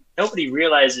nobody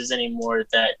realizes anymore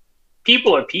that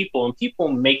people are people and people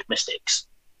make mistakes.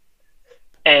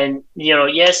 And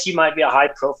yes, you might be a high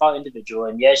profile individual,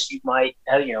 and yes, you might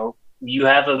have you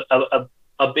have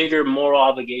a bigger moral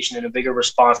obligation and a bigger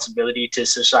responsibility to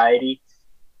society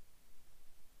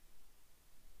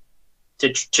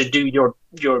to do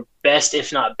your best,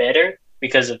 if not better,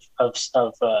 because of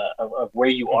where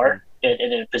you are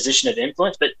in a position of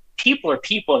influence. But people are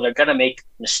people, and they're gonna make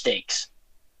mistakes.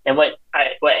 And what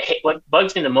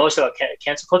bugs me the most about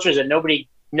cancel culture is that nobody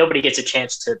gets a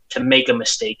chance to make a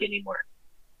mistake anymore.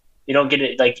 You don't get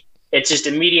it. It's just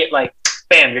immediate,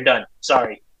 bam, you're done.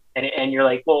 Sorry. And you're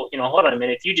like, well, hold on a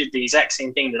minute. If you did the exact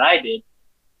same thing that I did,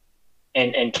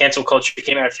 and cancel culture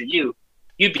came after you,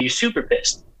 you'd be super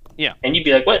pissed. Yeah. And you'd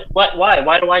be like, what,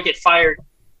 why do I get fired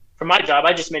from my job?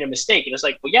 I just made a mistake. And it's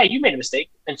like, well, yeah, you made a mistake,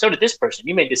 and so did this person.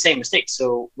 You made the same mistake.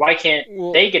 So why can't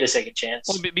they get a second chance?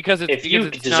 Well, because if you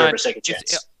deserve a second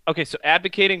chance. Okay, so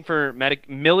advocating for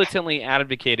militantly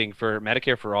advocating for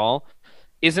Medicare for all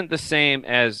isn't the same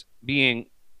as being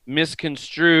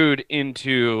misconstrued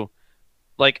into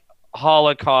like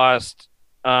Holocaust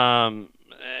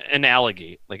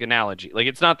analogy. Like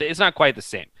it's not quite the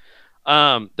same.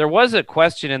 There was a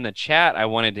question in the chat I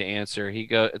wanted to answer.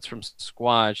 It's from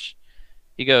Squash.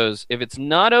 He goes, if it's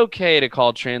not okay to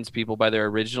call trans people by their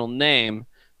original name,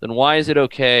 then why is it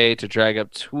okay to drag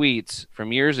up tweets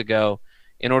from years ago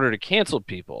in order to cancel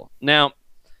people? Now,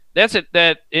 that's it.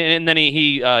 And then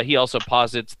he also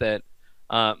posits that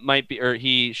might be, or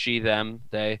he, she, them,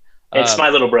 they. It's my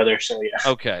little brother, so yeah.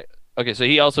 Okay. So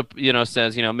he also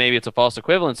says maybe it's a false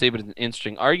equivalency, but it's an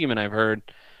interesting argument I've heard.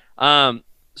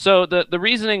 So the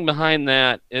reasoning behind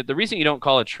that, the reason you don't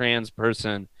call a trans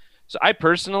person. So I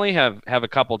personally have a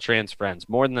couple trans friends,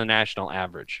 more than the national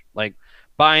average. Like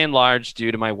by and large,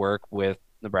 due to my work with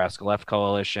Nebraska Left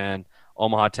Coalition,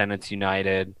 Omaha Tenants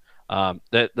United,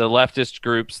 the leftist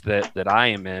groups that I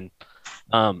am in,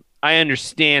 I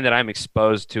understand that I'm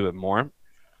exposed to it more.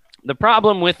 The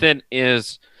problem with it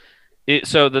is,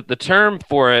 so that the term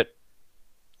for it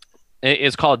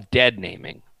is called dead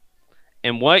naming,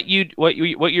 and what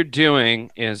you're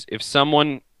doing is if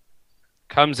someone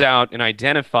comes out and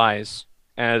identifies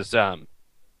as a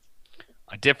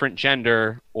different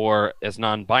gender or as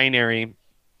non-binary,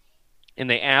 and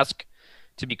they ask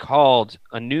to be called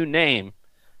a new name,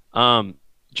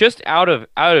 just out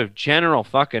of general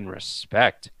fucking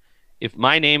respect. If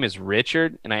my name is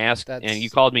Richard and I asked and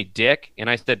you called me Dick and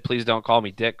I said, please don't call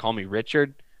me Dick, call me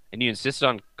Richard, and you insisted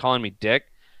on calling me Dick,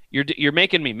 you're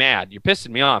making me mad. You're pissing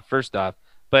me off, first off.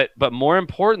 But more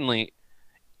importantly,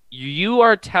 you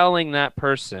are telling that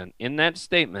person in that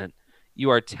statement,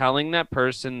 you are telling that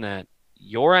person that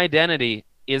your identity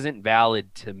isn't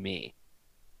valid to me.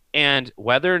 And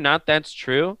whether or not that's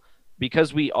true,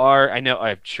 because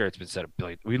I'm sure it's been said a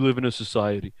billion, we live in a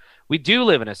society. We do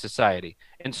live in a society,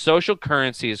 and social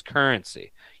currency is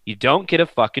currency. You don't get to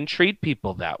fucking treat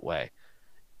people that way.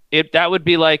 That would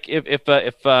be like if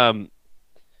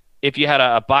you had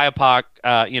a BIPOC,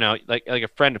 like a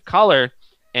friend of color,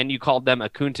 and you called them a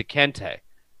Kunta Kinte.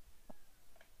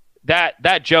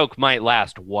 That joke might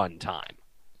last one time,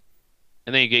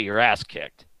 and then you get your ass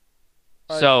kicked.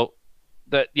 So,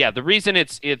 the reason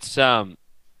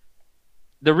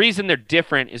the reason they're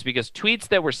different is because tweets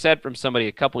that were said from somebody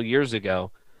a couple years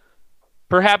ago,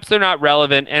 perhaps they're not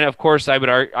relevant, and of course I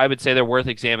would say they're worth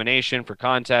examination for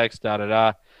context.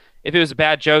 If it was a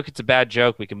bad joke, it's a bad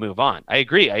joke. We can move on. I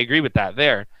agree with that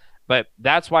there. But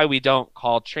that's why we don't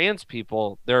call trans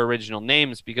people their original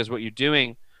names, because what you're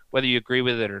doing, whether you agree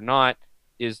with it or not,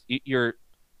 is you're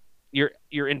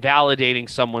invalidating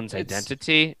someone's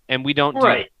identity, and we don't do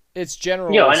right. It's general.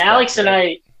 And Alex and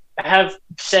I have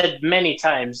said many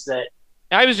times that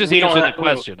I was just answering the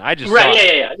question. I just right.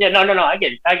 Yeah. No. I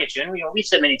get you. And we've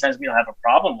said many times we don't have a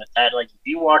problem with that. Like if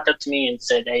you walked up to me and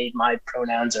said, "Hey, my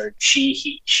pronouns are she,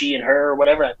 he, she, and her," or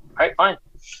whatever, all right, fine.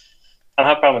 I don't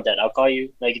have a problem with that. I'll call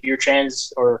you. Like if you're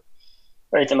trans or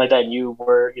anything like that, and you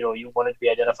were, you wanted to be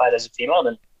identified as a female,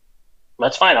 then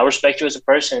that's fine. I'll respect you as a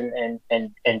person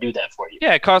and do that for you.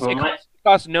 Yeah, it costs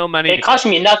no money. It costs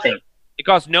me nothing. It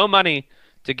costs no money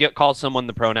to call someone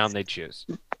the pronoun they choose.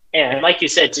 And like you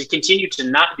said, to continue to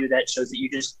not do that shows that you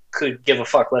just could give a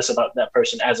fuck less about that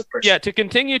person as a person. Yeah, to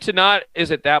continue to not is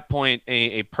at that point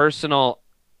a personal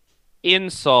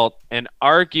insult, and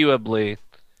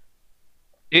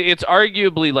it's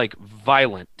arguably like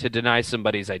violent to deny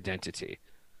somebody's identity.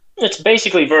 It's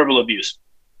basically verbal abuse.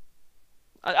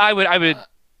 I would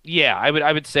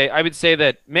say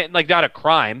that, like, not a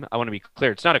crime. I want to be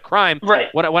clear. It's not a crime. Right.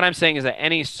 What I'm saying is that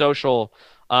any social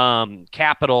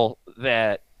capital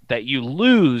that you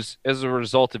lose as a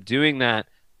result of doing that,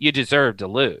 you deserve to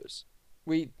lose.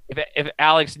 If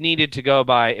Alex needed to go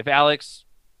by, if Alex,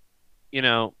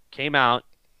 came out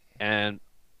and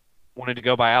wanted to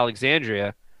go by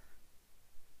Alexandria,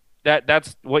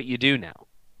 that's what you do now.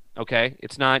 Okay?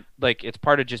 It's not like it's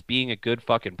part of just being a good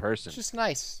fucking person. It's just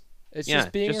nice. It's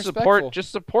just being respectful.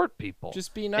 Support people.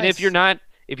 Just be nice. And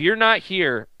if you're not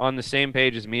here on the same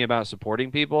page as me about supporting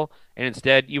people, and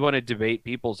instead you want to debate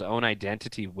people's own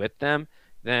identity with them,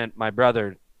 then my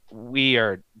brother, we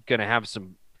are gonna have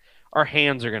our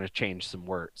hands are gonna change some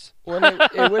words. Well,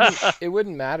 it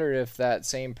wouldn't matter if that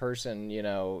same person,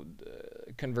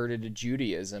 converted to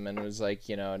Judaism and was like,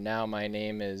 now my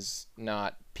name is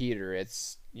not Peter,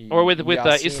 it's or with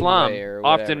Yassine Islam, Ray or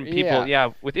often whatever.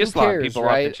 people, with Who Islam, cares, people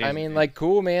right? often change. I mean, like,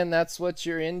 cool, man. That's what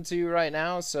you're into right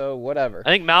now, so whatever. I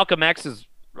think Malcolm X's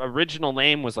original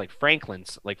name was like Franklin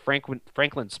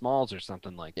Smalls or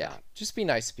something like that. Just be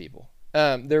nice to people.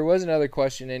 There was another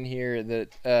question in here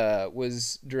that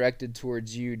was directed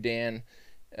towards you, Dan.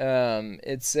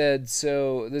 It said,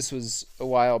 so this was a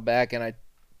while back, and I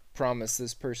promised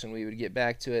this person we would get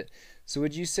back to it. So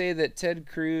would you say that Ted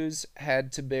Cruz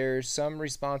had to bear some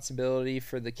responsibility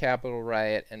for the Capitol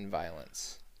riot and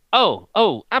violence?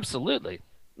 Oh, absolutely.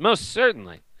 Most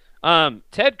certainly.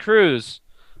 Ted Cruz,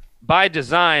 by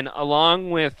design,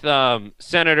 along with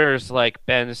senators like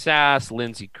Ben Sasse,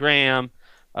 Lindsey Graham,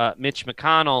 Mitch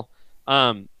McConnell,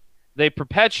 they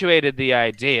perpetuated the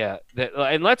idea that,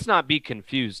 and let's not be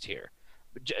confused here,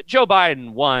 Joe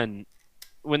Biden won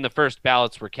when the first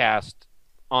ballots were cast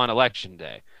on Election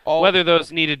Day. Whether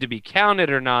those needed to be counted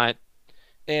or not,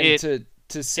 and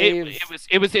to save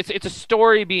it's a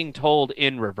story being told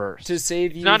in reverse. To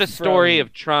save you, it's not a story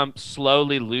of Trump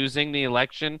slowly losing the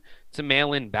election to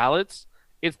mail-in ballots.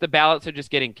 It's the ballots are just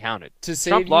getting counted.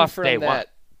 Trump lost day one.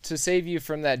 To save you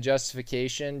from that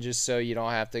justification, just so you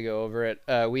don't have to go over it,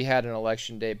 we had an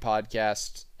Election Day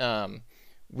podcast.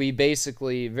 We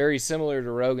basically, very similar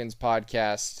to Rogan's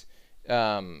podcast,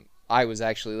 I was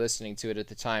actually listening to it at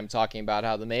the time, talking about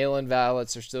how the mail-in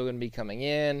ballots are still going to be coming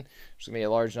in. There's going to be a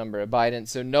large number of Biden.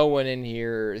 So no one in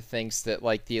here thinks that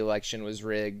like the election was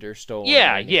rigged or stolen or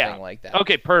anything like that.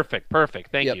 Okay, perfect.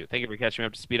 Thank you. Thank you for catching me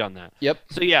up to speed on that. Yep.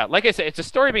 So yeah, like I said, it's a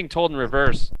story being told in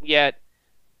reverse, yet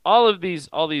all these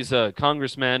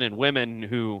congressmen and women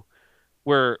who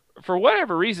were, for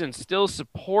whatever reason, still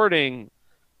supporting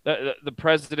the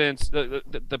president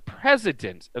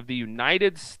of the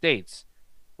United States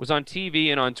was on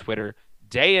TV and on Twitter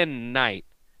day and night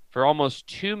for almost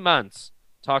 2 months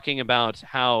talking about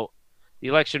how the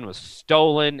election was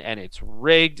stolen and it's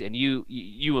rigged and you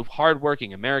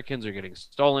hardworking Americans are getting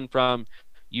stolen from.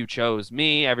 You chose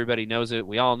me. Everybody knows it.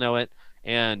 We all know it.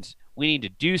 And we need to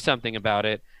do something about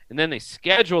it. And then they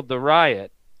scheduled the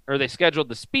riot, or they scheduled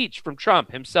the speech from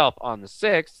Trump himself on the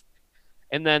 6th.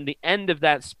 And then the end of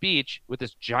that speech with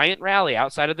this giant rally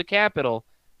outside of the Capitol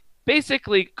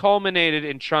basically culminated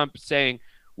in Trump saying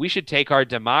we should take our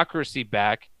democracy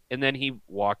back, and then he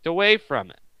walked away from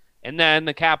it. And then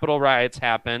the Capitol riots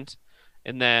happened,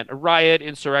 and then a riot,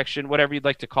 insurrection, whatever you'd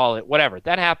like to call it, whatever.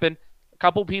 That happened. A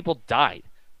couple people died,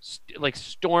 like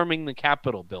storming the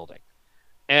Capitol building.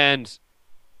 And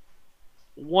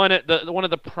one of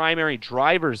the primary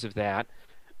drivers of that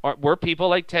were people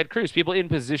like Ted Cruz, people in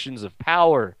positions of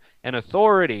power and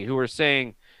authority who were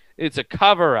saying, it's a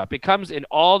cover-up. It comes in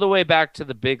all the way back to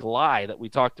the big lie that we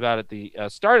talked about at the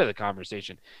start of the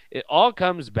conversation. It all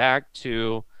comes back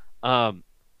to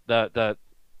the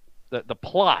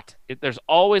plot. There's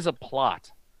always a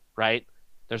plot, right?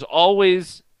 There's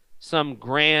always some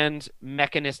grand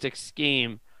mechanistic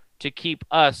scheme to keep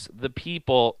us, the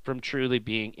people, from truly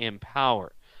being in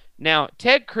power. Now,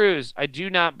 Ted Cruz, I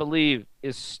do not believe,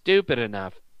 is stupid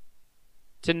enough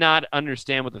to not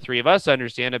understand what the three of us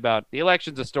understand about the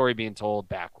election's a story being told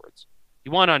backwards.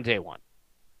 He won on day one.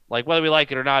 Like, whether we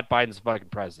like it or not, Biden's the fucking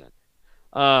president.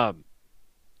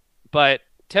 But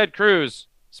Ted Cruz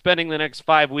spending the next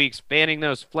 5 weeks fanning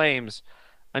those flames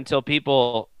until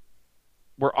people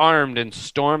were armed and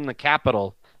stormed the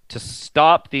Capitol to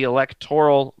stop the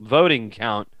electoral voting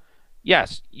count.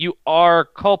 Yes, you are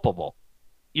culpable.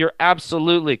 You're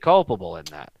absolutely culpable in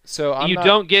that. So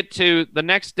don't get to the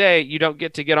next day. You don't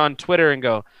get to get on Twitter and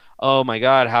go, "Oh my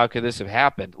God, how could this have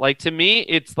happened?" Like, to me,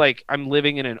 it's like I'm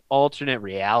living in an alternate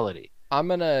reality. I'm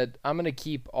gonna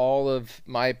keep all of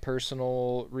my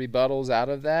personal rebuttals out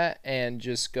of that and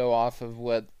just go off of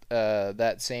what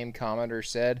that same commenter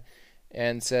said,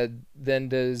 and said, then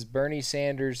does Bernie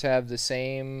Sanders have the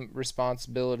same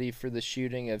responsibility for the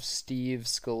shooting of Steve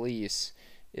Scalise?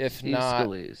 If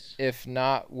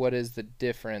not, what is the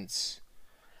difference?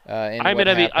 I'm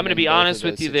gonna be honest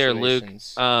with you there, Luke.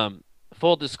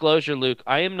 Full disclosure, Luke.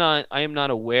 I am not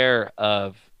aware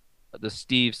of the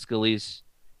Steve Scalise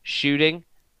shooting.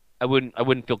 I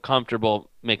wouldn't feel comfortable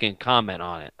making a comment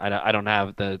on it. I don't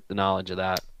have the knowledge of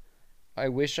that. I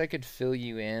wish I could fill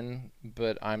you in,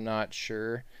 but I'm not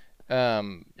sure.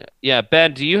 Yeah,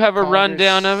 Ben, do you have a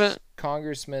rundown of it?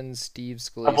 Congressman Steve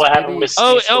Scalise. What happened with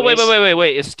Steve Scalise?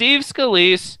 Wait. Is Steve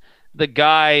Scalise the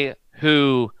guy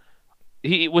who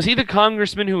was he the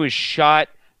congressman who was shot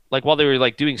like while they were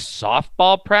like doing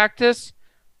softball practice?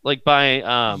 like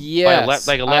by Yes,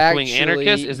 like a left-wing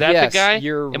anarchist? Is that the guy?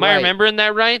 Am I remembering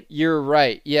that right? You're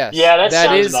right. Yes. Yeah, that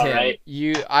sounds is about him. right.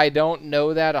 I don't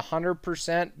know that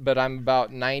 100%, but I'm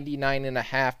about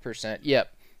 99.5%.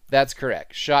 Yep, that's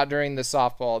correct. Shot during the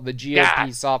GOP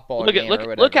softball game or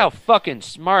whatever. Look how fucking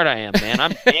smart I am, man.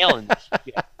 I'm nailing this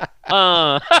shit.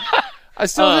 I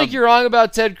still think you're wrong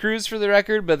about Ted Cruz, for the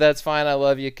record, but that's fine. I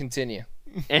love you. Continue.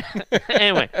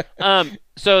 Anyway,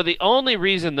 so the only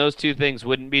reason those two things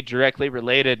wouldn't be directly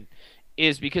related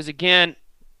is because, again,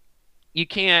 you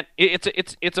can't.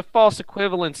 It's a false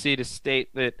equivalency to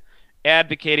state that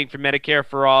advocating for Medicare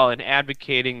for all and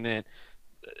advocating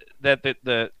that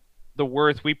the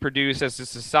worth we produce as a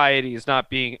society is not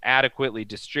being adequately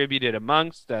distributed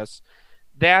amongst us.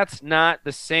 That's not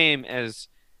the same as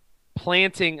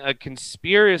planting a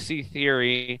conspiracy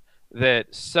theory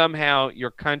that somehow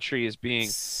your country is being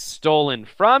stolen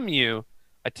from you,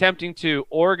 attempting to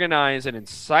organize and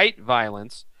incite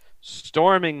violence,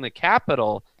 storming the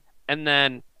Capitol, and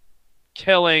then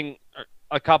killing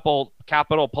a couple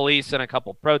Capitol Police and a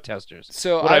couple protesters.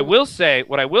 So what I will say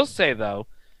though,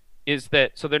 is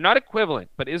that, so they're not equivalent,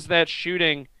 but is that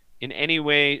shooting in any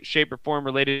way, shape, or form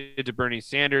related to Bernie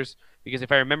Sanders? Because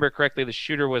if I remember correctly, the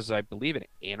shooter was, I believe, an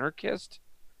anarchist.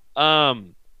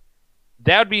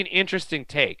 That would be an interesting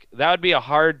take. That would be a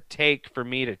hard take for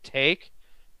me to take,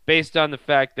 based on the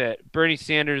fact that Bernie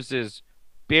Sanders is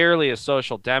barely a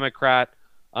social democrat.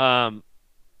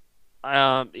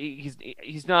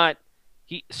 He's not.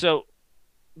 So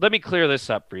let me clear this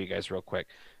up for you guys real quick.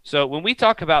 So when we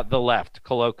talk about the left,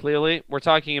 colloquially, we're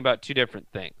talking about two different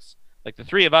things. Like, the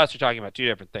three of us are talking about two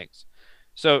different things.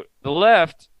 So the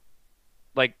left,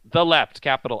 like the left,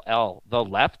 capital L, the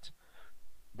left,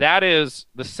 that is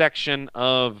the section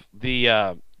of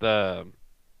the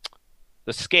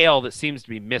scale that seems to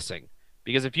be missing.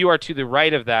 Because if you are to the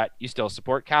right of that, you still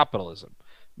support capitalism.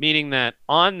 Meaning that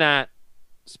on that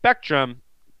spectrum,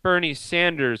 Bernie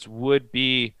Sanders would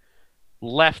be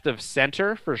left of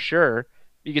center for sure,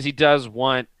 because he does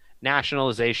want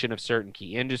nationalization of certain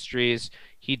key industries.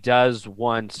 He does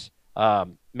want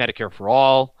Medicare for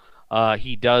all.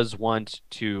 He does want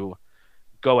to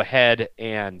go ahead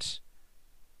and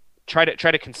try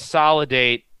to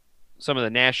consolidate some of the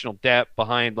national debt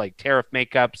behind, like, tariff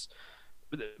makeups.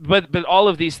 But all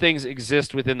of these things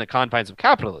exist within the confines of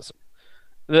capitalism.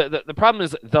 The problem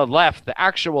is the left,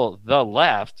 the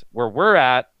left,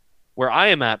 where I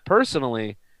am at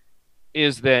personally,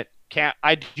 is that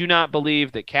I do not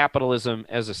believe that capitalism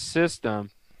as a system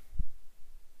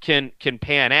can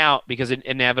pan out, because it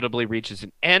inevitably reaches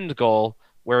an end goal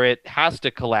where it has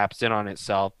to collapse in on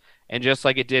itself. And just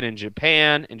like it did in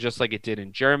Japan, and just like it did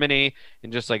in Germany,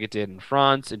 and just like it did in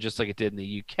France, and just like it did in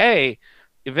the UK,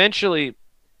 eventually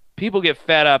people get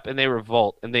fed up and they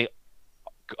revolt, and they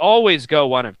always go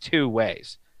one of two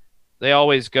ways. They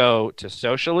always go to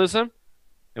socialism,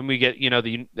 and we get,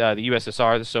 the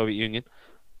USSR, the Soviet Union,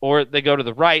 or they go to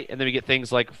the right, and then we get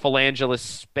things like phalangulist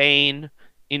Spain,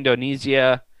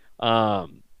 Indonesia,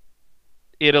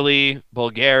 Italy,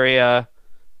 Bulgaria,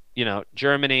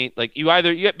 Germany. Like, you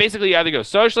basically either go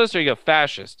socialist or you go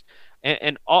fascist,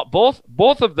 and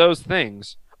both of those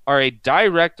things are a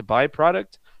direct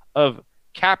byproduct of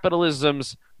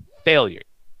capitalism's failure.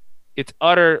 It's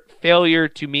utter failure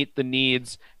to meet the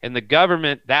needs, and the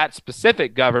government, that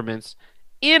specific government's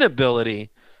inability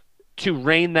to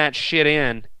rein that shit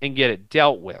in and get it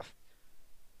dealt with.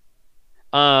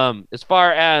 As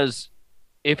far as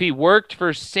if he worked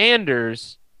for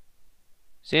Sanders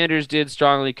did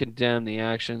strongly condemn the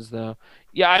actions, though.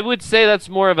 Yeah, I would say that's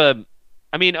more of a...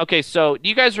 I mean, okay, so do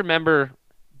you guys remember,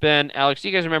 Ben, Alex, do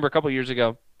you guys remember a couple years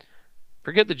ago?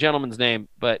 Forget the gentleman's name,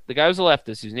 but the guy was a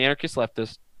leftist. He's an anarchist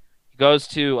leftist. He goes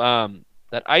to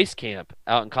that ICE camp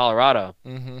out in Colorado.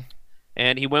 Mm-hmm.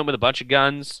 And he went with a bunch of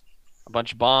guns, a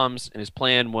bunch of bombs, and his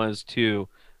plan was to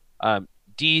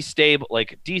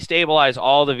destabilize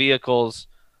all the vehicles,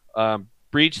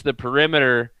 breach the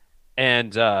perimeter,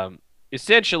 and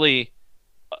essentially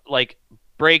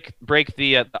break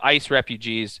the ICE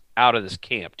refugees out of this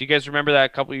camp. Do you guys remember that a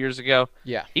couple years ago?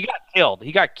 Yeah. He got killed.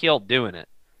 He got killed doing it,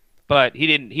 but he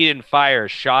didn't fire a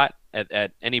shot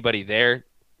at anybody there.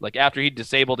 Like, after he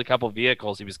disabled a couple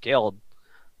vehicles, he was killed.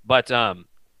 But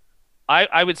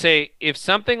I would say if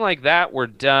something like that were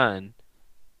done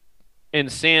and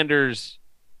Sanders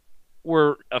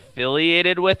were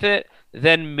affiliated with it,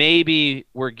 then maybe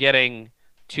we're getting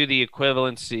to the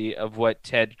equivalency of what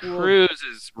Ted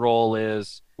Cruz's role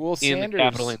is in the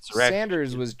Capitol insurrection.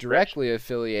 Sanders was directly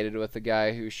affiliated with the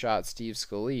guy who shot Steve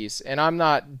Scalise. And I'm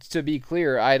not, to be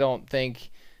clear, I don't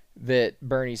think that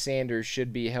Bernie Sanders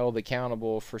should be held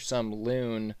accountable for some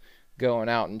loon going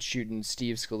out and shooting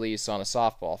Steve Scalise on a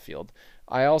softball field.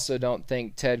 I also don't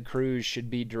think Ted Cruz should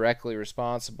be directly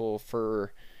responsible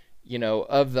for,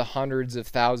 of the hundreds of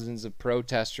thousands of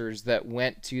protesters that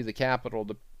went to the Capitol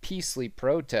to peacefully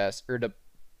protest, or to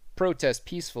protest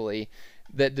peacefully,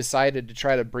 that decided to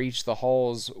try to breach the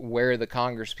halls where the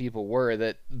Congress people were,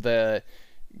 that the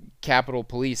Capitol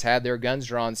Police had their guns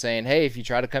drawn saying, hey, if you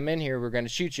try to come in here, we're going to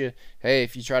shoot you. Hey,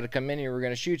 if you try to come in here, we're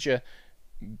going to shoot you.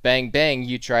 Bang, bang,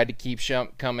 you tried to keep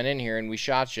coming in here and we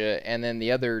shot you. And then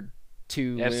the other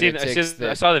two lunatics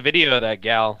I saw the video of that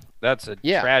gal. That's a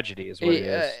tragedy is what it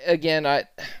is. Again,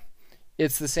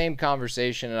 it's the same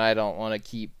conversation, and I don't want to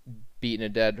keep beating a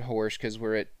dead horse because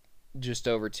we're at just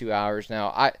over 2 hours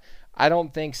now. I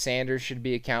don't think Sanders should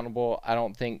be accountable. I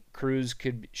don't think Cruz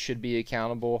should be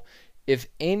accountable. If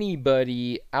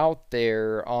anybody out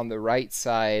there on the right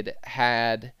side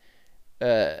had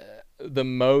the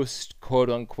most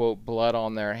quote-unquote blood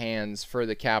on their hands for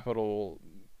the Capitol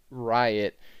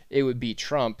riot, it would be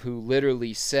Trump, who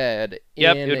literally said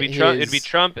it would be Trump. It'd be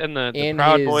Trump and the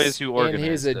Proud Boys who organized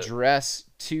in his address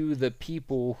to the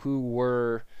people who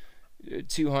were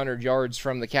 200 yards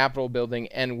from the Capitol building,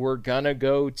 and we're gonna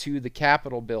go to the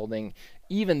Capitol building.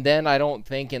 Even then, I don't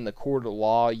think in the court of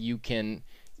law you can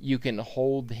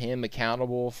hold him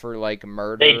accountable for like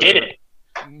murder. They didn't.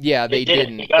 Yeah, they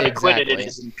didn't. He got acquitted in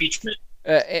his impeachment.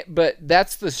 But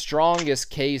that's the strongest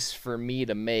case for me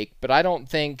to make. But I don't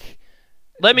think.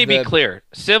 Let me be clear.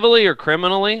 Civilly or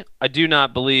criminally, I do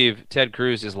not believe Ted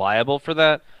Cruz is liable for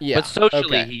that. Yeah. But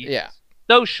socially, he is. Yeah.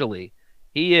 Socially,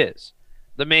 he is.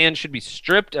 The man should be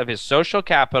stripped of his social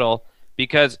capital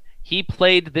because he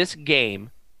played this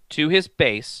game to his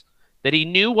base that he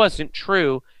knew wasn't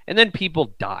true, and then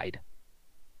people died.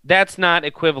 That's not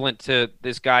equivalent to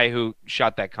this guy who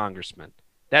shot that congressman.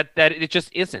 That it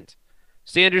just isn't.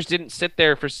 Sanders didn't sit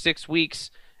there for 6 weeks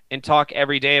and talk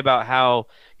every day about how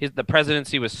the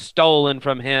presidency was stolen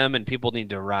from him and people need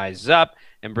to rise up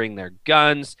and bring their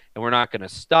guns and we're not going to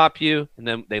stop you. And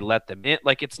then they let them in.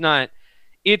 Like, it's not.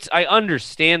 I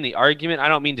understand the argument. I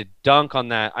don't mean to dunk on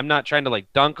that. I'm not trying to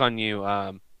like dunk on you,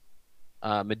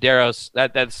 Medeiros.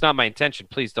 That's not my intention.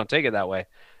 Please don't take it that way.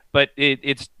 But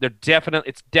it's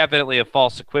definitely a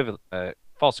false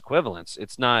equivalence.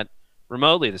 It's not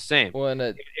remotely the same. Well,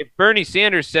 if Bernie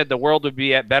Sanders said the world would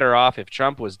be better off if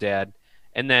Trump was dead,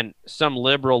 and then some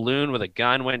liberal loon with a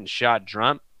gun went and shot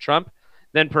Trump,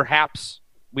 then perhaps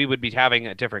we would be having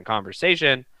a different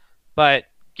conversation. But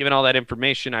given all that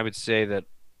information, I would say that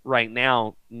right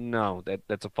now, no,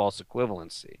 that's a false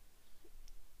equivalency.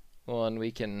 Well, and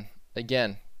we can,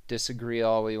 again, disagree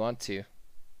all we want to,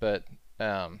 but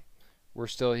we're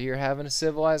still here having a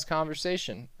civilized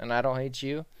conversation, and I don't hate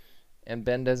you, and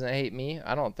Ben doesn't hate me,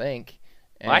 I don't think.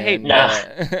 And, I hate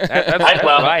Ben. That's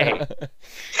what I hate.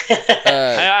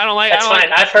 I don't like. That's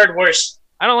fine. I've heard worse.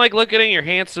 I don't like looking at your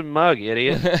handsome mug,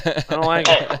 idiot. I don't like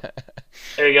it.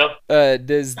 There you go.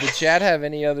 Does the chat have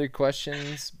any other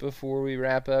questions before we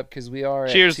wrap up? Because we are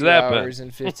at Cheers 2 to that, hours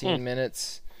and 15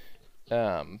 minutes.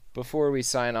 Before we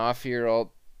sign off here,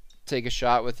 I'll take a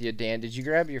shot with you, Dan. Did you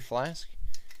grab your flask?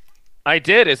 I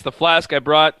did. It's the flask I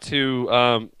brought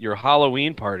to your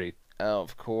Halloween party. Oh,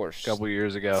 of course. A couple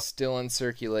years ago. Still in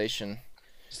circulation.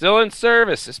 Still in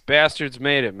service. This bastard's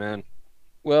made it, man.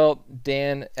 Well,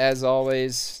 Dan, as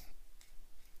always,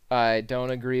 I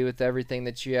don't agree with everything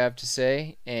that you have to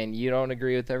say, and you don't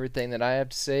agree with everything that I have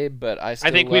to say, but I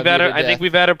still think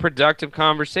we've had a productive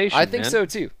conversation. I think so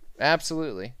too.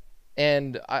 Absolutely.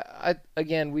 And I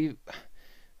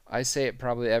say it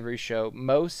probably every show.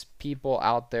 Most people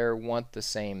out there want the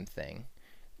same thing.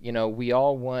 You know, we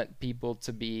all want people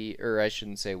to be, or I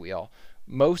shouldn't say we all.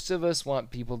 Most of us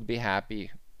want people to be happy.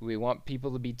 We want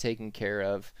people to be taken care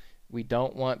of. We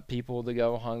don't want people to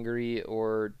go hungry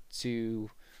or to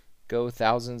go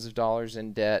thousands of dollars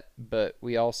in debt, but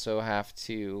we also have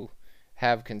to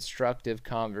have constructive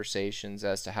conversations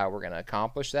as to how we're going to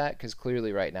accomplish that, because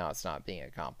clearly right now it's not being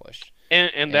accomplished.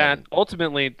 And that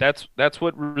ultimately that's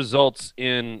what results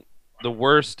in the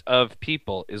worst of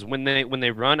people is when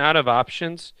they run out of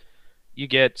options, you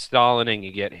get Stalin and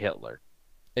you get Hitler.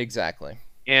 Exactly.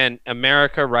 And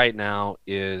America right now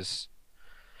is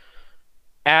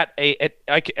as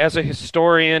a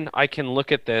historian, I can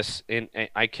look at this and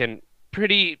I can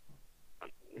pretty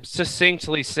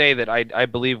succinctly say that I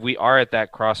believe we are at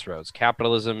that crossroads.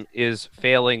 Capitalism is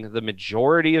failing the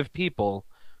majority of people,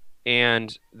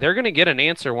 and they're going to get an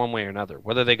answer one way or another,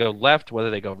 whether they go left,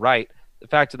 whether they go right. The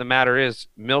fact of the matter is,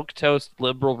 milquetoast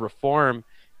liberal reform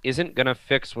isn't going to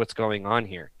fix what's going on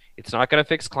here. It's not going to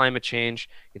fix climate change.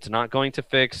 It's not going to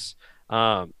fix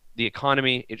the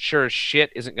economy. It sure as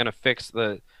shit isn't going to fix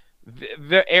the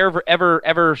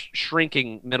ever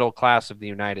shrinking middle class of the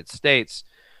United States.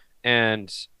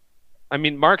 And I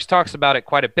mean, Marx talks about it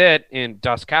quite a bit in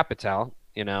Das Kapital,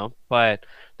 you know, but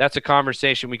that's a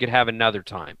conversation we could have another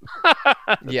time.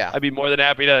 Yeah. I'd be more than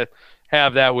happy to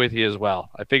have that with you as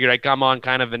well. I figured I'd come on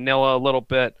kind of vanilla a little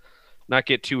bit, not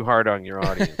get too hard on your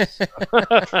audience.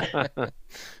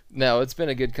 No, it's been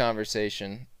a good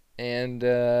conversation. And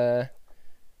As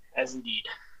indeed.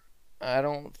 I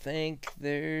don't think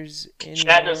there's any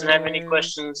Chat doesn't have any more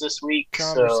questions this week.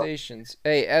 conversations.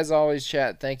 Hey, as always,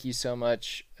 chat, thank you so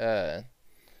much.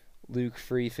 Luke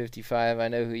Free 55. I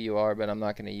know who you are, but I'm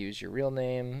not going to use your real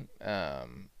name.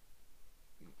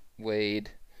 Wade.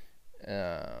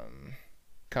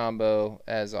 Combo,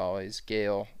 as always.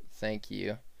 Gail, thank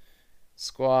you.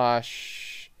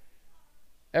 Squash.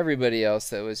 Everybody else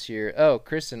that was here. Oh,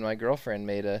 Kristen, my girlfriend,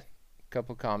 made a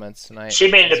couple comments tonight.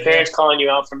 She made an appearance calling you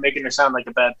out for making her sound like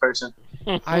a bad person.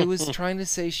 I was trying to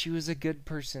say she was a good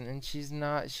person, and she's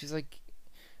not. She's like,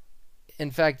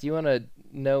 in fact, you want to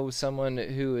know someone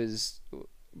who is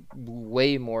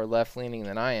way more left-leaning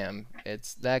than I am?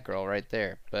 It's that girl right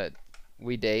there. But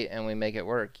we date and we make it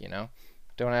work, you know?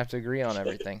 Don't have to agree on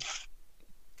everything.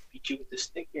 Beat you with this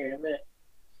stick here in a minute.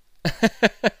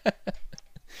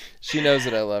 She knows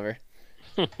that I love her.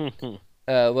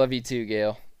 Love you too,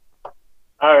 Gail.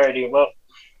 Alrighty, well,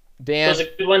 that Dan, was a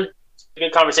good one. A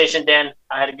good conversation, Dan.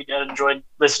 I enjoyed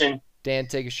listening Dan,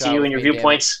 take a shot to you with and your me, Dan.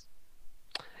 viewpoints.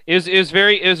 It was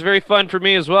very fun for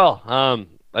me as well.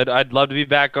 I'd love to be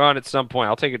back on at some point.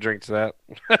 I'll take a drink to that.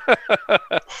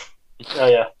 Oh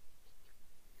yeah.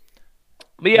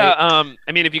 But yeah,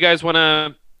 I mean, if you guys want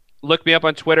to look me up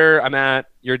on Twitter, I'm at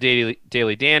Your Daily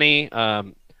Danny.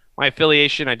 My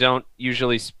affiliation, I don't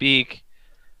usually speak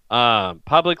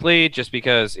publicly just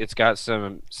because it's got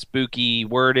some spooky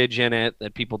wordage in it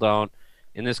that people don't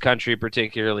in this country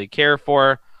particularly care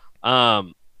for.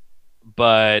 But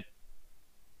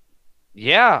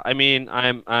yeah, I mean,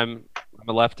 I'm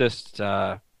a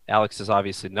leftist. Alex is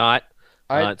obviously not.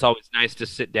 It's always nice to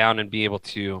sit down and be able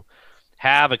to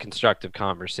have a constructive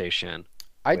conversation.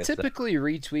 I typically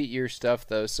retweet your stuff,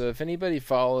 though, so if anybody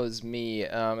follows me,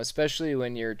 especially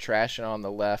when you're trashing on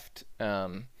the left,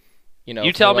 you know,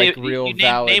 you tell me, real you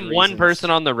valid name one reasons. person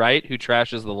on the right who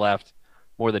trashes the left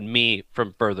more than me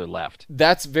from further left.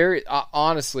 That's very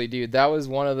honestly, dude. That was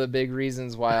one of the big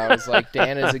reasons why I was like,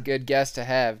 Dan is a good guest to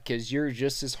have, because you're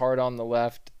just as hard on the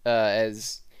left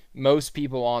as most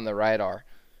people on the right are.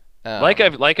 Like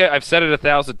I've said it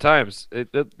 1,000 times.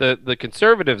 The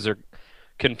conservatives are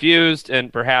confused,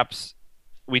 and perhaps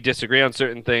we disagree on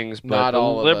certain things. But Not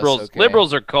all of us, okay.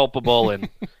 liberals are culpable in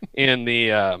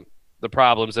the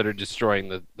problems that are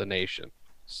destroying the nation.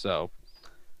 So.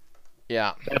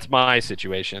 Yeah, that's my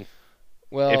situation.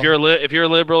 Well, if you're a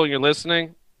liberal and you're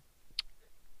listening,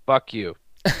 fuck you.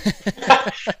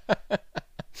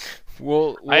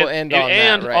 we'll end on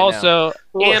that right also,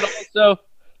 now. And also,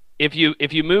 if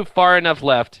you move far enough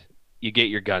left, you get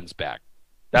your guns back.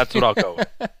 That's what I'll go with.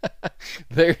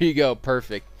 There you go.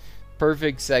 Perfect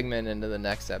segment into the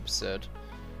next episode.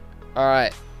 All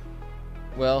right.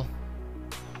 Well,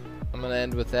 I'm gonna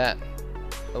end with that.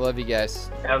 I love you guys.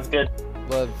 Sounds good.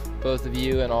 Love both of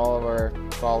you and all of our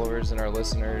followers and our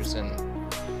listeners. And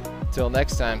until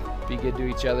next time, be good to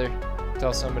each other.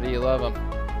 Tell somebody you love them.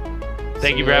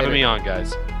 Thank you for having me on,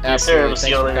 guys. Absolutely. Yes, sir. We'll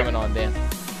see Thanks you for later. coming on, Dan.